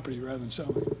the property rather than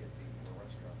sell it.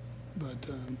 But,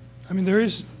 I mean, there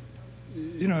is,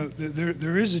 you know,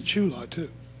 there is a Chew lot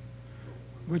too,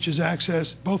 which is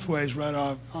accessed both ways right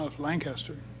off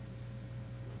Lancaster.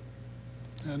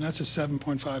 And that's a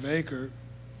 7.5 acre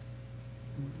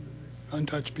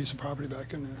untouched piece of property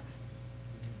back in there.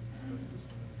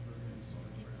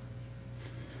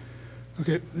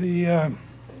 Okay, the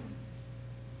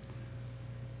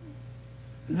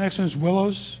next one is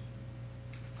Willows.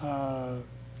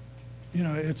 You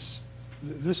know,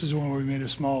 this is one where we made a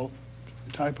small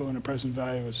typo in the present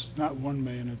value. It's not 1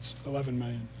 million, it's 11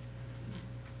 million.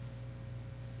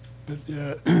 But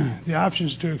the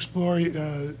options to explore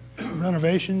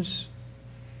renovations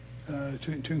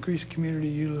to increase community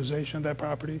utilization of that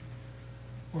property,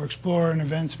 or explore an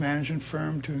events management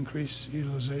firm to increase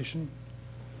utilization,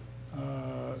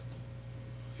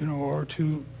 or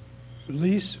to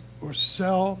lease or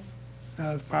sell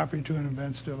the property to an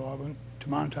events development to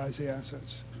monetize the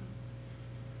assets.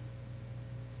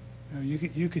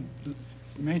 You could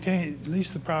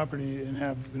lease the property and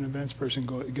have an events person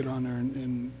get on there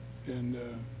and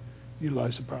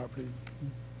utilize the property.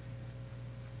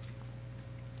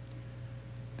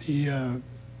 The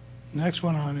next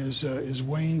one on is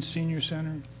Wayne Senior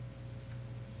Center.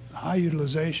 High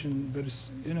utilization, but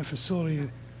it's in a facility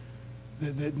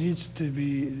that needs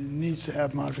to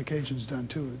have modifications done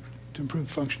to it to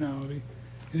improve functionality.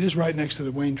 It is right next to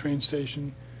the Wayne train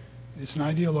station. It's an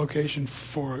ideal location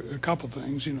for a couple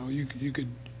things. You could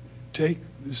take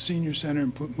the senior center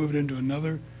and move it into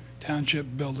another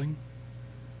township building.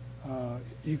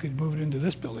 You could move it into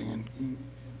this building,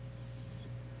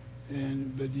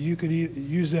 but you could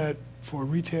use that for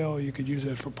retail. You could use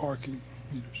that for parking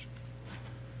meters,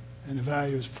 and the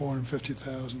value is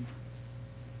 $450,000.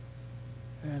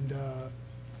 And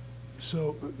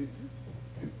so,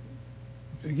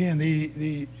 again,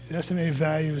 the estimated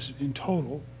values in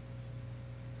total.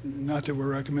 Not that we're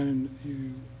recommending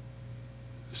you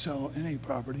sell any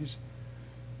properties,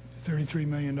 $33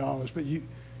 million, but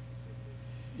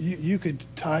you could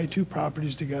tie two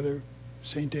properties together,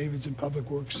 St. David's and Public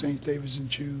Works, St. David's and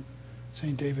Chew,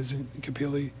 St. David's and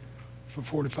Capilli, for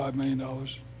 $4 to $5 million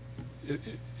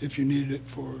if you needed it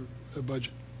for a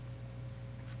budget.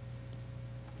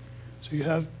 So you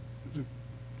have the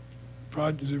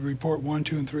report 1,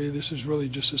 2, and 3. This is really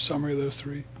just a summary of those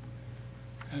three.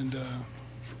 And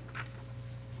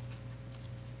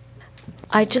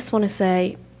I just want to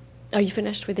say, are you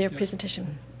finished with your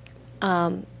presentation?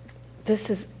 This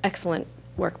is excellent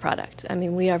work product. I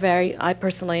mean, I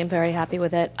personally am very happy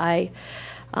with it.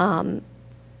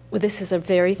 This is a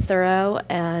very thorough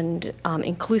and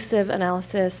inclusive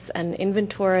analysis and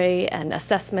inventory and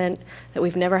assessment that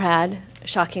we've never had,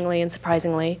 shockingly and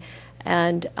surprisingly.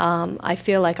 And I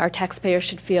feel like our taxpayers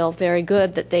should feel very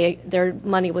good that their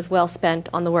money was well spent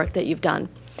on the work that you've done.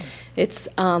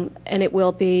 And it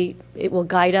will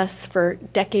guide us for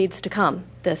decades to come,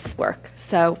 this work.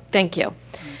 So thank you.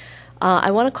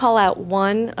 I want to call out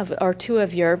one or two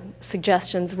of your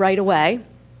suggestions right away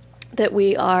that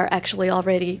we are actually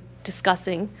already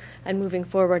discussing and moving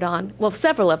forward on. Well,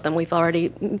 several of them we've already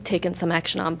taken some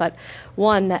action on, but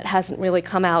one that hasn't really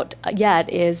come out yet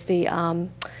is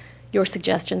your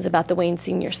suggestions about the Wayne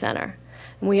Senior Center.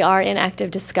 And we are in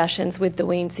active discussions with the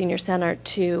Wayne Senior Center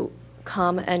to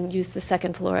come and use the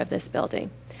second floor of this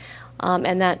building.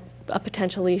 And that a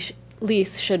potential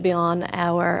lease should be on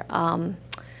our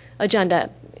agenda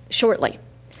shortly.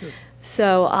 Good.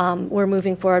 So we're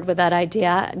moving forward with that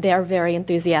idea. They are very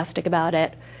enthusiastic about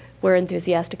it. We're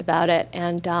enthusiastic about it.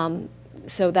 And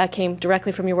so that came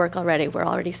directly from your work already. We're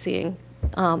already seeing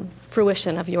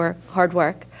fruition of your hard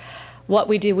work. What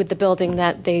we do with the building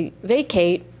that they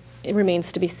vacate, it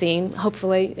remains to be seen.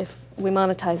 Hopefully, if we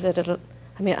monetize it,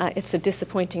 it's a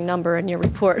disappointing number in your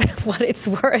report of what it's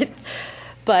worth,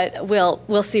 but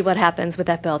we'll see what happens with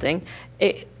that building.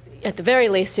 At the very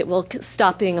least, it will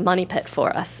stop being a money pit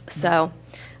for us. So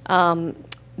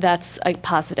that's a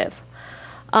positive.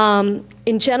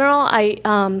 In general,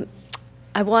 I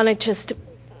want to just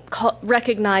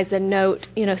recognize and note,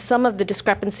 some of the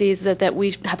discrepancies that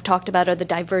we have talked about are the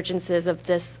divergences of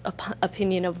this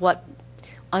opinion of what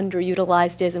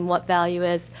underutilized is and what value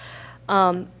is.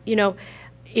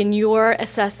 In your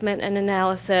assessment and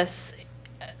analysis,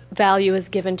 value is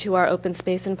given to our open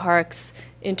space and parks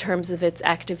in terms of its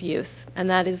active use, and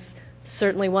that is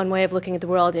certainly one way of looking at the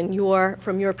world.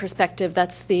 From your perspective,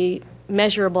 that's the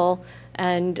measurable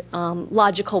and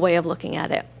logical way of looking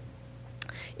at it.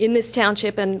 In this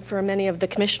township, and for many of the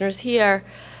commissioners here,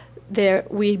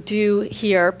 we do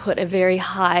here put a very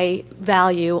high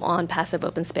value on passive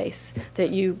open space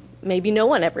that maybe no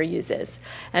one ever uses.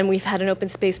 And we've had an open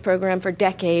space program for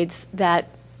decades that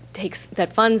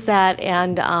funds that,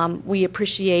 and we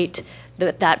appreciate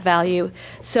that value.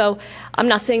 So I'm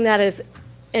not saying that as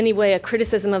any way a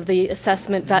criticism of the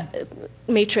assessment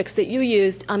matrix that you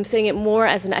used. I'm saying it more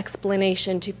as an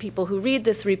explanation to people who read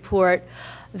this report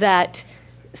that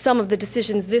some of the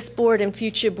decisions this board and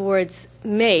future boards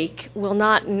make will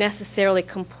not necessarily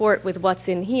comport with what's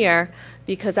in here,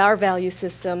 because our value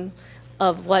system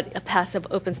of what a passive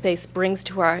open space brings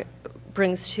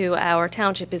to our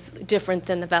township is different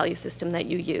than the value system that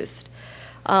you used.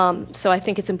 So I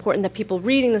think it's important that people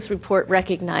reading this report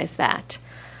recognize that.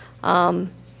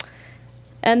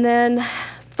 And then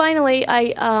finally,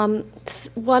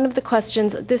 one of the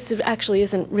questions, this actually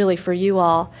isn't really for you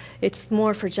all, it's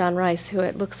more for John Rice, who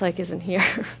it looks like isn't here.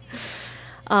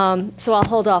 So I'll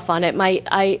hold off on it.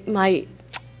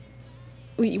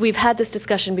 We've had this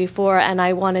discussion before, and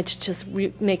I wanted to just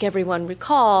make everyone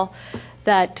recall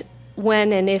that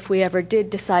when and if we ever did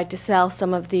decide to sell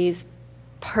some of these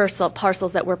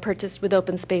parcels that were purchased with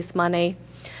open space money,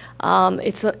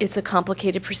 it's a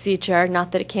complicated procedure,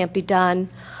 not that it can't be done,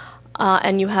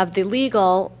 and you have the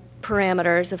legal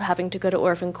parameters of having to go to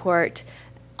orphan court,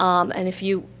 and if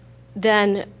you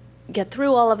then get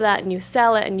through all of that and you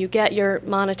sell it and you get your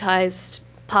monetized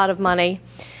pot of money,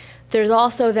 there's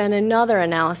also then another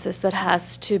analysis that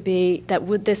has to be,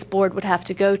 this board would have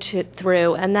to go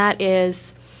through, and that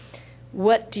is,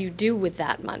 what do you do with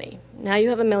that money? Now you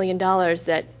have $1 million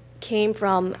that came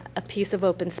from a piece of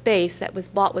open space that was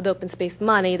bought with open space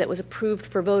money that was approved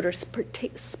for voters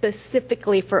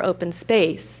specifically for open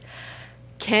space.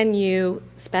 Can you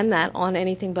spend that on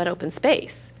anything but open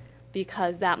space?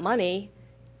 Because that money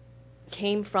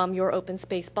came from your open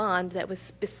space bond that was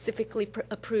specifically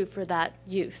approved for that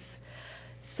use.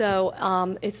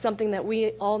 So it's something that we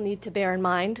all need to bear in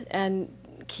mind and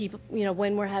keep,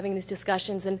 when we're having these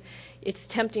discussions. And it's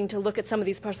tempting to look at some of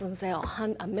these parcels and say, oh,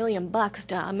 $1 million to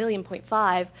 $1.5 million.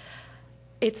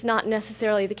 It's not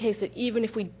necessarily the case that even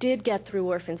if we did get through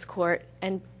Orphans Court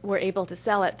and were able to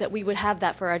sell it, that we would have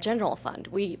that for our general fund.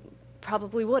 We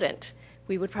probably wouldn't.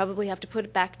 We would probably have to put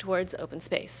it back towards open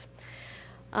space.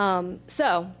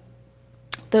 So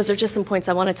those are just some points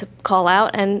I wanted to call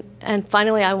out. And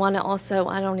finally, I want to also,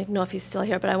 I don't even know if he's still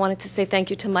here, but I wanted to say thank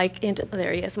you to Mike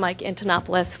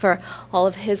Antonopoulos for all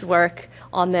of his work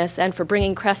on this and for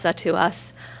bringing Cressa to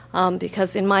us,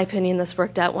 because in my opinion, this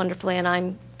worked out wonderfully, and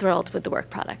I'm thrilled with the work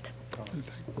product.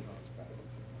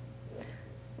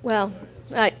 Well,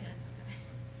 a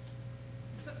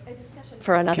discussion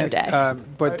for another day.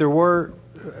 But there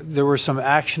were some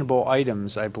actionable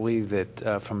items, I believe,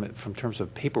 that from terms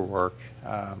of paperwork,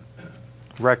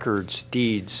 records,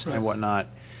 deeds, and whatnot,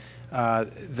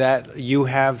 that you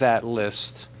have that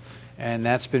list, and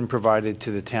that's been provided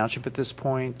to the township at this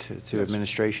point, to Yes.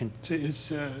 administration.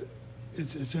 It's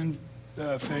in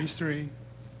phase 3,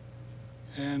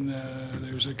 and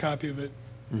there's a copy of it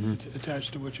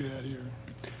attached to what you had here.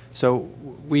 So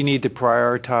we need to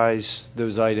prioritize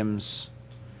those items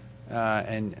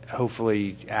and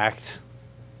hopefully act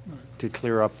to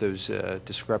clear up those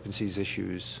discrepancies,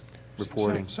 issues,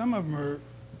 reporting. Some of them are,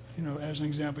 as an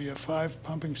example, you have 5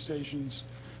 pumping stations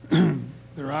that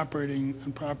are operating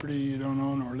on property you don't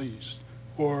own or lease,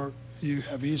 or you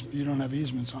don't have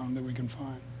easements on them that we can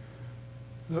find.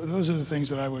 Those are the things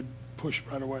that I would push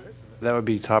right away. That would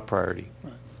be top priority.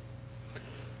 Right.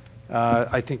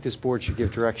 I think this board should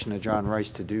give direction to John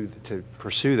Rice to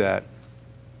pursue that.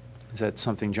 Is that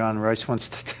something John Rice wants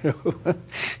to do?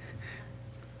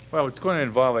 Well, it's going to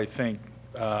involve, I think,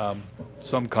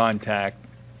 some contact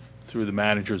through the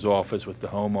manager's office with the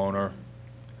homeowner,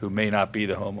 who may not be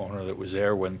the homeowner that was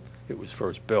there when it was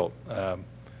first built. There's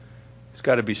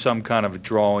got to be some kind of a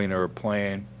drawing or a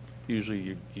plan.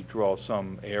 Usually you draw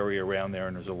some area around there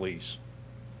and there's a lease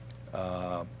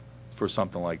for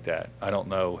something like that. I don't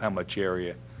know how much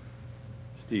area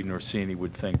Steve Norsini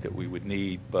would think that we would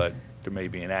need, but there may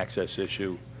be an access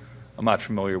issue. I'm not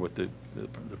familiar with the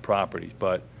properties,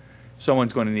 but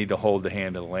someone's going to need to hold the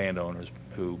hand of the landowners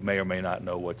who may or may not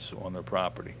know what's on their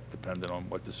property, depending on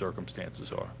what the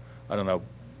circumstances are. I don't know.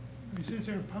 Since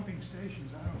they're pumping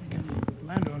stations, I don't think any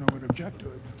landowner would object to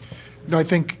it. No, I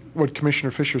think what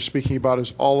Commissioner Fisher's speaking about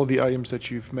is all of the items that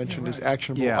you've mentioned as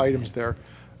actionable items there.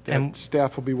 And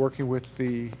staff will be working with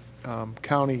the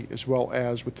county as well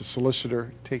as with the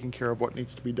solicitor, taking care of what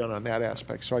needs to be done on that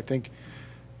aspect. So I think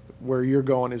where you're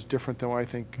going is different than what I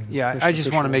think. Yeah, Commissioner I just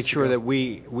Fisher want to make wants sure go. that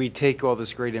we take all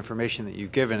this great information that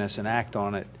you've given us and act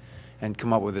on it and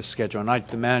come up with a schedule. And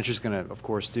the manager's going to, of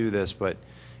course, do this, but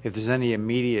if there's any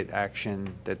immediate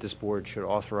action that this board should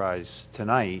authorize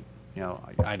tonight,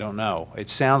 I don't know. It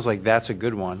sounds like that's a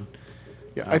good one.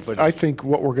 Yeah, I think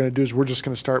what we're going to do is we're just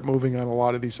going to start moving on a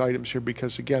lot of these items here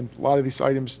because, again, a lot of these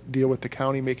items deal with the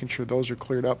county, making sure those are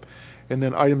cleared up. And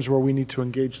then items where we need to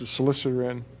engage the solicitor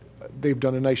in, they've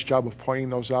done a nice job of pointing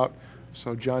those out,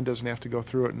 so John doesn't have to go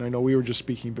through it. And I know we were just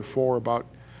speaking before about,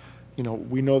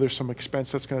 we know there's some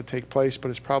expense that's going to take place,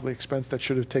 but it's probably expense that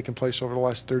should have taken place over the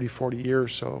last 30, 40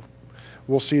 years. So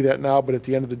we'll see that now, but at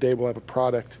the end of the day, we'll have a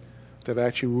product that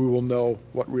actually we will know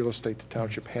what real estate the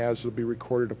township has. It'll be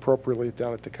recorded appropriately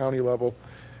down at the county level,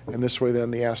 and this way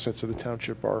then the assets of the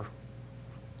township are,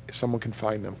 someone can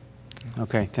find them.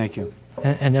 Okay, thank you.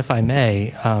 And if I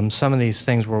may, some of these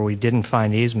things where we didn't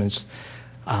find easements,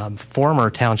 former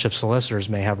township solicitors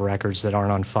may have records that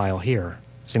aren't on file here,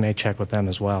 so you may check with them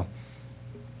as well.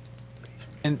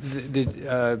 And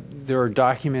there are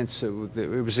documents, it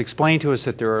was explained to us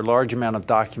that there are a large amount of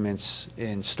documents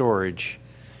in storage.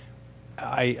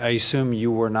 I assume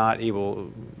you were not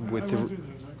able with I went through those.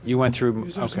 You went through,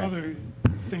 Because there's some okay. other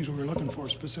things we were looking for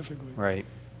specifically. Right,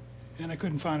 And I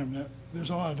couldn't find them. There's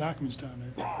a lot of documents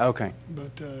down there. okay.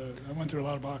 But I went through a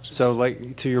lot of boxes. So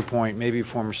like, to your point, maybe a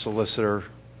former solicitor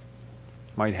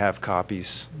might have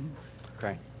copies.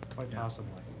 Okay. Quite possibly.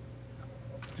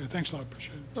 Yeah, thanks a lot,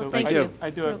 appreciate it. Well, So thank I you. do, I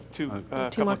do have two, two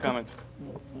couple more of comments.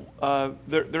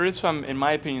 There is some, in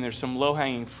my opinion, there's some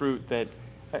low-hanging fruit that,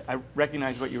 I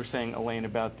recognize what you were saying, Elaine,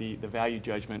 about the value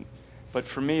judgment, but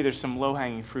for me, there's some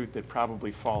low-hanging fruit that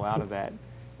probably fall out of that.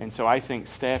 And so I think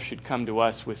staff should come to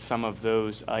us with some of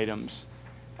those items.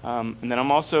 And then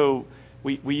I'm also,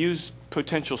 we use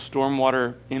potential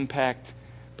stormwater impact,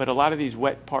 but a lot of these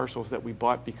wet parcels that we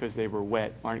bought because they were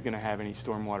wet aren't going to have any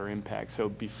stormwater impact. So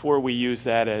before we use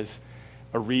that as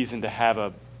a reason to have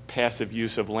a passive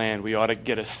use of land, we ought to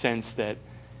get a sense that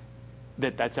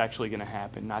that's actually going to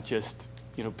happen, not just,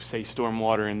 say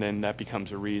stormwater and then that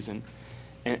becomes a reason.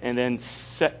 And then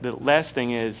the last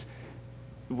thing is,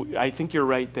 I think you're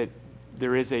right that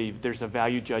there's a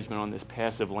value judgment on this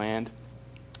passive land,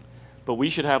 but we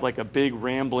should have like a big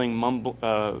rambling,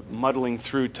 muddling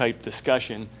through type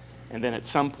discussion, and then at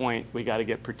some point we got to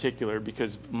get particular,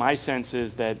 because my sense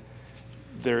is that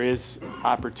there is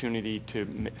opportunity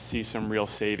to see some real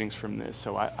savings from this.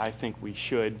 So I think we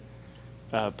should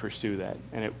pursue that,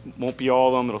 and it won't be all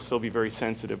of them. It'll still be very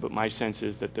sensitive, but my sense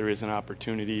is that there is an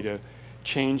opportunity to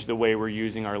change the way we're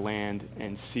using our land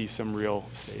and see some real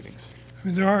savings. I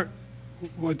mean, there are,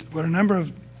 what a number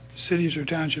of cities or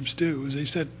townships do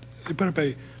is they put up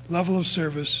a level of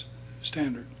service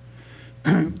standard,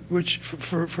 which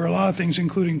for a lot of things,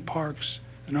 including parks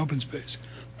and open space.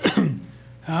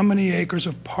 How many acres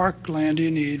of park land do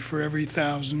you need for every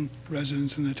 1,000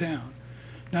 residents in the town?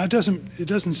 Now, it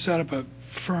doesn't set up a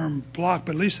firm block,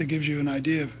 but at least it gives you an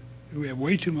idea of do we have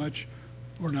way too much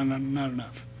or not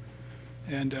enough.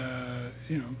 And,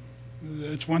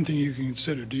 it's one thing you can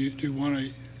consider. Do you want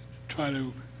to try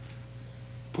to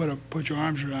put your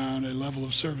arms around a level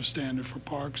of service standard for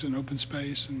parks and open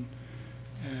space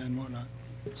and whatnot?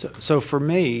 So for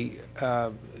me,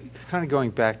 kind of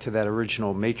going back to that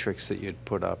original matrix that you'd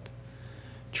put up,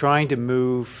 trying to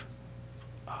move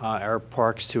our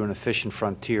parks to an efficient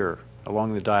frontier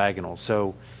along the diagonal.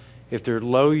 So if they're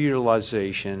low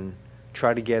utilization,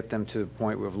 try to get them to the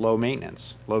point of low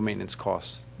maintenance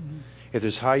costs. Mm-hmm. If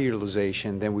there's high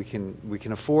utilization, then we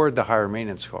can afford the higher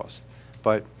maintenance costs.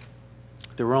 But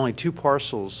there were only two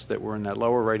parcels that were in that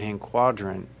lower right-hand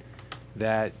quadrant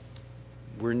that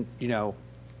were,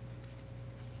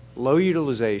 low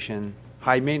utilization,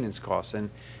 high maintenance costs. And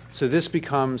so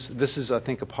this is, I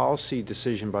think, a policy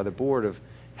decision by the board of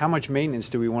how much maintenance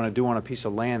do we want to do on a piece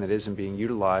of land that isn't being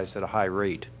utilized at a high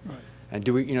rate? Right. And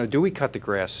do we cut the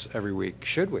grass every week?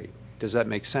 Should we? Does that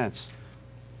make sense?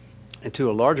 And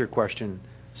to a larger question,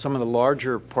 some of the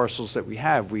larger parcels that we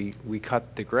have, we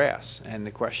cut the grass. And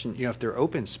the question, if they're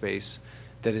open space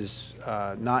that is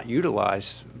not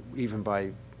utilized even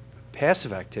by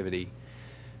passive activity,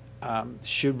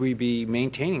 should we be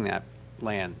maintaining that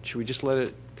land? Should we just let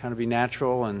it kind of be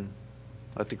natural and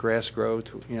let the grass grow,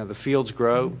 the fields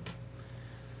grow,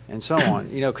 and so on?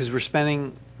 Because we're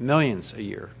spending millions a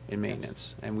year in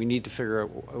maintenance, and we need to figure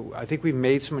out. I think we've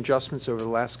made some adjustments over the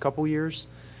last couple years,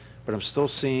 but I'm still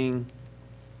seeing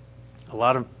a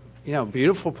lot of,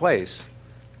 beautiful place,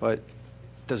 but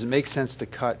does it make sense to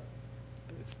cut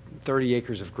 30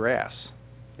 acres of grass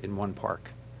in one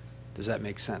park? Does that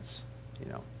make sense?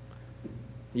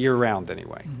 Year round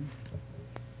anyway. Mm-hmm.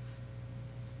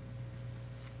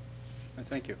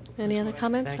 Thank you. Any other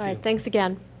comments? Thank All right, you. thanks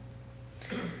again.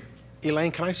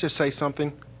 Elaine, can I just say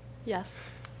something? Yes,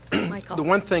 Michael. The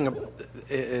one thing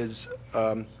is,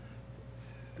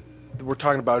 we're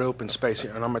talking about open space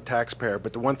here, and I'm a taxpayer,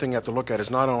 but the one thing you have to look at is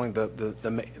not only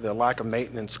the lack of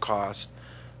maintenance cost,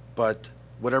 but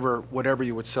whatever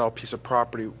you would sell a piece of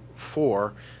property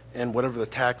for, and whatever the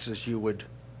taxes you would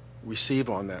receive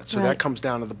on that. So Right. that comes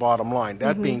down to the bottom line.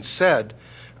 That being said,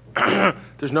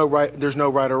 there's no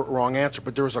right or wrong answer,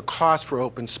 but there was a cost for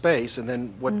open space, and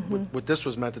then what this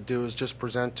was meant to do is just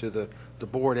present to the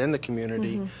board and the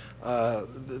community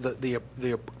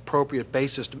the appropriate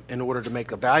basis in order to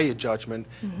make a value judgment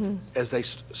as they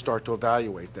start to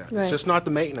evaluate that. Right. It's just not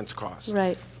the maintenance costs.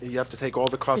 Right. You have to take all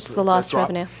the costs. It's the lost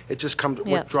revenue. It just comes, Yep.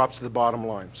 what drops to the bottom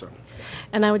line, so.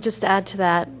 And I would just add to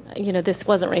that, this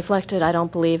wasn't reflected, I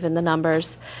don't believe, in the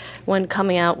numbers when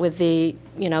coming out with the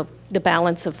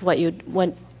balance of what you'd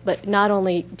want. But not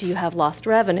only do you have lost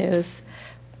revenues,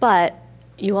 but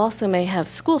you also may have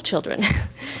school children.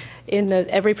 In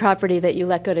every property that you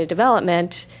let go to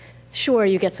development, sure,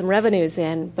 you get some revenues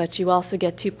in, but you also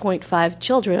get 2.5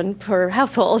 children per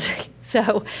household.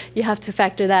 So you have to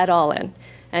factor that all in.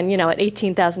 And, at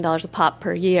 $18,000 a pop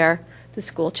per year, the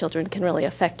school children can really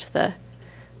affect the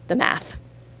math.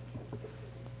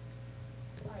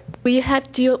 Do we have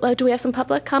some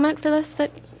public comment for this?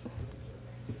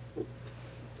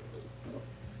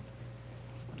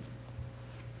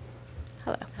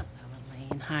 Hello.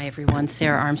 Hi, everyone.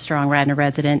 Sarah Armstrong, Radnor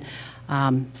resident.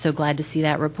 So glad to see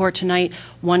that report tonight.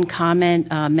 One comment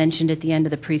mentioned at the end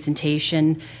of the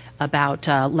presentation about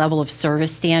level of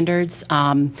service standards.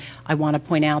 I want to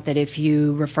point out that if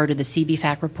you refer to the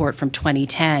CBFAC report from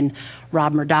 2010,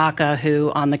 Rob Murdoka,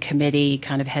 who on the committee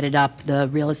kind of headed up the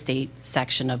real estate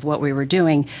section of what we were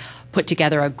doing, put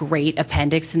together a great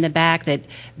appendix in the back that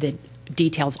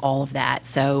details all of that.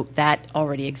 So that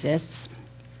already exists.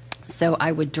 So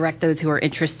I would direct those who are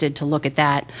interested to look at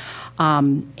that.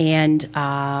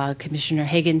 Commissioner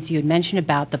Higgins, you had mentioned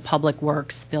about the Public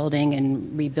Works building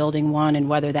and rebuilding one and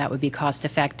whether that would be cost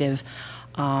effective.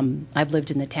 I've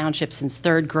lived in the township since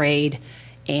 3rd grade,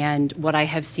 and what I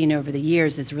have seen over the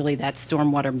years is really that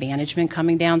stormwater management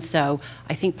coming down. So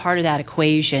I think part of that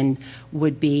equation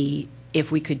would be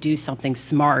if we could do something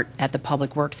smart at the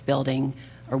Public Works building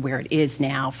or where it is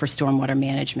now for stormwater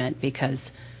management,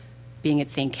 because being at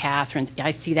St. Catherine's, I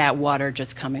see that water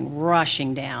just coming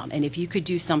rushing down. And if you could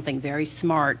do something very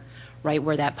smart right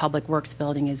where that Public Works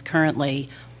building is currently,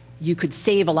 you could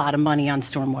save a lot of money on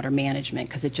stormwater management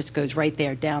because it just goes right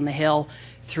there down the hill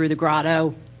through the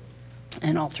grotto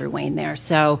and all through Wayne there.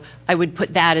 So I would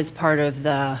put that as part of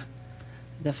the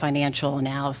financial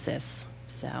analysis.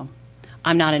 So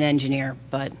I'm not an engineer,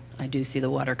 but I do see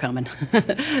the water coming.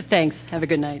 Thanks. Have a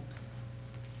good night.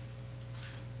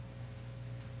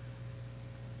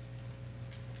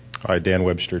 Hi, Dan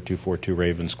Webster, 242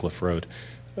 Ravenscliff Road.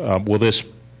 Will this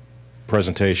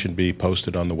presentation be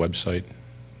posted on the website?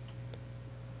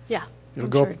 Yeah. It'll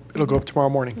go up tomorrow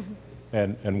morning.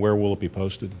 And where will it be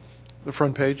posted? The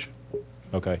front page.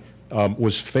 Okay.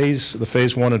 Was the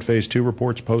Phase 1 and Phase 2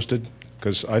 reports posted?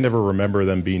 Because I never remember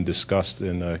them being discussed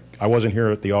I wasn't here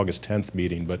at the August 10th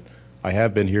meeting, but I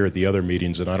have been here at the other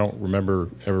meetings, and I don't remember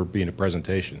ever being a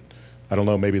presentation. I don't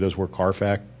know, maybe those were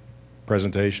CARFAC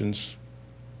presentations?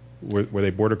 Were they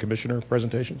Board of Commissioner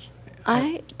presentations?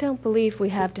 I don't believe we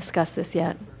have discussed this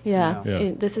yet. Yeah.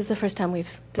 Yeah. This is the first time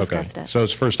we've discussed it. So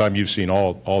it's the first time you've seen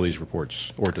all these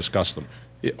reports or discussed them.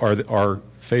 Are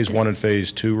Phase 1 and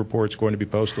Phase 2 reports going to be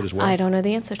posted as well? I don't know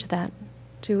the answer to that.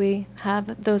 Do we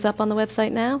have those up on the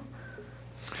website now?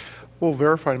 We'll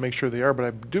verify to make sure they are, but I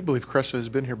do believe Cressa has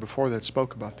been here before that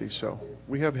spoke about these, so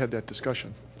we have had that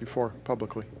discussion before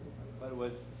publicly. But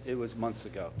it was months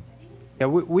ago. Yeah,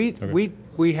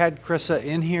 we had Cressa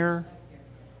in here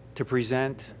to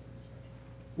present.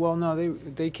 Well, no,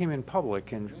 they came in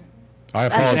public and. I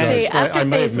apologize. I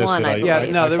may have missed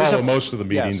it. I follow most of the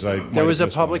meetings. Yes, there was a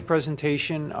public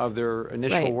presentation of their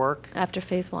initial work. After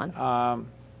Phase 1.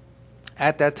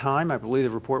 At that time, I believe the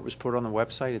report was put on the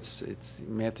website.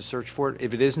 You may have to search for it.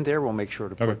 If it isn't there, we'll make sure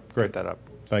to put that up.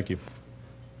 Thank you.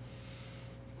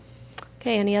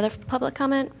 Okay, any other public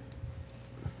comment?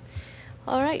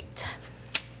 All right.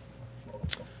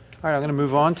 All right, I'm going to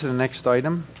move on to the next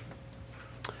item.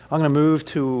 I'm going to move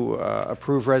to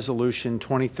approve Resolution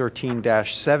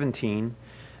 2013-17.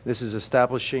 This is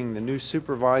establishing the new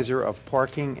Supervisor of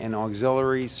Parking and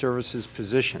Auxiliary Services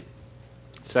position.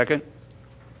 Second.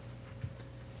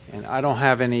 And I don't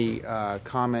have any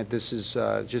comment. This is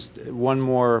just one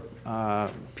more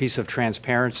piece of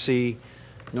transparency.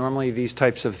 Normally, these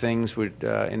types of things would,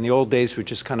 in the old days, would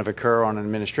just kind of occur on an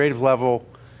administrative level.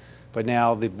 But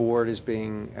now the board is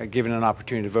being given an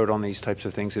opportunity to vote on these types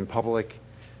of things in public.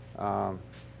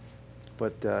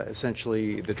 But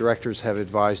essentially, the directors have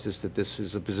advised us that this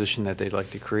is a position that they'd like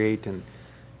to create, and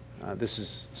this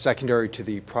is secondary to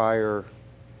the prior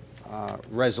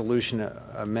resolution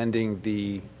amending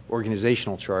the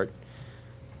organizational chart.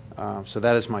 So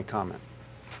that is my comment.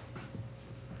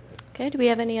 Okay, do we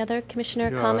have any other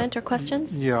commissioner comment or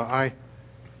questions? Yeah,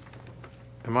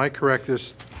 am I correct,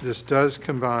 this does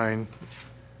combine,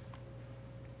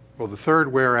 well, the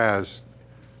third whereas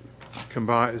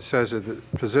it says that the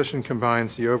position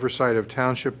combines the oversight of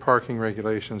township parking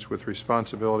regulations with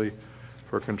responsibility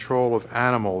for control of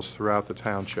animals throughout the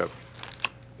township.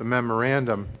 The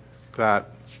memorandum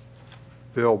that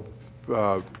Bill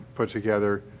put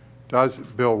together,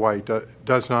 Bill White,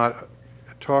 does not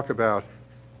talk about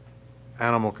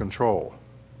animal control.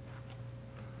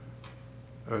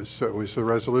 So is the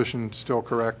resolution still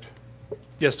correct?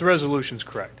 Yes, the resolution's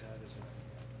correct.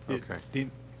 Okay.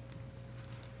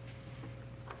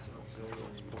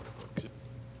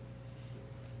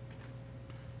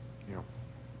 Yeah.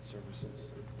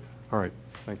 All right,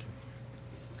 thank you.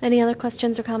 Any other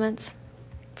questions or comments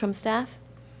from staff?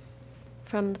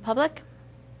 From the public?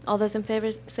 All those in favor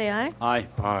say aye. Aye.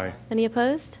 Aye. Any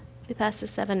opposed? It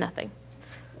passes 7-0.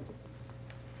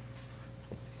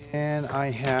 And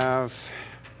I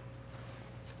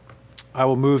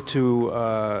will move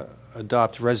to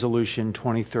adopt Resolution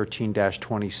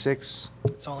 2013-26.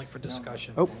 It's only for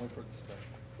discussion. Oh,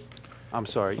 I'm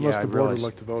sorry. Unless Yeah, the I board would realized.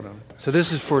 like to vote on it. So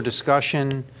this is for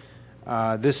discussion.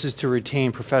 This is to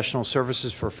retain professional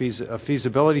services for a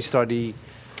feasibility study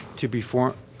to be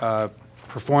performed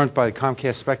by the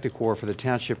Comcast Spectacor for the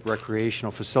Township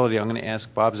Recreational Facility. I'm going to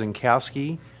ask Bob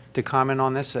Zinkowski to comment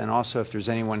on this, and also if there's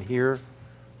anyone here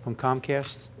from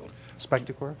Comcast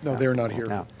Spectacor? No, they're not here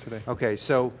No. today. Okay,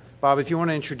 so Bob, if you want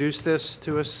to introduce this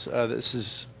to us, this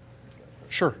is...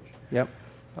 Sure. Yep.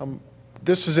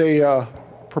 This is a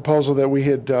proposal that we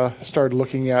had started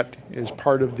looking at as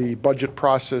part of the budget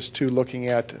process to looking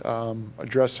at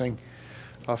addressing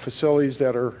facilities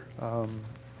that are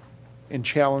in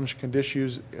challenge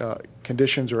conditions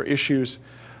or issues.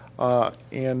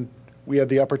 And we had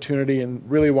the opportunity and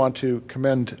really want to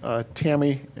commend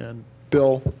Tammy and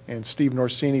Bill and Steve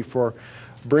Norsini for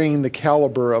bringing the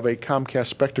caliber of a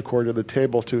Comcast Spectacor to the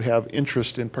table to have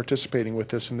interest in participating with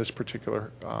this in this particular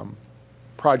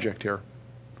project here.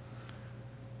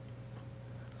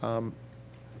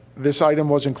 This item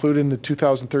was included in the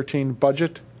 2013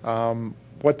 budget.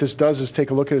 What this does is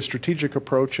take a look at a strategic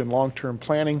approach and long-term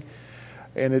planning,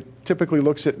 and it typically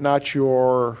looks at not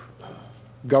your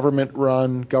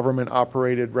government-run,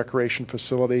 government-operated recreation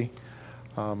facility.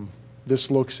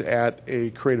 This looks at a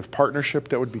creative partnership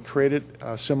that would be created,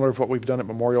 similar to what we've done at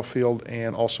Memorial Field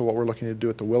and also what we're looking to do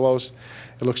at the Willows.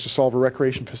 It looks to solve a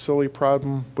recreation facility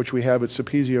problem, which we have at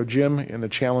Sapezio Gym, and the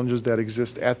challenges that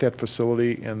exist at that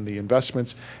facility and the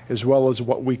investments, as well as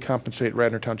what we compensate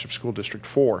Radnor Township School District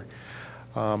for.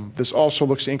 This also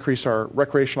looks to increase our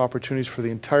recreational opportunities for the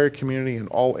entire community in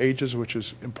all ages, which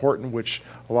is important, which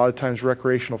a lot of times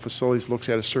recreational facilities looks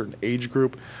at a certain age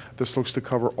group. This looks to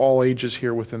cover all ages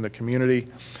here within the community.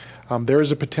 There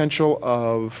is a potential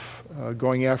of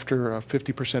going after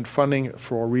 50% funding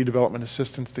for redevelopment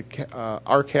assistance to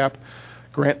RCAP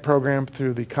grant program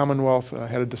through the Commonwealth. I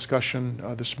had a discussion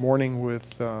this morning with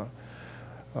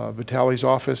Vitali's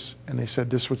office, and they said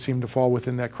this would seem to fall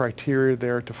within that criteria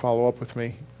there to follow up with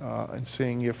me and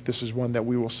seeing if this is one that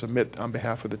we will submit on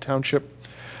behalf of the township.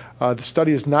 The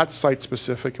study is not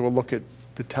site-specific. It will look at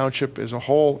the township as a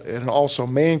whole, and also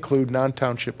may include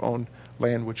non-township owned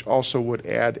land, which also would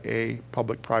add a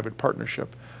public-private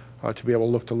partnership to be able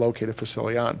to look to locate a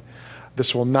facility on.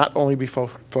 This will not only be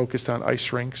focused on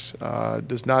ice rinks,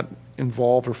 does not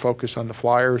involve or focus on the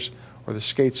flyers or the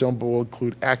skate zone, but will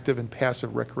include active and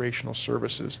passive recreational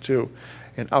services too,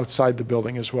 and outside the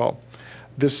building as well.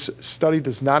 This study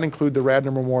does not include the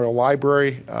Radnor Memorial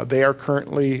Library. They are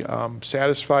currently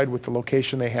satisfied with the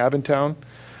location they have in town.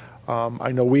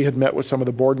 I know we had met with some of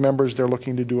the board members. They're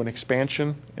looking to do an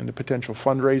expansion and a potential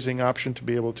fundraising option to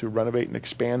be able to renovate and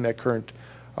expand that current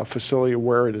facility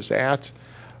where it is at.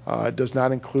 It does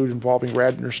not include involving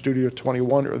Radnor Studio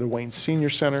 21 or the Wayne Senior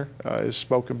Center, as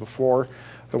spoken before.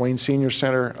 The Wayne Senior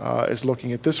Center is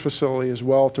looking at this facility as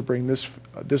well to bring this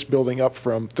building up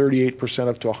from 38%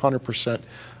 up to 100%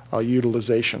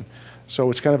 utilization. So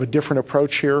it's kind of a different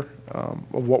approach here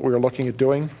of what we're looking at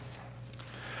doing.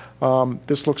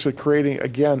 This looks at creating,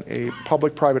 again, a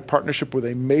public-private partnership with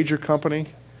a major company,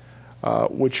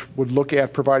 which would look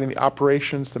at providing the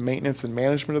operations, the maintenance, and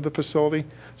management of the facility.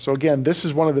 So again, this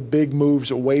is one of the big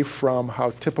moves away from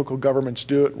how typical governments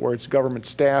do it, where it's government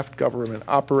staffed, government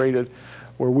operated,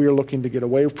 where we are looking to get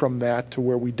away from that to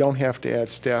where we don't have to add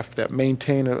staff that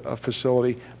maintain a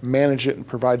facility, manage it, and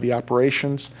provide the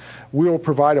operations. We will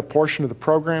provide a portion of the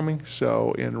programming.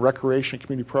 So in recreation and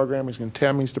community programming, and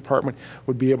Tammy's department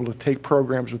would be able to take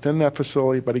programs within that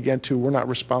facility. But again, too, we're not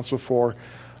responsible for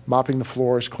mopping the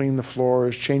floors, cleaning the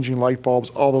floors, changing light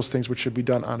bulbs, all those things which should be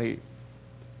done on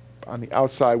on the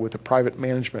outside with a private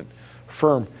management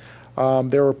firm.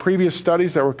 There were previous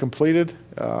studies that were completed,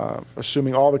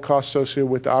 assuming all the costs associated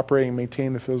with operating and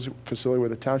maintaining the facility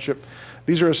with the township.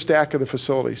 These are a stack of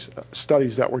the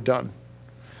studies that were done.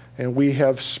 And we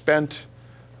have spent,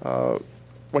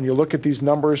 when you look at these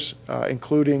numbers,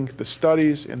 including the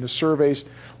studies and the surveys,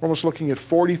 we're almost looking at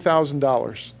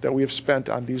 $40,000 that we have spent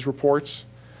on these reports,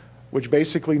 which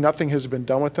basically nothing has been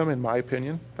done with them, in my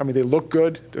opinion. I mean, they look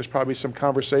good. There's probably some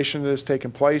conversation that has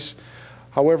taken place.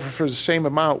 However, for the same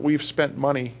amount, we've spent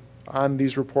money on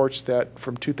these reports that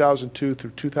from 2002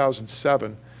 through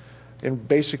 2007, and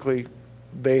basically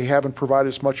they haven't provided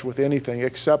us much with anything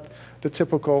except the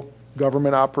typical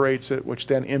government operates it, which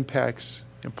then impacts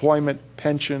employment,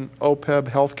 pension, OPEB,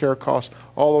 healthcare costs,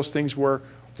 all those things where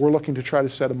we're looking to try to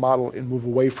set a model and move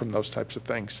away from those types of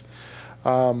things.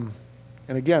 And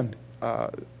again,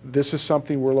 this is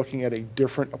something we're looking at a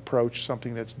different approach,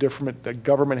 something that's different that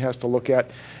government has to look at.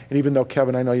 And even though,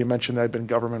 Kevin, I know you mentioned that I've been in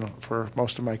government for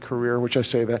most of my career, which I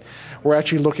say that, we're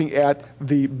actually looking at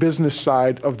the business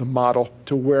side of the model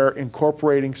to where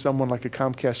incorporating someone like a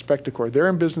Comcast Spectacor, they're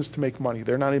in business to make money.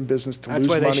 They're not in business to lose money.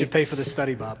 That's why they should pay for the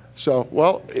study, Bob. So,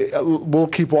 well, we'll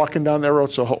keep walking down that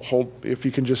road, so hold if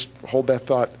you can just hold that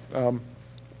thought.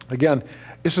 Again,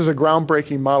 this is a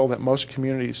groundbreaking model that most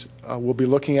communities will be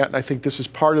looking at, and I think this is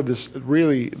part of this,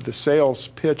 really, the sales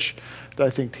pitch that I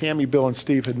think Tammy, Bill, and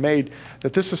Steve had made,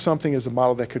 that this is something as a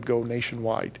model that could go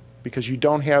nationwide, because you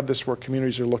don't have this where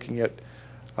communities are looking at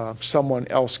someone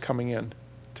else coming in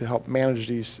to help manage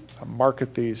these,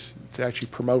 market these, to actually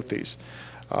promote these.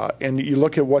 And you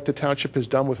look at what the township has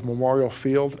done with Memorial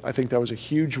Field, I think that was a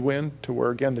huge win to where,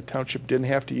 again, the township didn't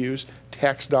have to use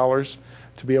tax dollars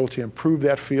to be able to improve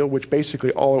that field, which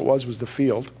basically all it was the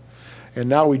field. And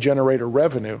now we generate a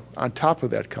revenue on top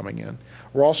of that coming in.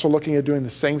 We're also looking at doing the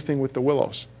same thing with the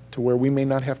Willows, to where we may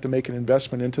not have to make an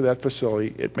investment into that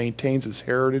facility. It maintains its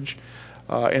heritage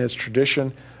and its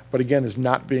tradition, but again, is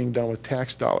not being done with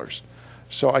tax dollars.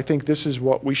 So I think this is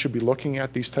what we should be looking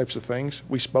at, these types of things.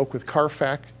 We spoke with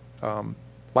CARFAC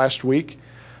last week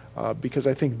because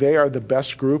I think they are the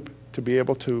best group to be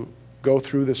able to go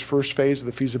through this first phase of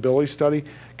the feasibility study,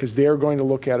 because they're going to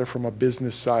look at it from a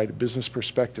business side, business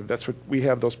perspective. That's what we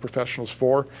have those professionals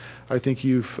for. I think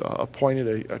you've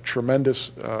appointed a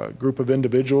tremendous group of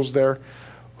individuals there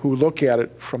who look at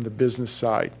it from the business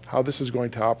side, how this is going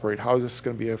to operate, how this is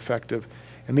going to be effective.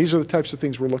 And these are the types of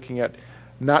things we're looking at,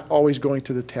 not always going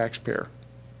to the taxpayer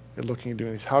and looking at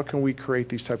doing these. How can we create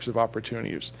these types of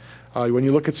opportunities? When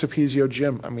you look at Sapezio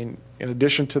Gym, I mean, in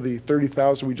addition to the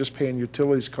 $30,000 we just pay in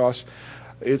utilities costs,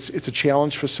 it's a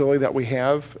challenge facility that we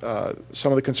have.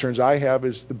 Some of the concerns I have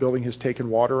is the building has taken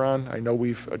water on. I know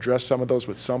we've addressed some of those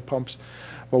with sump pumps,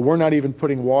 but we're not even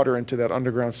putting water into that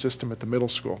underground system at the middle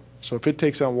school. So if it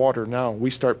takes on water now, we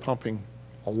start pumping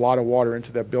a lot of water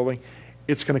into that building,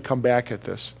 it's going to come back at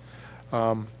this.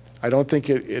 I don't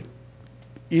think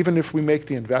even if we make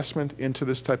the investment into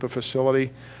this type of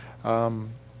facility,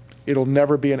 it'll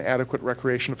never be an adequate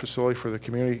recreational facility for the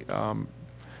community.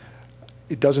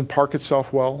 It doesn't park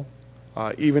itself well.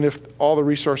 Even if all the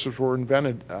resources were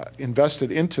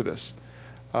invested into this,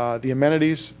 the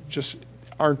amenities just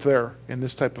aren't there in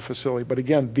this type of facility. But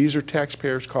again, these are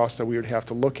taxpayers' costs that we would have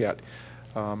to look at,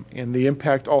 and the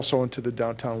impact also into the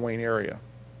downtown Wayne area.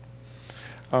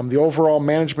 The overall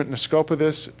management and the scope of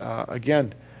this,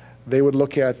 again, they would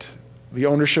look at the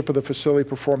ownership of the facility,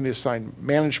 perform the assigned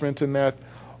management in that.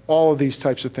 All of these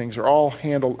types of things are all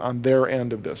handled on their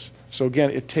end of this. So again,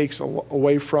 it takes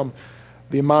away from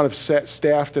the amount of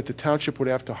staff that the township would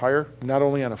have to hire, not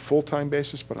only on a full-time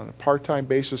basis, but on a part-time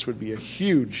basis would be a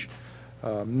huge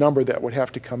number that would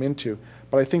have to come into.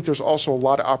 But I think there's also a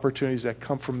lot of opportunities that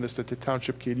come from this that the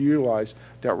township could utilize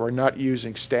that we're not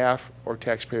using staff or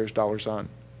taxpayers' dollars on.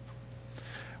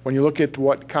 When you look at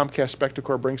what Comcast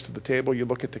Spectacor brings to the table, you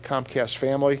look at the Comcast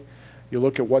family, you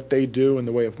look at what they do in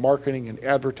the way of marketing and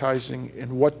advertising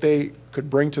and what they could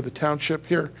bring to the township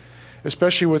here,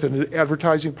 especially with an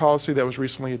advertising policy that was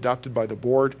recently adopted by the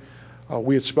board.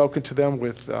 We had spoken to them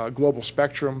with Global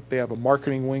Spectrum. They have a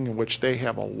marketing wing in which they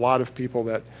have a lot of people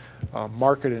that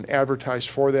market and advertise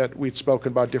for that. We'd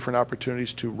spoken about different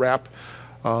opportunities to wrap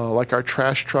like our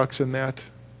trash trucks in that,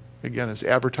 again, as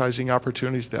advertising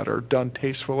opportunities that are done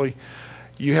tastefully.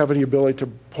 You have the ability to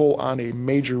pull on a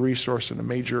major resource and a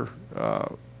major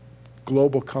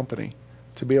global company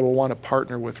to be able to want to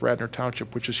partner with Radnor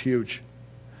Township, which is huge.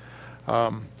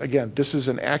 Again, this is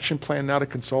an action plan, not a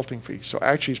consulting fee. So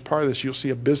actually, as part of this, you'll see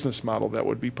a business model that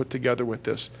would be put together with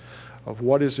this, of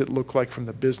what does it look like from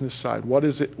the business side? What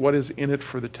is in it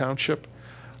for the township?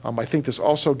 I think this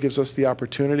also gives us the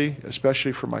opportunity,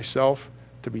 especially for myself,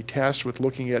 to be tasked with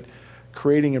looking at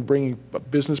creating and bringing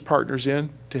business partners in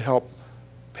to help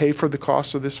pay for the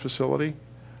cost of this facility.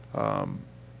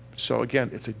 So again,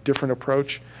 it's a different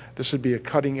approach. This would be a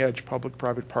cutting-edge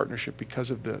public-private partnership because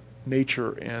of the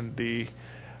nature and the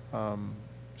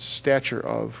stature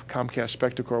of Comcast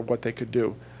Spectacor, what they could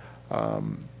do.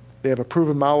 They have a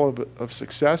proven model of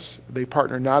success. They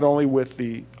partner not only with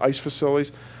the ICE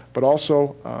facilities, but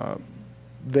also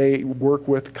they work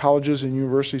with colleges and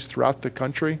universities throughout the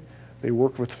country. They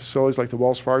work with facilities like the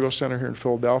Wells Fargo Center here in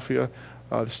Philadelphia,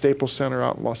 the Staples Center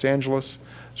out in Los Angeles.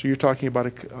 So you're talking about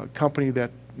a company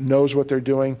that knows what they're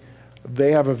doing.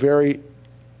 They have a very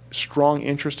strong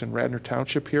interest in Radnor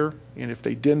Township here, and if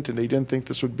they didn't, and they didn't think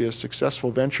this would be a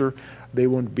successful venture, they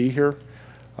wouldn't be here.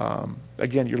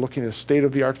 Again, you're looking at a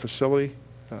state-of-the-art facility,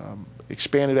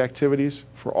 expanded activities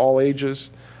for all ages,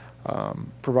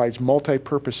 provides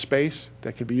multi-purpose space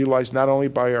that can be utilized not only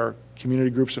by our community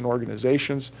groups and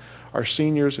organizations, our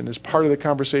seniors, and as part of the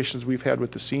conversations we've had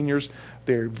with the seniors,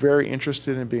 they're very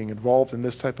interested in being involved in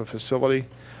this type of facility.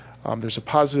 There's a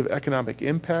positive economic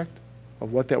impact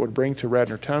of what that would bring to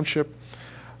Radnor Township.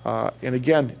 And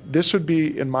again, this would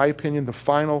be, in my opinion, the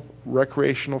final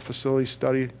recreational facility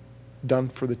study done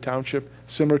for the township,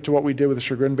 similar to what we did with the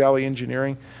Chagrin Valley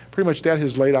Engineering. Pretty much that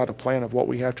has laid out a plan of what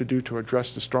we have to do to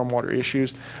address the stormwater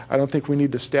issues. I don't think we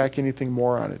need to stack anything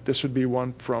more on it. This would be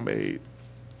one from a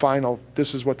final,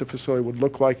 this is what the facility would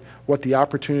look like, what the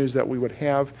opportunities that we would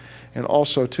have, and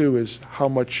also, too, is how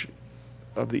much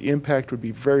of the impact would be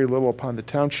very little upon the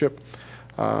township.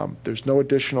 There's no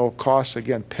additional costs.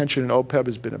 Again, pension and OPEB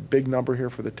has been a big number here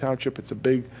for the township. It's a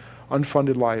big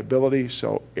unfunded liability,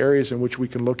 so areas in which we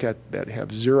can look at that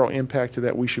have zero impact to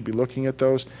that, we should be looking at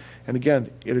those. And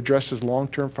again, it addresses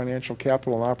long-term financial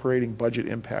capital and operating budget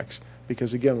impacts,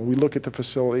 because again, when we look at the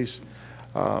facilities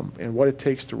and what it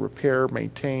takes to repair,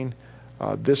 maintain,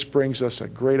 this brings us a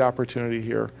great opportunity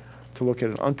here to look at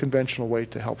an unconventional way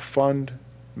to help fund,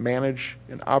 manage,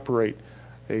 and operate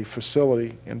a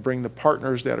facility and bring the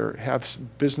partners that have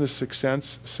business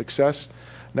success,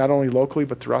 not only locally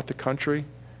but throughout the country,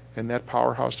 and that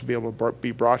powerhouse to be able to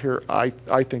be brought here. I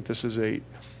think this is a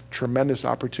tremendous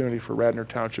opportunity for Radnor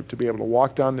Township to be able to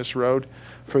walk down this road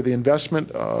for the investment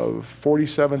of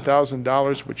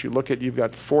 $47,000, which you look at, you've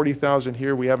got $40,000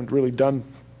 here we haven't really done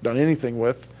anything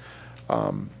with.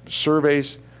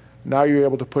 Surveys, now you're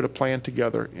able to put a plan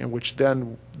together in which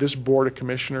then this Board of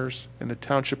Commissioners and the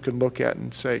township can look at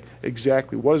and say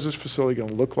exactly what is this facility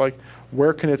going to look like,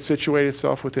 where can it situate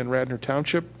itself within Radnor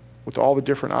Township with all the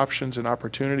different options and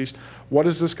opportunities, what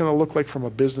is this going to look like from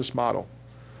a business model,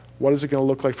 what is it going to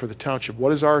look like for the township,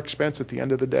 what is our expense at the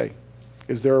end of the day,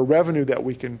 is there a revenue that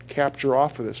we can capture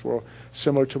off of this, well,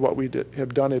 similar to what we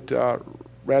have done at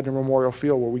Radnor Memorial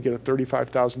Field where we get a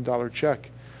 $35,000 check.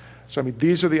 So, I mean,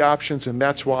 these are the options, and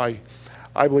that's why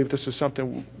I believe this is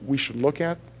something we should look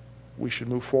at, we should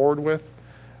move forward with.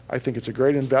 I think it's a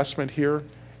great investment here.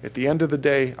 At the end of the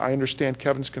day, I understand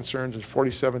Kevin's concerns is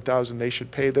 $47,000, they should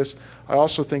pay this. I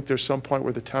also think there's some point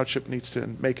where the township needs to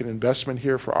make an investment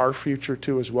here for our future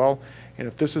too as well. And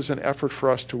if this is an effort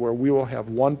for us to where we will have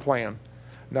one plan,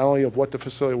 not only of what the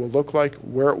facility will look like,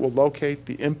 where it will locate,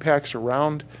 the impacts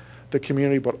around the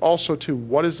community, but also to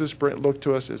what does this look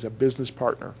to us as a business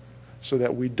partner, so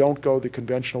that we don't go the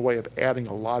conventional way of adding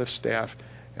a lot of staff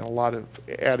and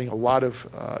adding a lot of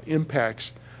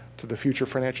impacts to the future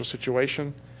financial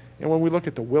situation. And when we look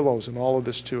at the willows and all of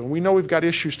this too, and we know we've got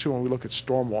issues too when we look at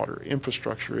stormwater,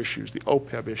 infrastructure issues, the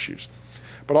OPEB issues.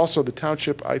 But also the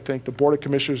township, I think the Board of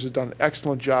Commissioners has done an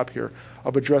excellent job here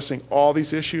of addressing all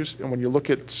these issues. And when you look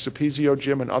at Sapezio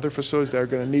Gym and other facilities that are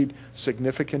going to need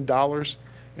significant dollars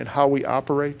in how we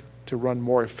operate to run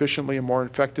more efficiently and more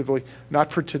effectively,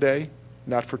 not for today,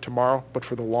 not for tomorrow, but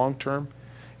for the long term.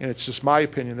 And it's just my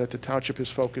opinion that the township is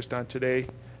focused on today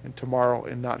and tomorrow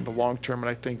and not in the long term. And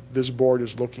I think this board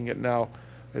is looking at now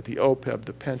at the OPEB,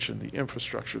 the pension, the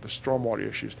infrastructure, the stormwater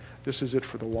issues. This is it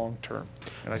for the long term.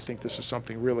 And I think this is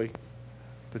something really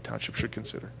the township should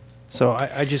consider. So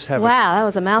I just have wow, that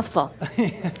was a mouthful.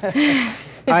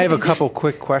 I have a couple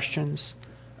quick questions.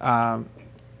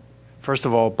 First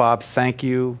of all, Bob, thank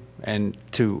you, and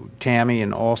to Tammy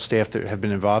and all staff that have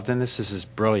been involved in this. This is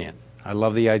brilliant. I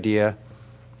love the idea.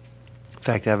 In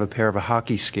fact, I have a pair of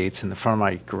hockey skates in the front of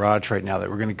my garage right now that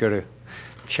we're going to go to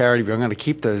charity, but I'm going to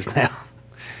keep those now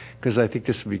because I think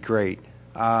this would be great.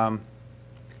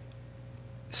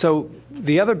 So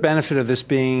the other benefit of this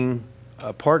being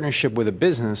a partnership with a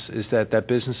business is that that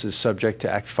business is subject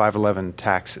to Act 511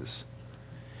 taxes.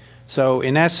 So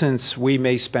in essence, we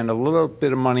may spend a little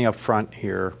bit of money up front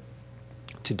here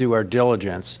to do our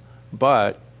diligence,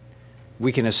 but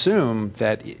we can assume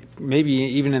that maybe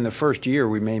even in the first year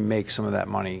we may make some of that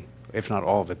money, if not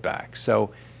all of it, back.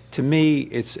 So to me,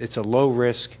 it's a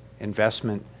low-risk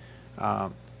investment.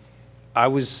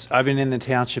 I've been in the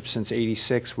township since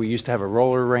 '86. We used to have a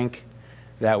roller rink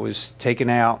that was taken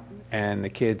out, and the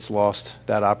kids lost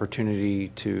that opportunity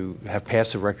to have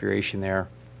passive recreation there.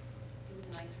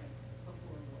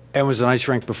 It was an ice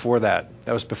rink before that.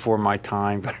 That was before my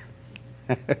time.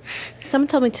 Someone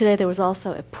told me today there was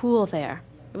also a pool there.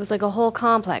 It was like a whole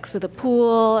complex with a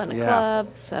pool and a club.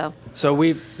 So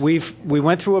we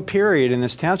went through a period in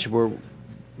this township where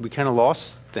we kind of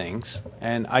lost things,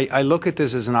 and I look at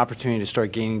this as an opportunity to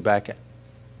start gaining back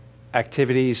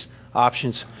activities,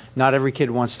 options. Not every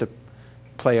kid wants to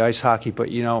play ice hockey,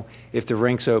 but you know, if the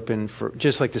rink's open for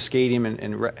just like the stadium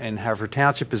and Haverford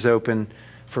Township is open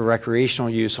for recreational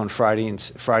use on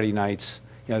Friday nights.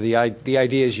 You know, the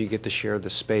idea is you get to share the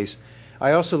space.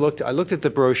 I also looked at the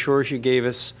brochures you gave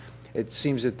us. It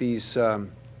seems that these there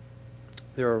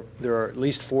are at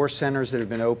least 4 centers that have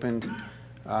been opened.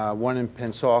 One in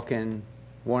Pennsauken,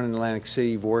 one in Atlantic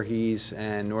City, Voorhees,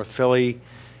 and North Philly.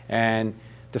 And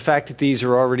the fact that these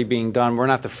are already being done, we're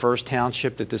not the first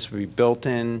township that this would be built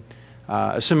in,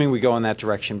 assuming we go in that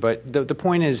direction. But the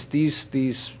point is,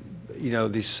 these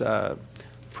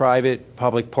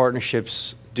private-public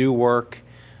partnerships do work,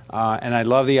 and I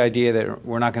love the idea that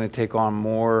we're not going to take on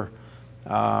more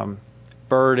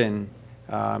burden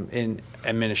in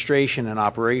administration and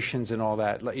operations and all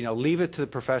that. You know, leave it to the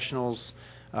professionals,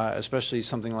 especially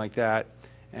something like that.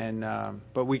 And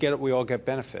but we all get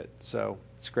benefit, so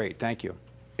it's great. Thank you.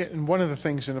 And one of the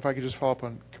things, and if I could just follow up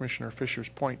on Commissioner Fisher's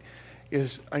point,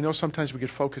 is I know sometimes we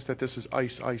get focused that this is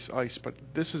ice, ice, ice, but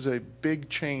this is a big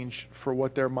change for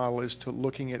what their model is to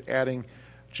looking at adding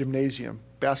gymnasium,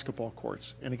 basketball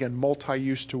courts, and again,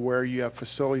 multi-use to where you have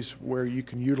facilities where you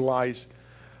can utilize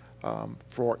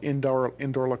for indoor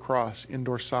lacrosse,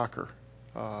 indoor soccer,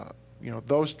 you know,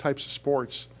 those types of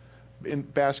sports in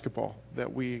basketball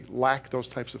that we lack those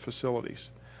types of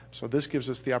facilities. So this gives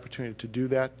us the opportunity to do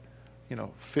that. You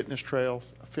know, fitness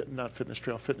trails,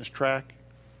 fitness track,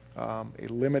 a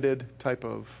limited type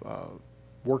of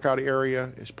workout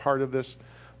area is part of this.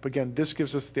 But again, this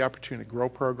gives us the opportunity to grow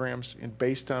programs, and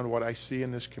based on what I see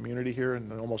in this community here in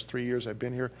the almost 3 years I've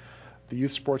been here, the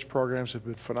youth sports programs have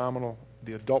been phenomenal.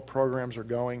 The adult programs are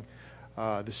going.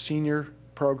 The senior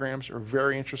programs are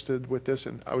very interested with this,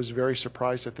 and I was very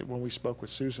surprised at that when we spoke with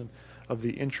Susan of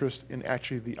the interest in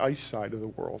actually the ice side of the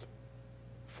world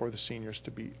for the seniors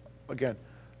to be, again,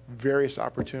 various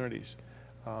opportunities.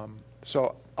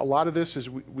 So a lot of this is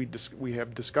we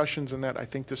have discussions in that. I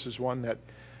think this is one that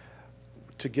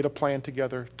to get a plan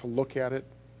together, to look at it,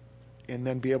 and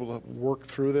then be able to work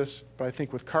through this. But I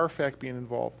think with CARFAC being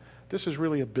involved, this is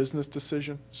really a business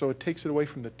decision, so it takes it away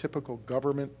from the typical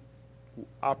government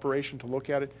operation to look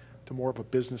at it to more of a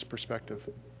business perspective.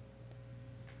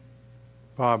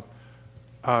 Bob,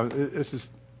 it's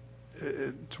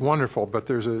wonderful, but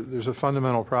there's a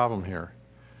fundamental problem here.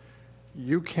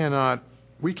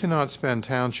 We cannot spend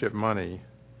township money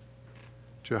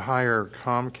to hire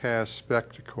Comcast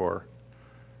Spectacor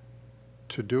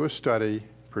to do a study,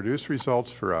 produce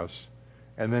results for us,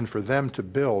 and then for them to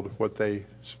build what they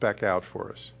spec out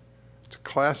for us. It's a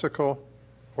classical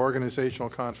organizational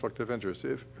conflict of interest.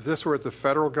 If this were at the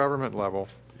federal government level,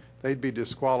 they'd be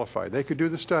disqualified. They could do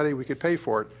the study, we could pay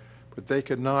for it, but they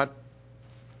could not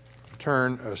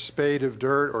turn a spade of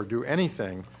dirt or do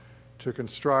anything to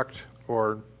construct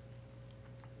or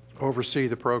oversee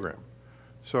the program.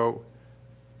 So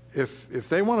if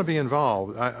they want to be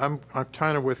involved, I'm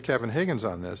kind of with Kevin Higgins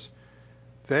on this.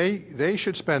 They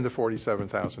should spend the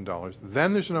 $47,000.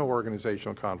 Then there's no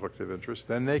organizational conflict of interest.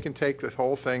 Then they can take the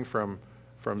whole thing from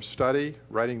study,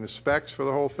 writing the specs for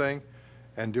the whole thing,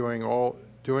 and doing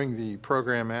the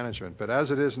program management. But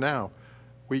as it is now,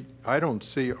 I don't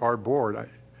see our board.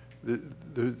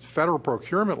 The federal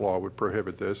procurement law would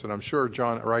prohibit this, and I'm sure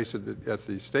John Rice at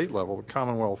the state level, the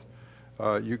Commonwealth,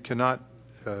 you cannot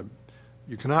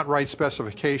write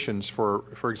specifications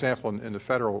for example, in the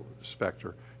federal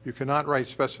sector, you cannot write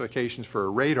specifications for a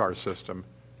radar system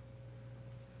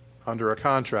under a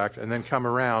contract and then come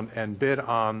around and bid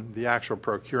on the actual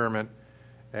procurement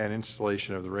and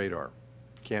installation of the radar.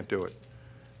 Can't do it.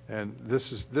 And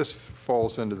this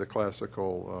falls into the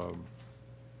classical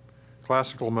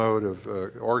mode of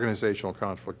organizational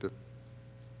conflict.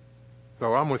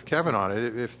 So I'm with Kevin on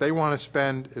it. If they want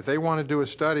to do a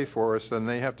study for us, then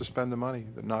they have to spend the money,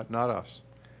 not us.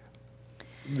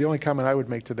 The only comment I would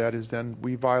make to that is then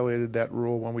we violated that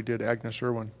rule when we did Agnes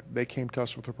Irwin. They came to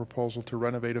us with a proposal to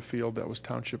renovate a field that was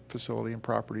township facility and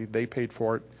property. They paid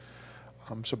for it.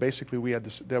 So basically, we had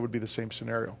this, that would be the same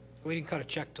scenario. We didn't cut a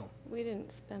check to them. We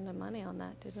didn't spend the money on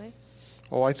that, did we?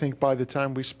 Oh, I think by the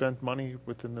time we spent money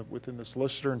within the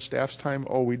solicitor and staff's time,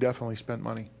 we definitely spent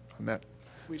money on that.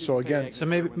 So again, So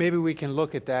maybe we can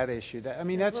look at that issue. I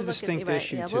mean, that's a We'll look at- distinct right,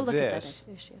 issue yeah, to we'll look at that this.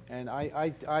 issue. And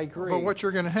I agree. But what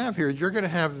you're going to have here, you're going to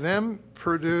have them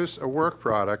produce a work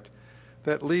product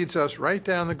that leads us right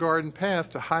down the garden path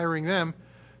to hiring them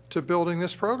to building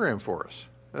this program for us.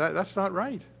 That's not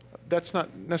right. that's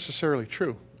not necessarily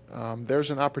true.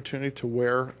 There's an opportunity to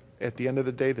where, at the end of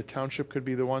the day, the township could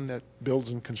be the one that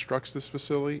builds and constructs this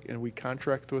facility, and we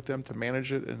contract with them to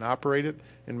manage it and operate it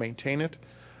and maintain it.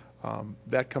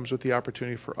 That comes with the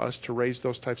opportunity for us to raise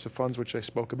those types of funds, which I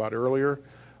spoke about earlier,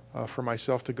 for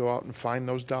myself to go out and find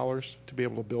those dollars to be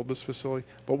able to build this facility.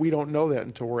 But we don't know that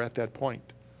until we're at that point.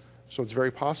 So it's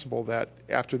very possible that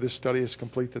after this study is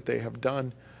complete that they have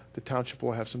done, the township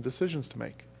will have some decisions to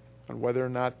make on whether or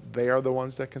not they are the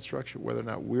ones that construct it, whether or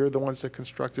not we're the ones that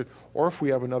construct it, or if we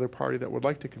have another party that would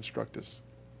like to construct this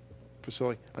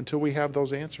facility, until we have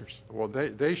those answers. Well,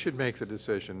 they should make the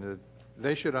decision.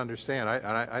 They should understand.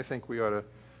 I think we ought to,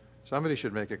 somebody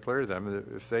should make it clear to them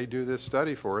that if they do this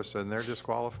study for us, then they're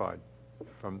disqualified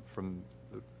from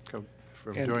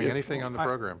doing anything on the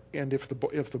program. And if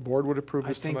the board would approve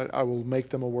this tonight, I will make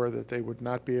them aware that they would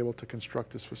not be able to construct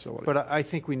this facility. But I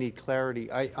think we need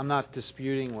clarity. I'm not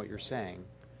disputing what you're saying,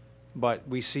 but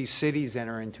we see cities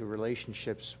enter into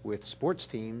relationships with sports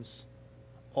teams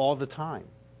all the time.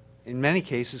 In many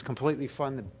cases, completely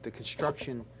fund the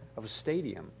construction of a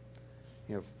stadium,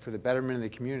 for the betterment of the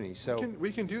community. So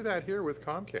we can do that here with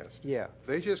Comcast. Yeah.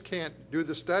 They just can't do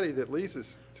the study that leads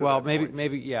us to well, that point.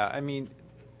 maybe, yeah. I mean,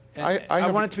 I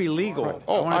want it to be legal.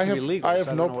 I have so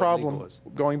no know what problem legal is.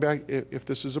 going back, if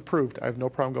this is approved, I have no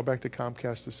problem going back to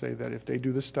Comcast to say that if they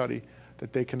do the study,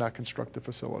 that they cannot construct the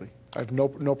facility. I have no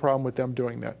problem with them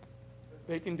doing that.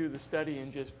 They can do the study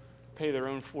and just pay their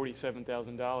own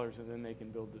 $47,000, and then they can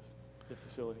build the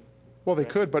facility. Well, they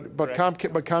Correct? could, but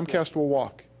Comcast will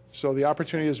walk. So the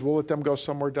opportunity is we'll let them go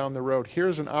somewhere down the road.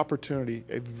 Here's an opportunity,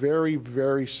 a very,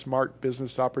 very smart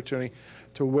business opportunity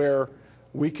to where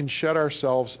we can shed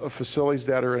ourselves of facilities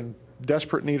that are in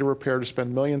desperate need of repair to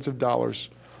spend millions of dollars,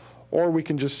 or we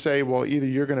can just say, well, either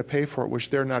you're going to pay for it, which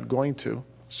they're not going to,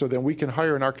 so then we can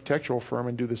hire an architectural firm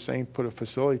and do the same, put a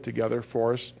facility together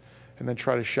for us, and then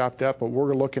try to shop that. But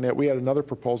we're looking at, we had another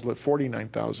proposal at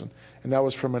 $49,000, and that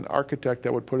was from an architect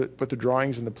that would put the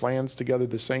drawings and the plans together,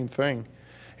 the same thing.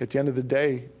 At the end of the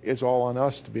day, it's all on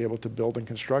us to be able to build and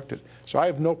construct it. So I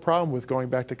have no problem with going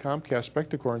back to Comcast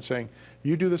Spectacor and saying,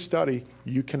 you do the study,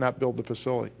 you cannot build the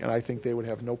facility. And I think they would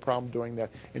have no problem doing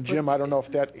that. And Jim, I don't know if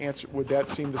that answer, would that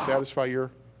seem to satisfy your?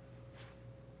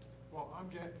 Well, I'm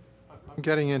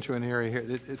getting into an area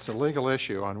here. It's a legal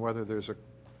issue on whether there's a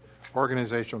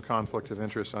organizational conflict of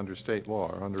interest under state law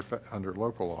or under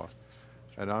local law.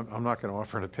 And I'm not going to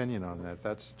offer an opinion on that.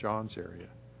 That's John's area.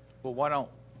 Well, why don't,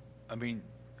 I mean,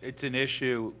 it's an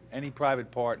issue, any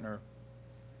private-public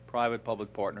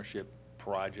partnership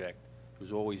project,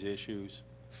 there's always issues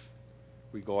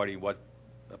regarding what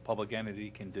a public entity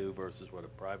can do versus what a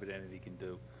private entity can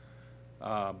do.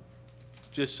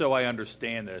 Just so I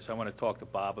understand this, I want to talk to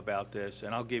Bob about this,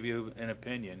 and I'll give you an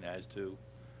opinion as to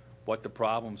what the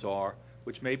problems are,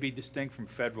 which may be distinct from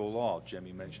federal law. Jim,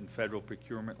 you mentioned federal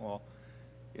procurement law.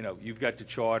 You've got the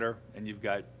charter, and you've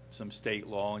got some state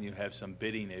law, and you have some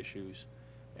bidding issues,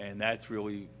 and that's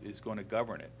really is going to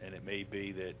govern it. And it may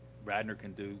be that Radnor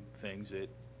can do things that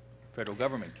federal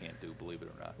government can't do, believe it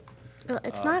or not. Well,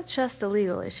 it's not just a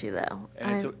legal issue, though.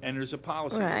 And there's a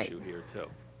policy Right. issue here, too,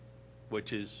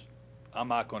 which is, I'm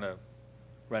not going to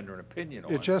render an opinion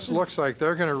on. It just looks like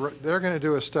they're going to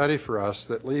do a study for us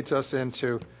that leads us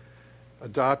into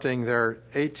adopting their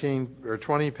 18 or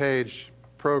 20-page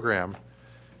program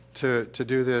to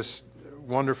do this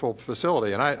wonderful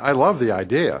facility. And I love the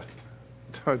idea.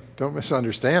 Don't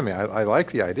misunderstand me. I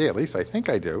like the idea. At least I think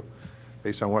I do,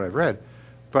 based on what I've read.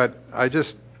 But I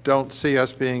just don't see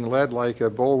us being led like a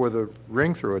bull with a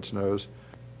ring through its nose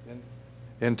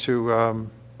into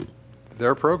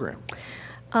their program.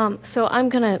 So I'm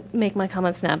going to make my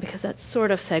comments now because that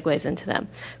sort of segues into them.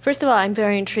 First of all, I'm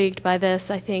very intrigued by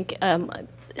this. I think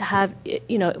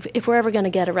if we're ever going to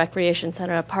get a recreation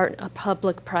center, a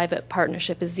public-private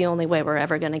partnership is the only way we're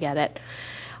ever going to get it.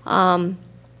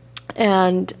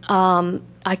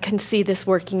 I can see this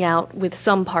working out with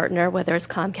some partner, whether it's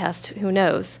Comcast, who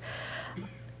knows.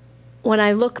 when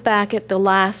I look back at the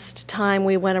last time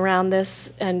we went around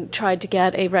this and tried to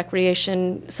get a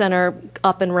recreation center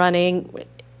up and running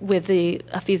with a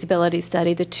feasibility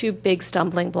study, the two big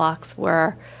stumbling blocks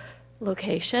were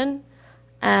location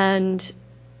and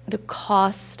the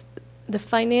cost. The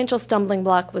financial stumbling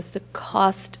block was the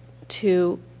cost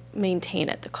to maintain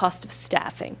it, the cost of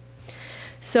staffing.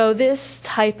 So this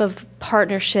type of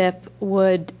partnership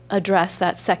would address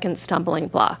that second stumbling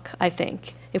block, I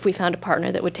think, if we found a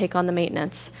partner that would take on the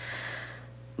maintenance.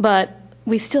 But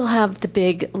we still have the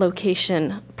big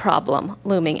location problem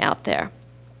looming out there.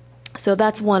 So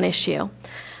that's one issue.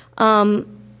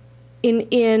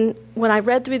 When I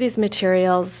read through these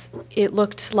materials, it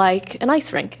looked like an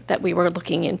ice rink that we were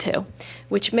looking into,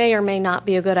 which may or may not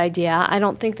be a good idea. I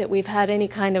don't think that we've had any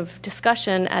kind of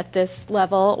discussion at this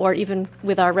level or even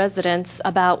with our residents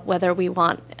about whether we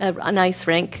want an ice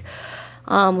rink,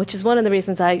 which is one of the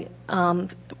reasons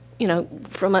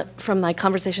from my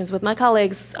conversations with my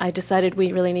colleagues, I decided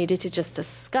we really needed to just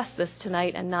discuss this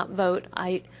tonight and not vote.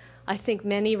 I think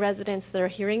many residents that are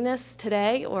hearing this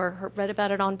today or read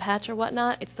about it on Patch or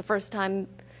whatnot, it's the first time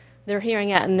they're hearing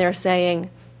it and they're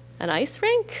saying, an ice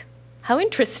rink? How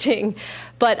interesting.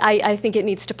 But I think it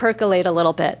needs to percolate a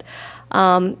little bit.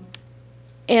 And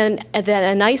that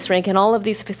an ice rink and all of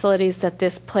these facilities that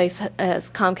this place, as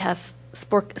Comcast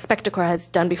Spectacor has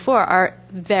done before, are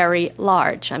very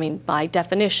large. I mean, by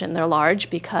definition, they're large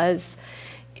because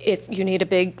you need a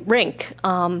big rink,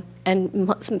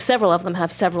 and several of them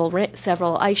have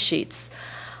several ice sheets.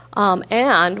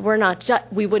 And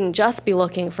we wouldn't just be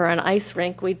looking for an ice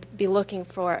rink, we'd be looking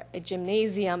for a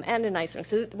gymnasium and an ice rink.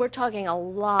 So we're talking a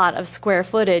lot of square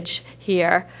footage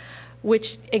here,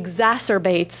 which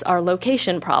exacerbates our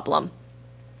location problem.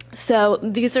 So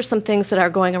these are some things that are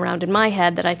going around in my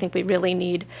head that I think we really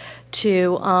need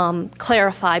to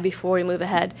clarify before we move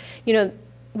ahead.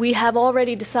 We have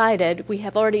already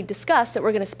discussed that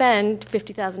we're going to spend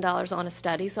 $50,000 on a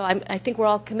study, so I think we're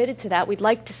all committed to that. We'd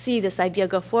like to see this idea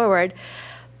go forward,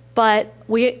 but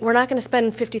we're not going to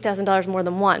spend $50,000 more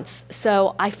than once.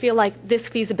 So I feel like this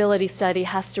feasibility study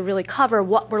has to really cover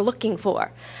what we're looking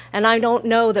for. And I don't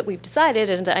know that we've decided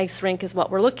an ice rink is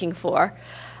what we're looking for.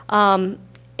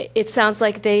 It sounds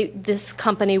like this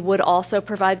company would also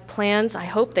provide plans. I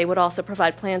hope they would also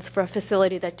provide plans for a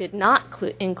facility that did not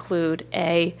include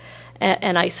an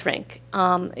ice rink.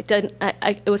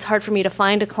 It was hard for me to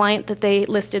find a client that they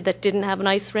listed that didn't have an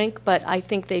ice rink, but I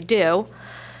think they do.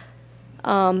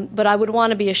 But I would want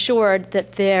to be assured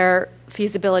that their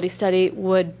feasibility study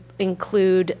would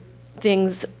include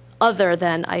things other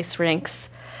than ice rinks,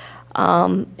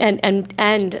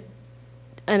 and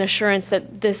an assurance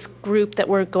that this group that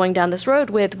we're going down this road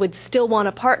with would still want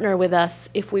to partner with us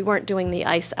if we weren't doing the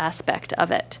ice aspect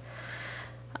of it.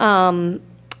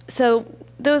 So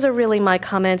those are really my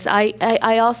comments.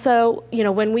 I also,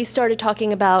 when we started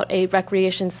talking about a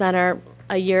recreation center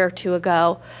a year or two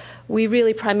ago, we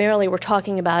really primarily were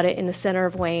talking about it in the center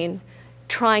of Wayne,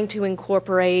 trying to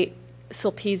incorporate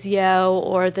Sulpizio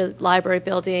or the library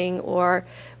building or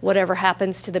whatever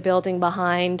happens to the building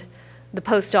behind the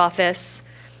post office,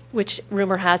 which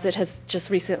rumor has it has just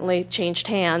recently changed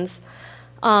hands.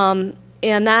 And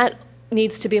that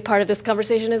needs to be a part of this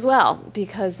conversation as well,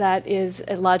 because it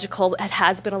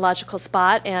has been a logical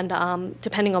spot, and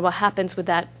depending on what happens with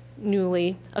that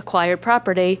newly acquired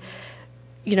property,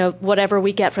 whatever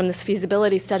we get from this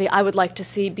feasibility study, I would like to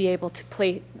see be able to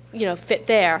fit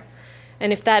there.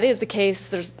 And if that is the case,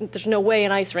 there's no way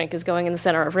an ice rink is going in the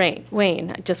center of Wayne.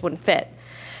 It just wouldn't fit.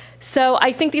 So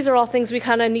I think these are all things we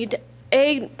kind of need to,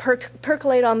 A,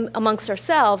 percolate on amongst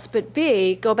ourselves, but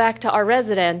B, go back to our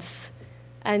residents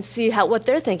and see what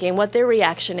they're thinking, what their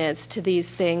reaction is to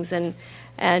these things, and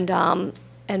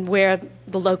where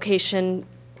the location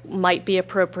might be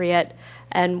appropriate.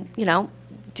 And,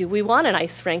 do we want an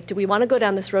ice rink? Do we want to go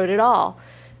down this road at all?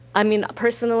 I mean,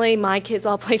 personally, my kids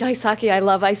all played ice hockey. I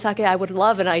love ice hockey. I would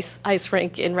love an ice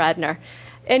rink in Radnor.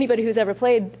 Anybody who's ever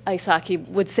played ice hockey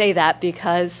would say that,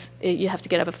 because you have to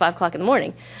get up at 5 o'clock in the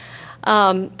morning.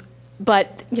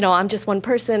 But, I'm just one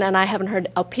person, and I haven't heard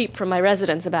a peep from my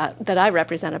residents that I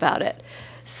represent about it.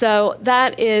 So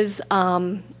that is,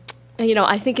 I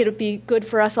think it would be good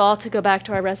for us all to go back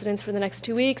to our residents for the next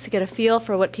 2 weeks to get a feel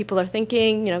for what people are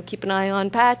thinking, keep an eye on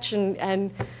Patch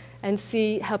and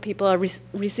see how people are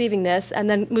receiving this, and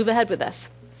then move ahead with this.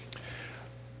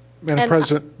 Madam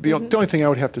President, the only thing I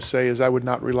would have to say is I would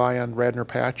not rely on Radnor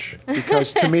Patch,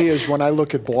 because to me is when I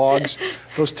look at blogs,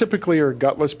 those typically are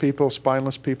gutless people,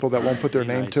 spineless people that won't put their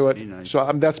name to it.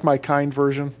 So that's my kind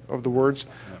version of the words.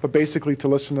 But basically, to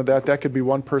listen to that could be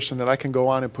one person that I can go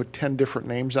on and put 10 different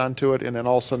names onto it, and then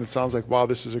all of a sudden it sounds like, wow,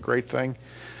 this is a great thing.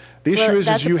 The issue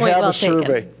is you have a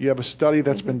survey, you have a study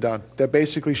that's been done that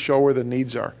basically show where the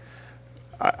needs are.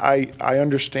 I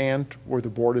understand where the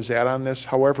board is at on this.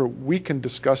 However, we can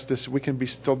discuss this. We can be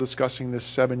still discussing this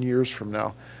 7 years from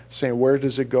now, saying where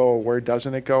does it go, where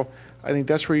doesn't it go. I think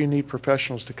that's where you need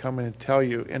professionals to come in and tell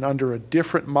you. And under a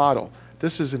different model,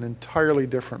 this is an entirely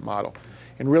different model.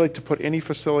 And really, to put any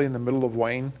facility in the middle of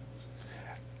Wayne,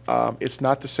 it's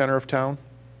not the center of town.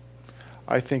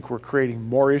 I think we're creating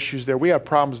more issues there. We have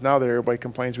problems now that everybody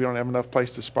complains we don't have enough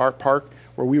place to park,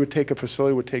 where we would take a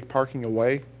facility, would take parking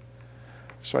away.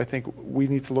 So I think we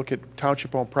need to look at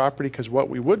township-owned property, because what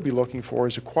we would be looking for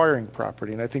is acquiring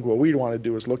property. And I think what we'd want to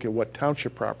do is look at what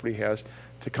township property has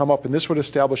to come up. And this would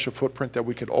establish a footprint that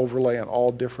we could overlay on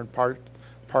all different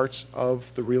parts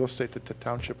of the real estate that the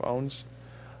township owns.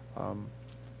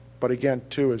 But again,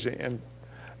 too, and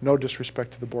no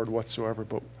disrespect to the board whatsoever,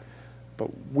 but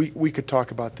we could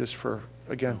talk about this for,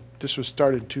 again, this was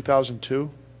started in 2002.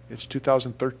 It's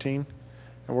 2013.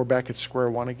 And we're back at square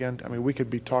one again. I mean, we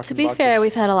could be talking about this. To be fair,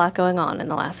 we've had a lot going on in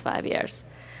the last 5 years.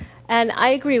 And I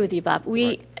agree with you, Bob.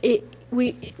 It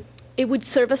would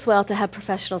serve us well to have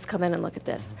professionals come in and look at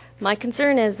this. My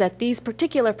concern is that these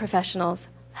particular professionals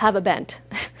have a bent.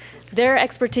 Their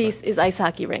expertise is ice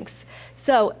hockey rinks.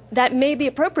 So that may be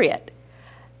appropriate.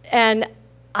 And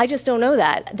I just don't know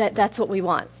that's what we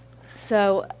want.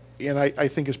 So. And I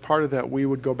think as part of that, we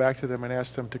would go back to them and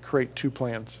ask them to create two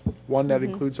plans. One that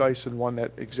includes ice, and one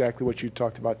that exactly what you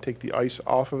talked about, take the ice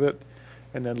off of it,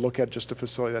 and then look at just a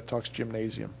facility that talks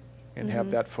gymnasium and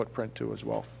have that footprint too as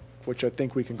well, which I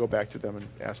think we can go back to them and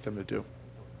ask them to do.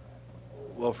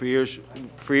 Well, for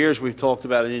years we've talked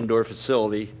about an indoor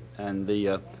facility, and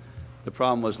the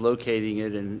problem was locating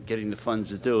it and getting the funds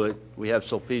to do it. We have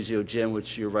Sulpizio Gym,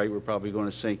 which you're right, we're probably going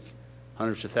to sink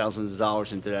hundreds of thousands of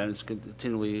dollars into that, and it's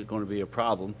continually going to be a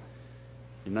problem.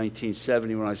 In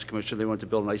 1970, when I was commissioner, they wanted to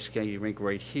build an ice skating rink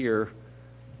right here,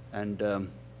 and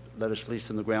let us lease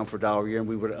them the ground for $1 a year, and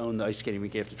we would have owned the ice skating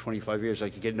rink after 25 years.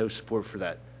 I could get no support for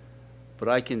that. But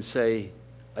I can say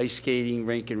ice skating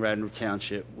rink in Radnor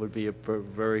Township would be a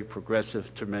very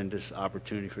progressive, tremendous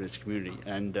opportunity for this community,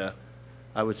 and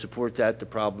I would support that. The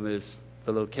problem is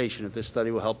the location. If this study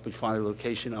will help me find a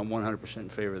location, I'm 100% in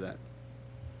favor of that.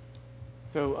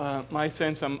 So my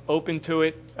sense, I'm open to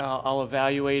it. I'll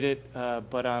evaluate it,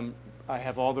 but I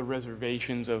have all the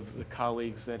reservations of the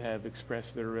colleagues that have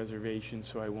expressed their reservations,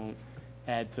 so I won't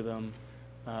add to them.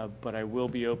 But I will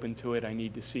be open to it. I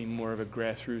need to see more of a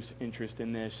grassroots interest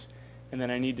in this. And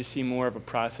then I need to see more of a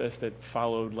process that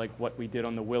followed like what we did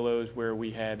on the Willows, where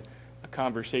we had a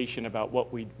conversation about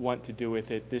what we want to do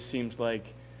with it. This seems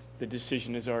like the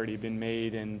decision has already been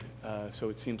made, and so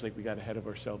it seems like we got ahead of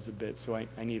ourselves a bit. So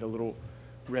I need a little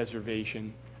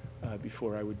reservation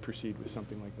before I would proceed with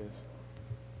something like this.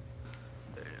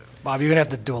 Bob, you're going to have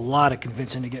to do a lot of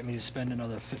convincing to get me to spend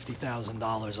another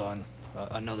 $50,000 on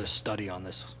another study on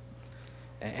this.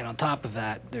 And on top of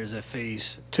that, there's a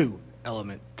phase 2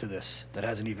 element to this that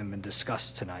hasn't even been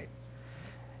discussed tonight.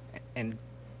 And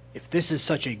if this is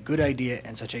such a good idea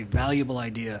and such a valuable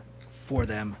idea for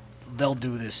them, they'll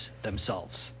do this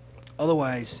themselves.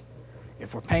 Otherwise,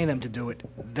 if we're paying them to do it,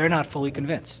 they're not fully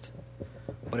convinced.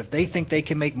 But if they think they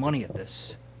can make money at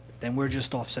this, then we're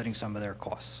just offsetting some of their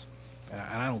costs. And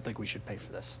I don't think we should pay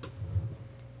for this.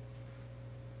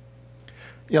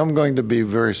 Yeah, I'm going to be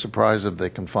very surprised if they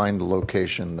can find a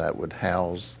location that would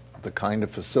house the kind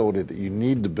of facility that you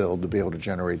need to build to be able to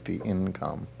generate the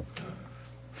income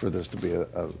for this to be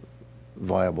a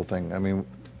viable thing. I mean,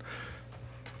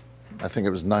 I think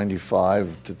it was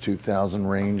 95 to 2000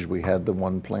 range. We had the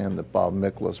one plan that Bob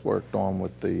Miklas worked on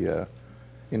with the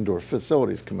Indoor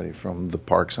Facilities Committee from the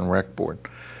Parks and Rec Board.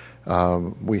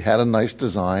 We had a nice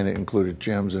design. It included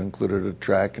gyms, it included a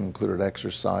track, it included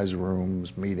exercise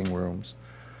rooms, meeting rooms.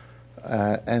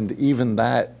 And even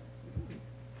that,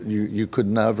 you could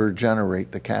never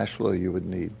generate the cash flow you would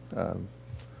need.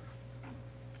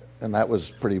 And that was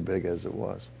pretty big as it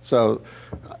was. So,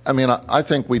 I mean, I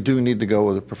think we do need to go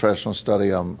with a professional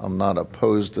study. I'm not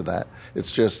opposed to that.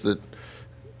 It's just that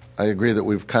I agree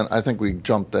that I think we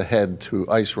jumped ahead to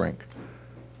ice rink.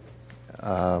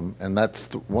 And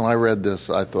when I read this,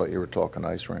 I thought you were talking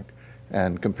ice rink.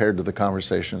 And compared to the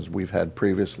conversations we've had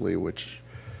previously, which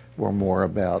were more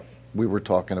about, we were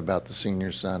talking about the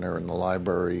senior center and the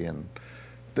library and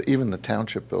even the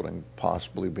township building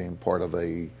possibly being part of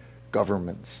a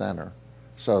government center.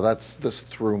 So this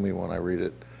threw me when I read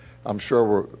it. I'm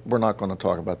sure we're not going to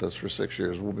talk about this for 6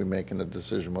 years. We'll be making a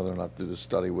decision whether or not to do a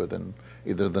study within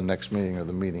either the next meeting or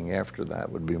the meeting after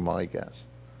that would be my guess.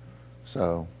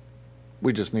 So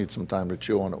we just need some time to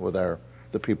chew on it with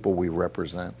the people we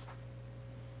represent.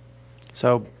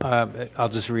 So I'll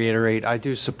just reiterate, I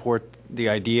do support the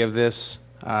idea of this.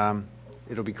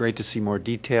 It'll be great to see more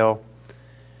detail.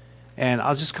 And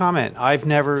I'll just comment, I've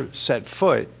never set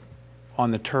foot on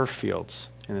the turf fields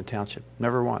in the township,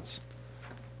 never once.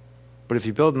 But if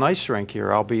you build an ice rink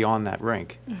here, I'll be on that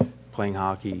rink, playing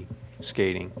hockey,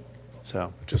 skating.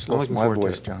 So just I'm lost looking my forward to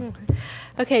voice, it. John.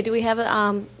 Okay, do we have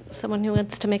someone who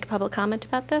wants to make a public comment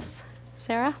about this?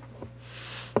 Sarah?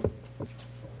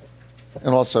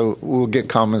 And also, we'll get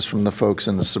comments from the folks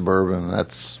in the suburban.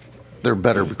 They're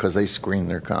better because they screen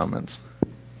their comments.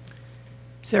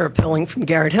 Sarah Pilling from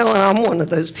Garrett Hill, and I'm one of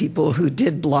those people who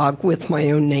did blog with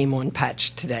my own name on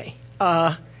patch today.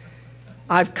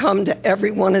 I've come to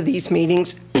every one of these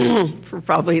meetings for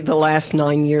probably the last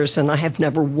 9 years, and I have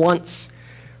never once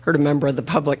heard a member of the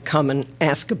public come and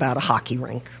ask about a hockey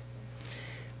rink.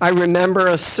 I remember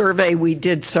a survey we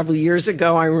did several years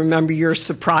ago. I remember your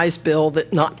surprise, Bill,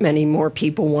 that not many more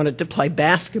people wanted to play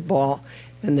basketball,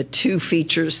 and the two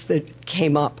features that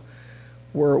came up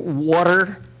were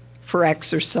water for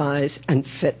exercise and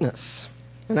fitness.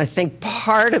 And I think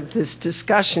part of this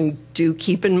discussion, do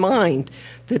keep in mind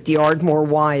that the Ardmore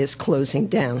Y is closing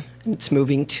down, and it's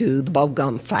moving to the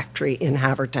bubblegum factory in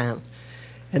Havertown.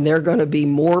 And there are going to be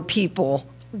more people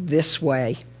this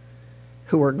way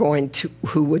who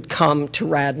would come to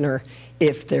Radnor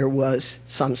if there was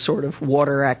some sort of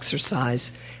water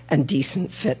exercise and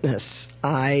decent fitness.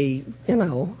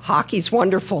 Hockey's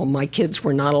wonderful. My kids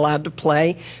were not allowed to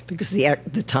play because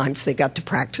the times they got to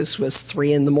practice was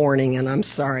 3 in the morning, and I'm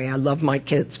sorry, I love my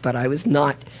kids, but I was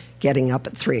not getting up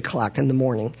at 3 o'clock in the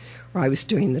morning, or I was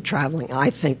doing the traveling. I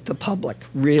think the public,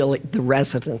 really, the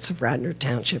residents of Radnor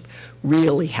Township,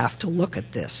 really have to look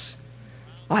at this.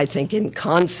 I think in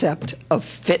concept, a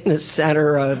fitness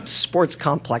center, a sports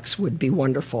complex would be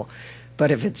wonderful. But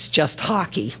if it's just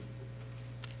hockey,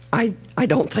 I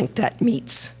don't think that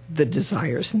meets the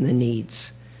desires and the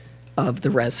needs of the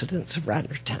residents of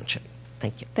Radnor Township.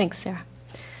 Thank you. Thanks, Sarah.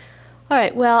 All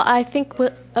right, well, I think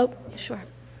sure.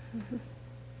 Mm-hmm.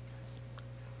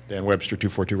 Dan Webster,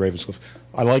 242 Ravenscliff.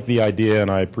 I like the idea, and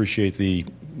I appreciate the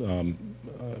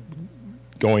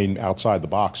going outside the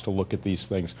box to look at these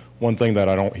things. One thing that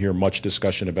I don't hear much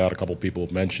discussion about, a couple people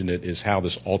have mentioned it, is how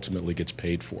this ultimately gets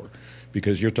paid for.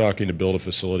 Because you're talking to build a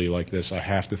facility like this, I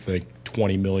have to think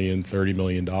 $20 million, $30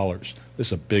 million. This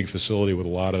is a big facility with a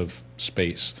lot of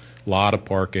space, a lot of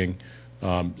parking.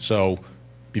 So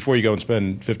before you go and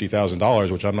spend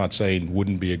 $50,000, which I'm not saying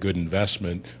wouldn't be a good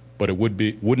investment, but it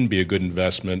wouldn't be a good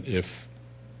investment if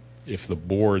the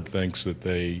board thinks that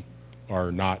they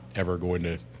are not ever going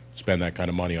to spend that kind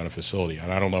of money on a facility.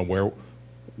 And I don't know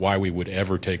why we would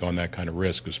ever take on that kind of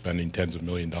risk of spending tens of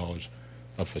millions of dollars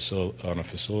on a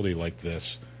facility like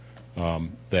this,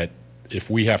 that if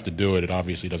we have to do it, it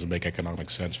obviously doesn't make economic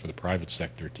sense for the private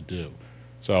sector to do.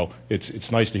 So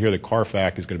it's nice to hear that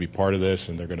CARFAC is going to be part of this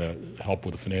and they're going to help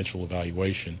with the financial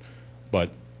evaluation. But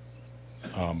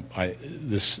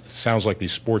this sounds like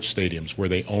these sports stadiums where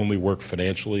they only work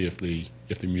financially if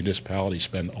the municipalities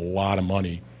spend a lot of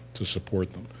money to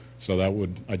support them. So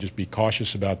I'd just be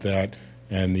cautious about that.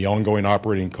 And the ongoing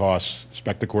operating costs,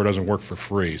 Spectacor doesn't work for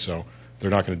free, so they're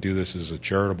not going to do this as a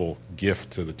charitable gift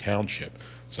to the township.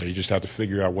 So you just have to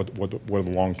figure out what are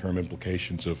the long-term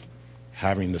implications of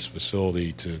having this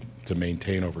facility to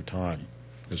maintain over time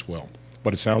as well.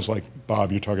 But it sounds like,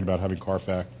 Bob, you're talking about having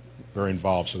CARFAC very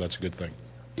involved, so that's a good thing.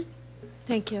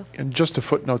 Thank you. And just to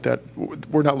footnote that,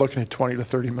 we're not looking at $20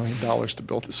 to $30 million to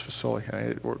build this facility.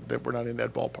 We're not in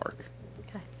that ballpark.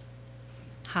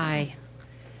 Hi.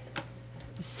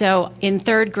 So in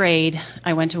third grade,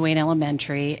 I went to Wayne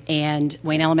Elementary, and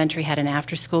Wayne Elementary had an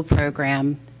after-school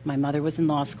program. My mother was in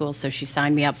law school, so she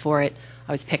signed me up for it.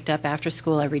 I was picked up after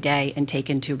school every day and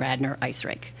taken to Radnor Ice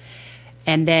Rink.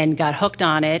 And then got hooked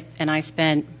on it, and I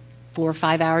spent 4 or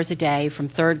 5 hours a day from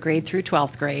third grade through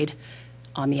 12th grade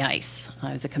on the ice.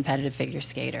 I was a competitive figure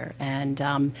skater, and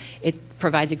it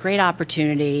provides a great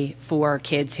opportunity for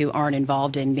kids who aren't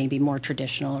involved in maybe more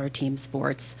traditional or team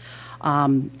sports.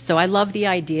 So I love the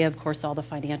idea. Of course, all the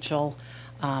financial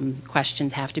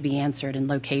questions have to be answered in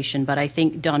location, but I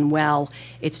think done well,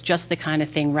 it's just the kind of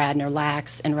thing Radnor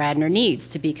lacks and Radnor needs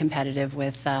to be competitive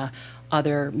with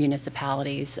other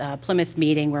municipalities. Plymouth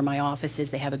Meeting, where my office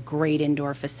is, they have a great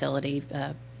indoor facility,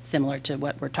 similar to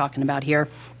what we're talking about here.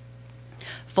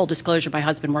 Full disclosure, my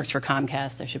husband works for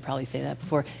Comcast. I should probably say that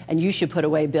before. And you should put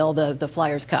away, Bill, the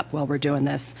Flyers Cup while we're doing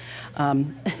this.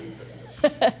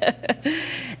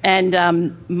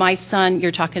 And my son,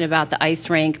 you're talking about the ice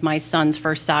rink. My son's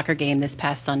first soccer game this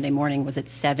past Sunday morning was at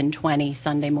 7:20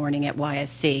 Sunday morning at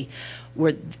YSC,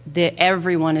 where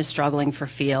everyone is struggling for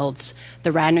fields.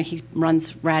 He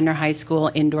runs Radnor High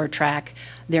School indoor track.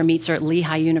 Their meets are at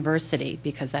Lehigh University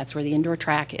because that's where the indoor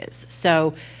track is.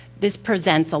 So this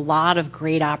presents a lot of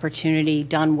great opportunity,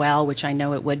 done well, which I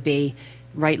know it would be,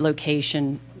 right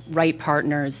location, right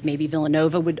partners. Maybe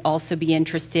Villanova would also be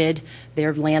interested.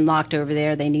 They're landlocked over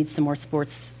there. They need some more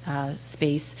sports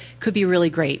space. Could be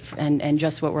really great and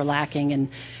just what we're lacking, and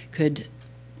could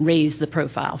raise the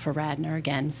profile for Radnor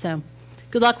again. So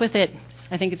good luck with it.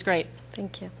 I think it's great.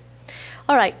 Thank you.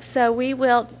 All right, so we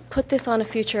will put this on a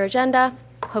future agenda,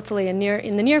 hopefully in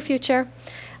the near future,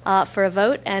 for a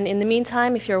vote. And in the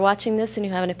meantime, if you're watching this and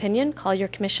you have an opinion, call your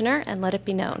commissioner and let it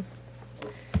be known.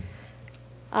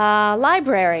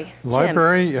 Library. Jim.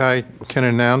 Library, I can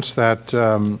announce that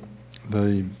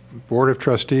the Board of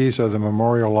Trustees of the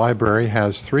Memorial Library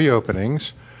has 3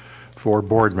 openings for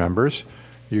board members.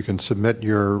 You can submit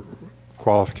your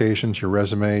qualifications, your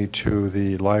resume, to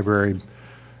the library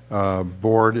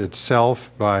board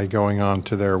itself by going on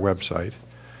to their website.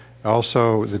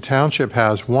 Also, the township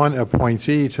has 1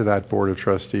 appointee to that Board of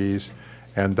Trustees,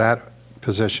 and that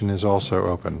position is also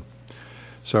open.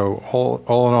 So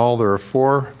all in all, there are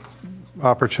 4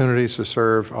 opportunities to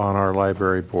serve on our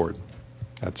library board.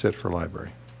 That's it for library.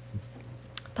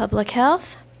 Public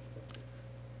health.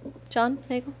 John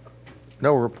Nagel?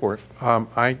 No report.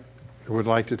 I would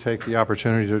like to take the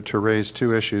opportunity to raise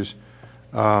 2 issues.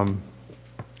 The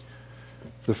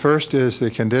first is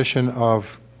the condition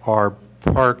of our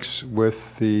parks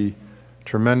with the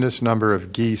tremendous number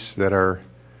of geese that are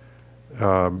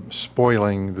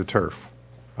spoiling the turf.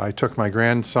 I took my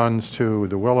grandsons to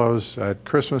the Willows at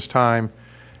Christmas time,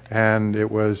 and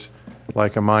it was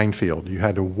like a minefield. You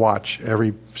had to watch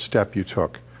every step you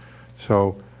took.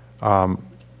 So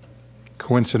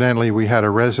coincidentally, we had a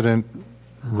resident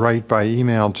write by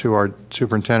email to our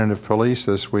superintendent of police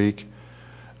this week,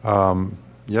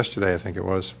 yesterday I think it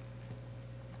was,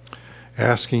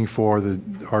 asking for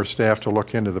our staff to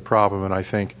look into the problem. And I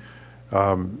think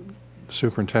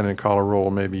Superintendent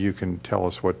Collarole, maybe you can tell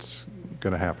us what's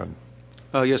going to happen.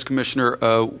 Yes, Commissioner.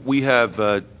 We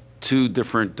have 2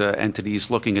 different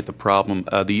entities looking at the problem.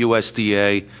 The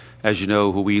USDA, as you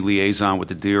know, who we liaison with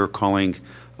the deer culling,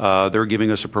 they're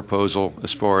giving us a proposal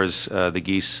as far as the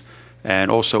geese.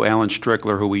 And also Alan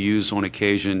Strickler, who we use on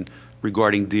occasion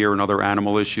regarding deer and other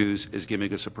animal issues, is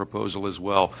giving us a proposal as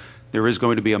well. There is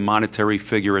going to be a monetary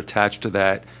figure attached to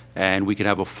that, and we can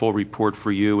have a full report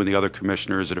for you and the other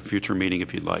commissioners at a future meeting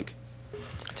if you'd like.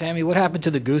 Tammy, what happened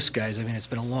to the goose guys? I mean, it's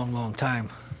been a long, long time.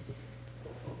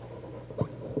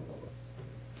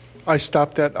 I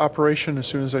stopped that operation as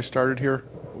soon as I started here.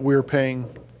 We were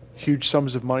paying huge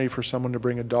sums of money for someone to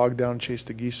bring a dog down and chase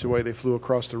the geese away. They flew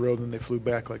across the road, and they flew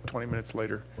back like 20 minutes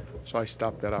later. So I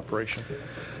stopped that operation.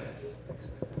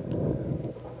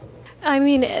 I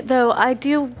mean, though, I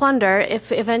do wonder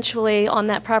if eventually on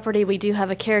that property we do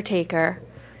have a caretaker,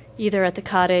 either at the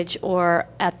cottage or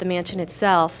at the mansion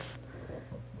itself.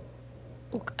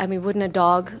 I mean, wouldn't a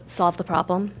dog solve the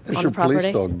problem on the property? There's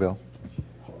your police dog, Bill.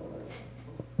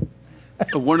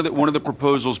 One of the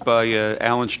proposals by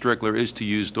Alan Strickler is to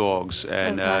use dogs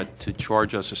and to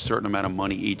charge us a certain amount of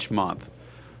money each month.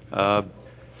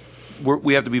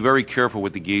 We have to be very careful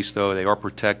with the geese, though. They are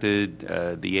protected,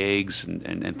 the eggs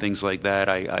and things like that.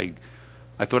 I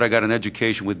thought I got an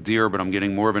education with deer, but I'm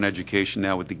getting more of an education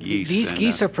now with the geese. These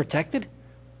geese are protected?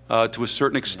 To a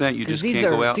certain extent, you just can't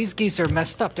go out. These geese are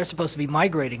messed up. They're supposed to be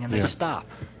migrating, and they stop.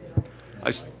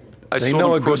 I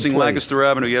saw them crossing Lancaster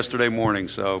Avenue yesterday morning,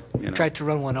 so, you know. Tried to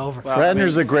run one over. Well,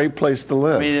 Radnor's a great place to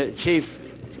live. I mean,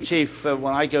 Chief,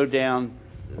 when I go down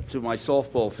to my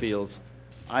softball fields,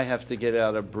 I have to get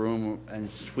out a broom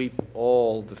and sweep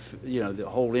all the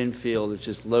whole infield is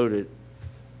just loaded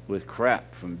with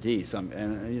crap from geese.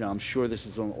 I'm sure this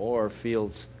is on all our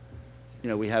fields.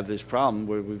 We have this problem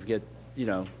where we get,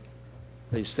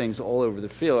 these things all over the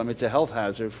field. I mean, it's a health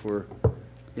hazard for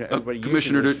everybody.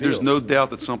 Commissioner, there's no doubt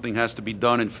that something has to be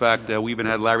done. In fact, we even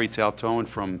had Larry Taltone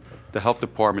from the health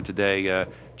department today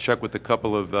check with a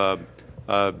couple of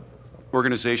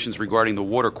organizations regarding the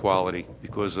water quality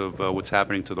because of what's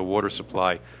happening to the water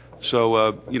supply.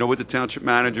 So, with the township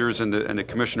managers and the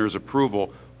commissioner's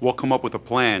approval, we'll come up with a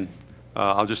plan.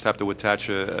 I'll just have to attach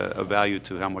a value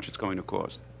to how much it's going to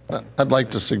cost. I'd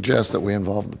like to suggest that we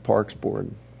involve the Parks Board.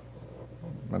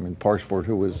 I mean, Parks Board,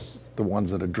 who was the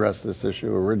ones that addressed this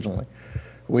issue originally,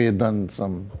 we had done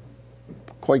some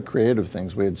quite creative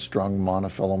things. We had strung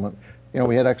monofilament. You know,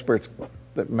 we had experts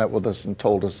that met with us and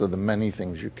told us of the many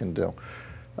things you can do.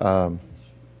 The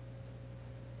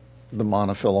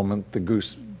monofilament, the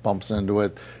goose bumps into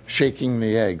it. Shaking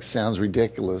the egg sounds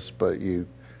ridiculous, but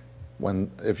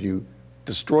if you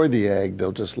destroy the egg,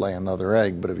 they'll just lay another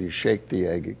egg. But if you shake the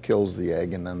egg, it kills the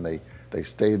egg, and then they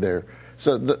stay there.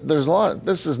 So there's a lot.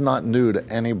 This is not new to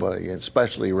anybody,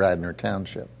 especially Radnor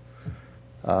Township.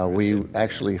 We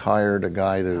actually hired a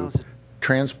guy to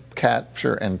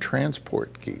capture and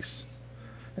transport geese,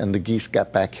 and the geese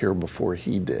got back here before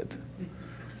he did.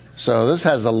 So this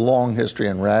has a long history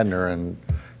in Radnor, and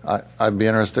I'd be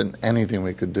interested in anything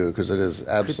we could do, because it is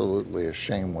absolutely a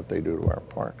shame what they do to our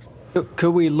parks.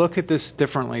 Could we look at this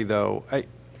differently, though?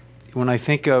 When I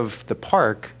think of the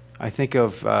park, I think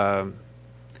of, well,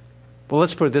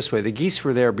 let's put it this way. The geese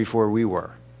were there before we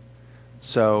were.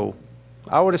 So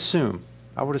I would assume,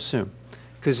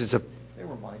 because it's a... They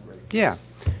were migrating. Yeah.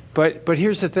 But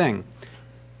here's the thing.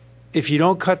 If you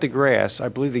don't cut the grass, I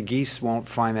believe the geese won't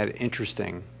find that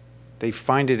interesting. They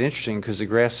find it interesting because the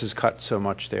grass is cut so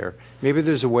much there. Maybe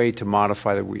there's a way to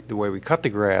modify the way we cut the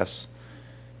grass,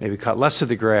 maybe cut less of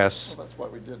the grass. Well, that's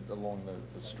what we did along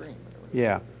the stream.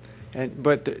 Yeah.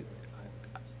 But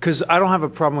because I don't have a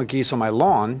problem with geese on my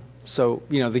lawn, so,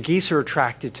 you know, the geese are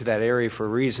attracted to that area for a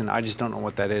reason. I just don't know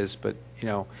what that is. But, you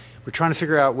know, we're trying to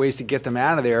figure out ways to get them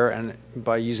out of there, and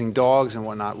by using dogs and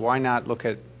whatnot. Why not look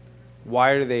at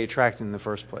why are they attracted in the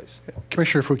first place?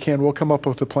 Commissioner, if we can, we'll come up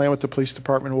with a plan with the police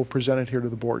department. We'll present it here to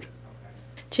the board.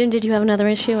 Jim, did you have another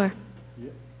issue? Or?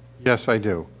 Yes, I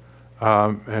do.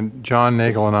 And John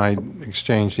Nagel and I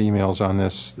exchanged emails on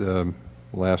this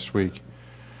last week.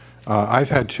 I've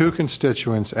had two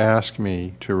constituents ask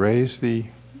me to raise the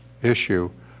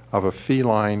issue of a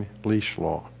feline leash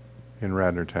law in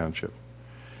Radnor Township.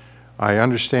 I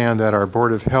understand that our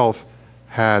Board of Health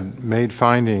had made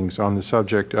findings on the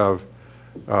subject of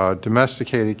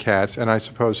domesticated cats, and I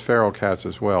suppose feral cats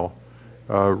as well,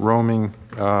 roaming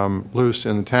loose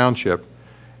in the township.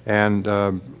 And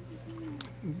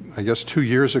I guess 2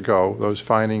 years ago, those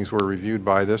findings were reviewed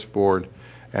by this board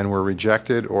and were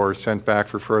rejected or sent back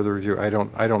for further review. I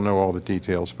don't know all the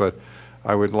details, but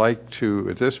I would like to,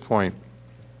 at this point,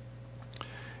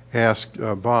 ask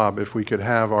Bob if we could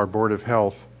have our Board of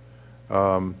Health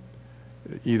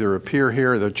either appear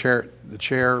here, the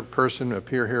chairperson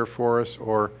appear here for us,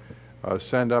 or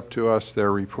send up to us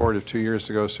their report of 2 years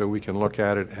ago so we can look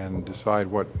at it and decide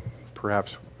what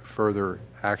perhaps further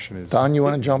action is. Don, you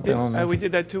want to jump in on this? We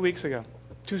did that 2 weeks ago.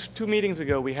 Two meetings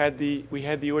ago, we had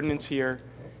the ordinance here,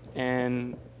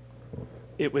 and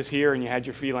it was here, and you had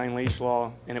your feline leash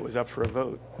law, and it was up for a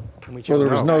vote. And we Well, there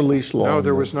was no leash law. No,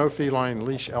 there was no feline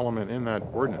leash element in that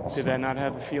ordinance. Did that not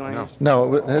have a feline? No.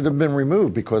 No, it had been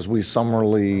removed because we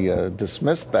summarily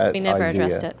dismissed that idea. We never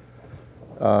addressed it.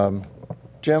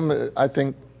 Jim, I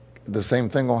think the same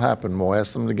thing will happen. We'll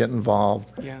ask them to get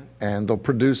involved, and they'll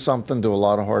produce something, do a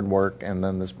lot of hard work, and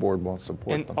then this board won't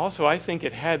support And them. also, I think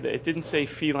it didn't say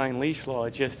feline leash law,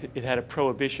 it had a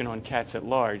prohibition on cats at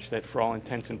large that for all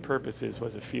intents and purposes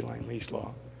was a feline leash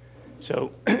law.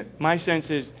 So my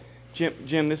sense is,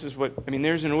 Jim, this is what, I mean,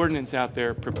 there's an ordinance out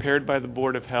there prepared by the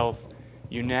Board of Health,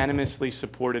 unanimously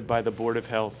supported by the Board of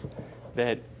Health,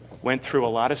 that went through a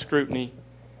lot of scrutiny,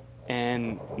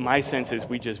 and my sense is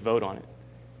we just vote on it.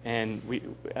 And we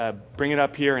bring it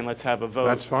up here and let's have a vote.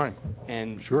 That's fine.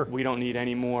 And sure. We don't need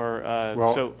any more.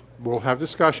 Well, we'll have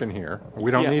discussion here.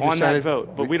 We don't need to on send that it,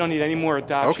 vote, but we don't need any more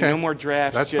adoption, okay. no more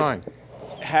drafts. That's just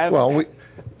fine. Well,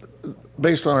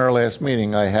 based on our last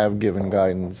meeting, I have given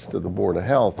guidance to the Board of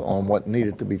Health on what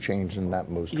needed to be changed in that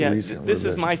most recent this revision.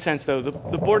 is my sense, though.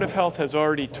 The Board of Health has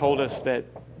already told us that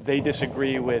they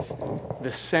disagree with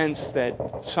the sense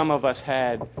that some of us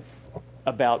had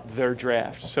about their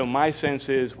draft. So my sense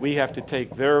is we have to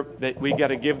take that we got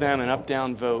to give them an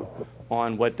up-down vote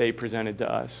on what they presented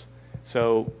to us.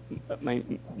 So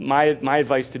my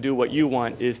advice to do what you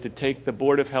want is to take the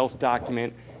Board of Health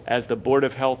document as the Board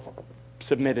of Health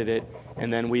submitted it,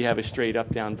 and then we have a straight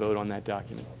up-down vote on that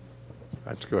document.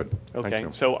 That's good. Okay, Thank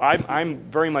you. so I'm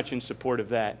very much in support of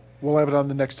that. We'll have it on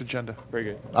the next agenda. Very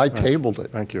good. I tabled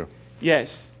it. Thank you.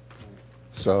 Yes.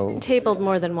 So Tabled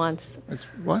more than once. it's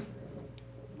what?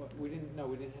 We didn't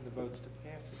have the votes to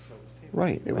pass it, so it was tabled.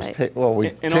 Right. It was Right. well, we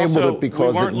And tabled also, it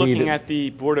because we weren't it looking needed. at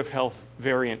the Board of Health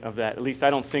variant of that. At least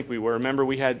I don't think we were. Remember,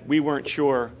 we weren't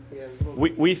sure.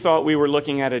 We thought we were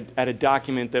looking at a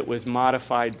document that was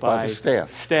modified By the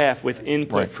staff. staff with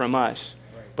input Right. from us.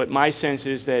 But my sense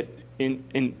is that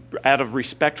out of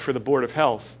respect for the Board of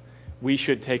Health, we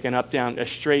should take a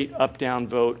straight up-down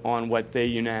vote on what they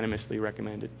unanimously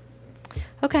recommended.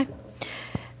 Okay.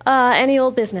 Any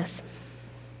old business?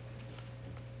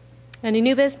 Any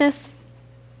new business?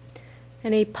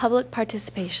 Any public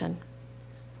participation?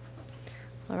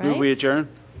 All right. Move we adjourn?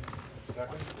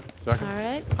 Second. All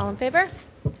right. All in favor?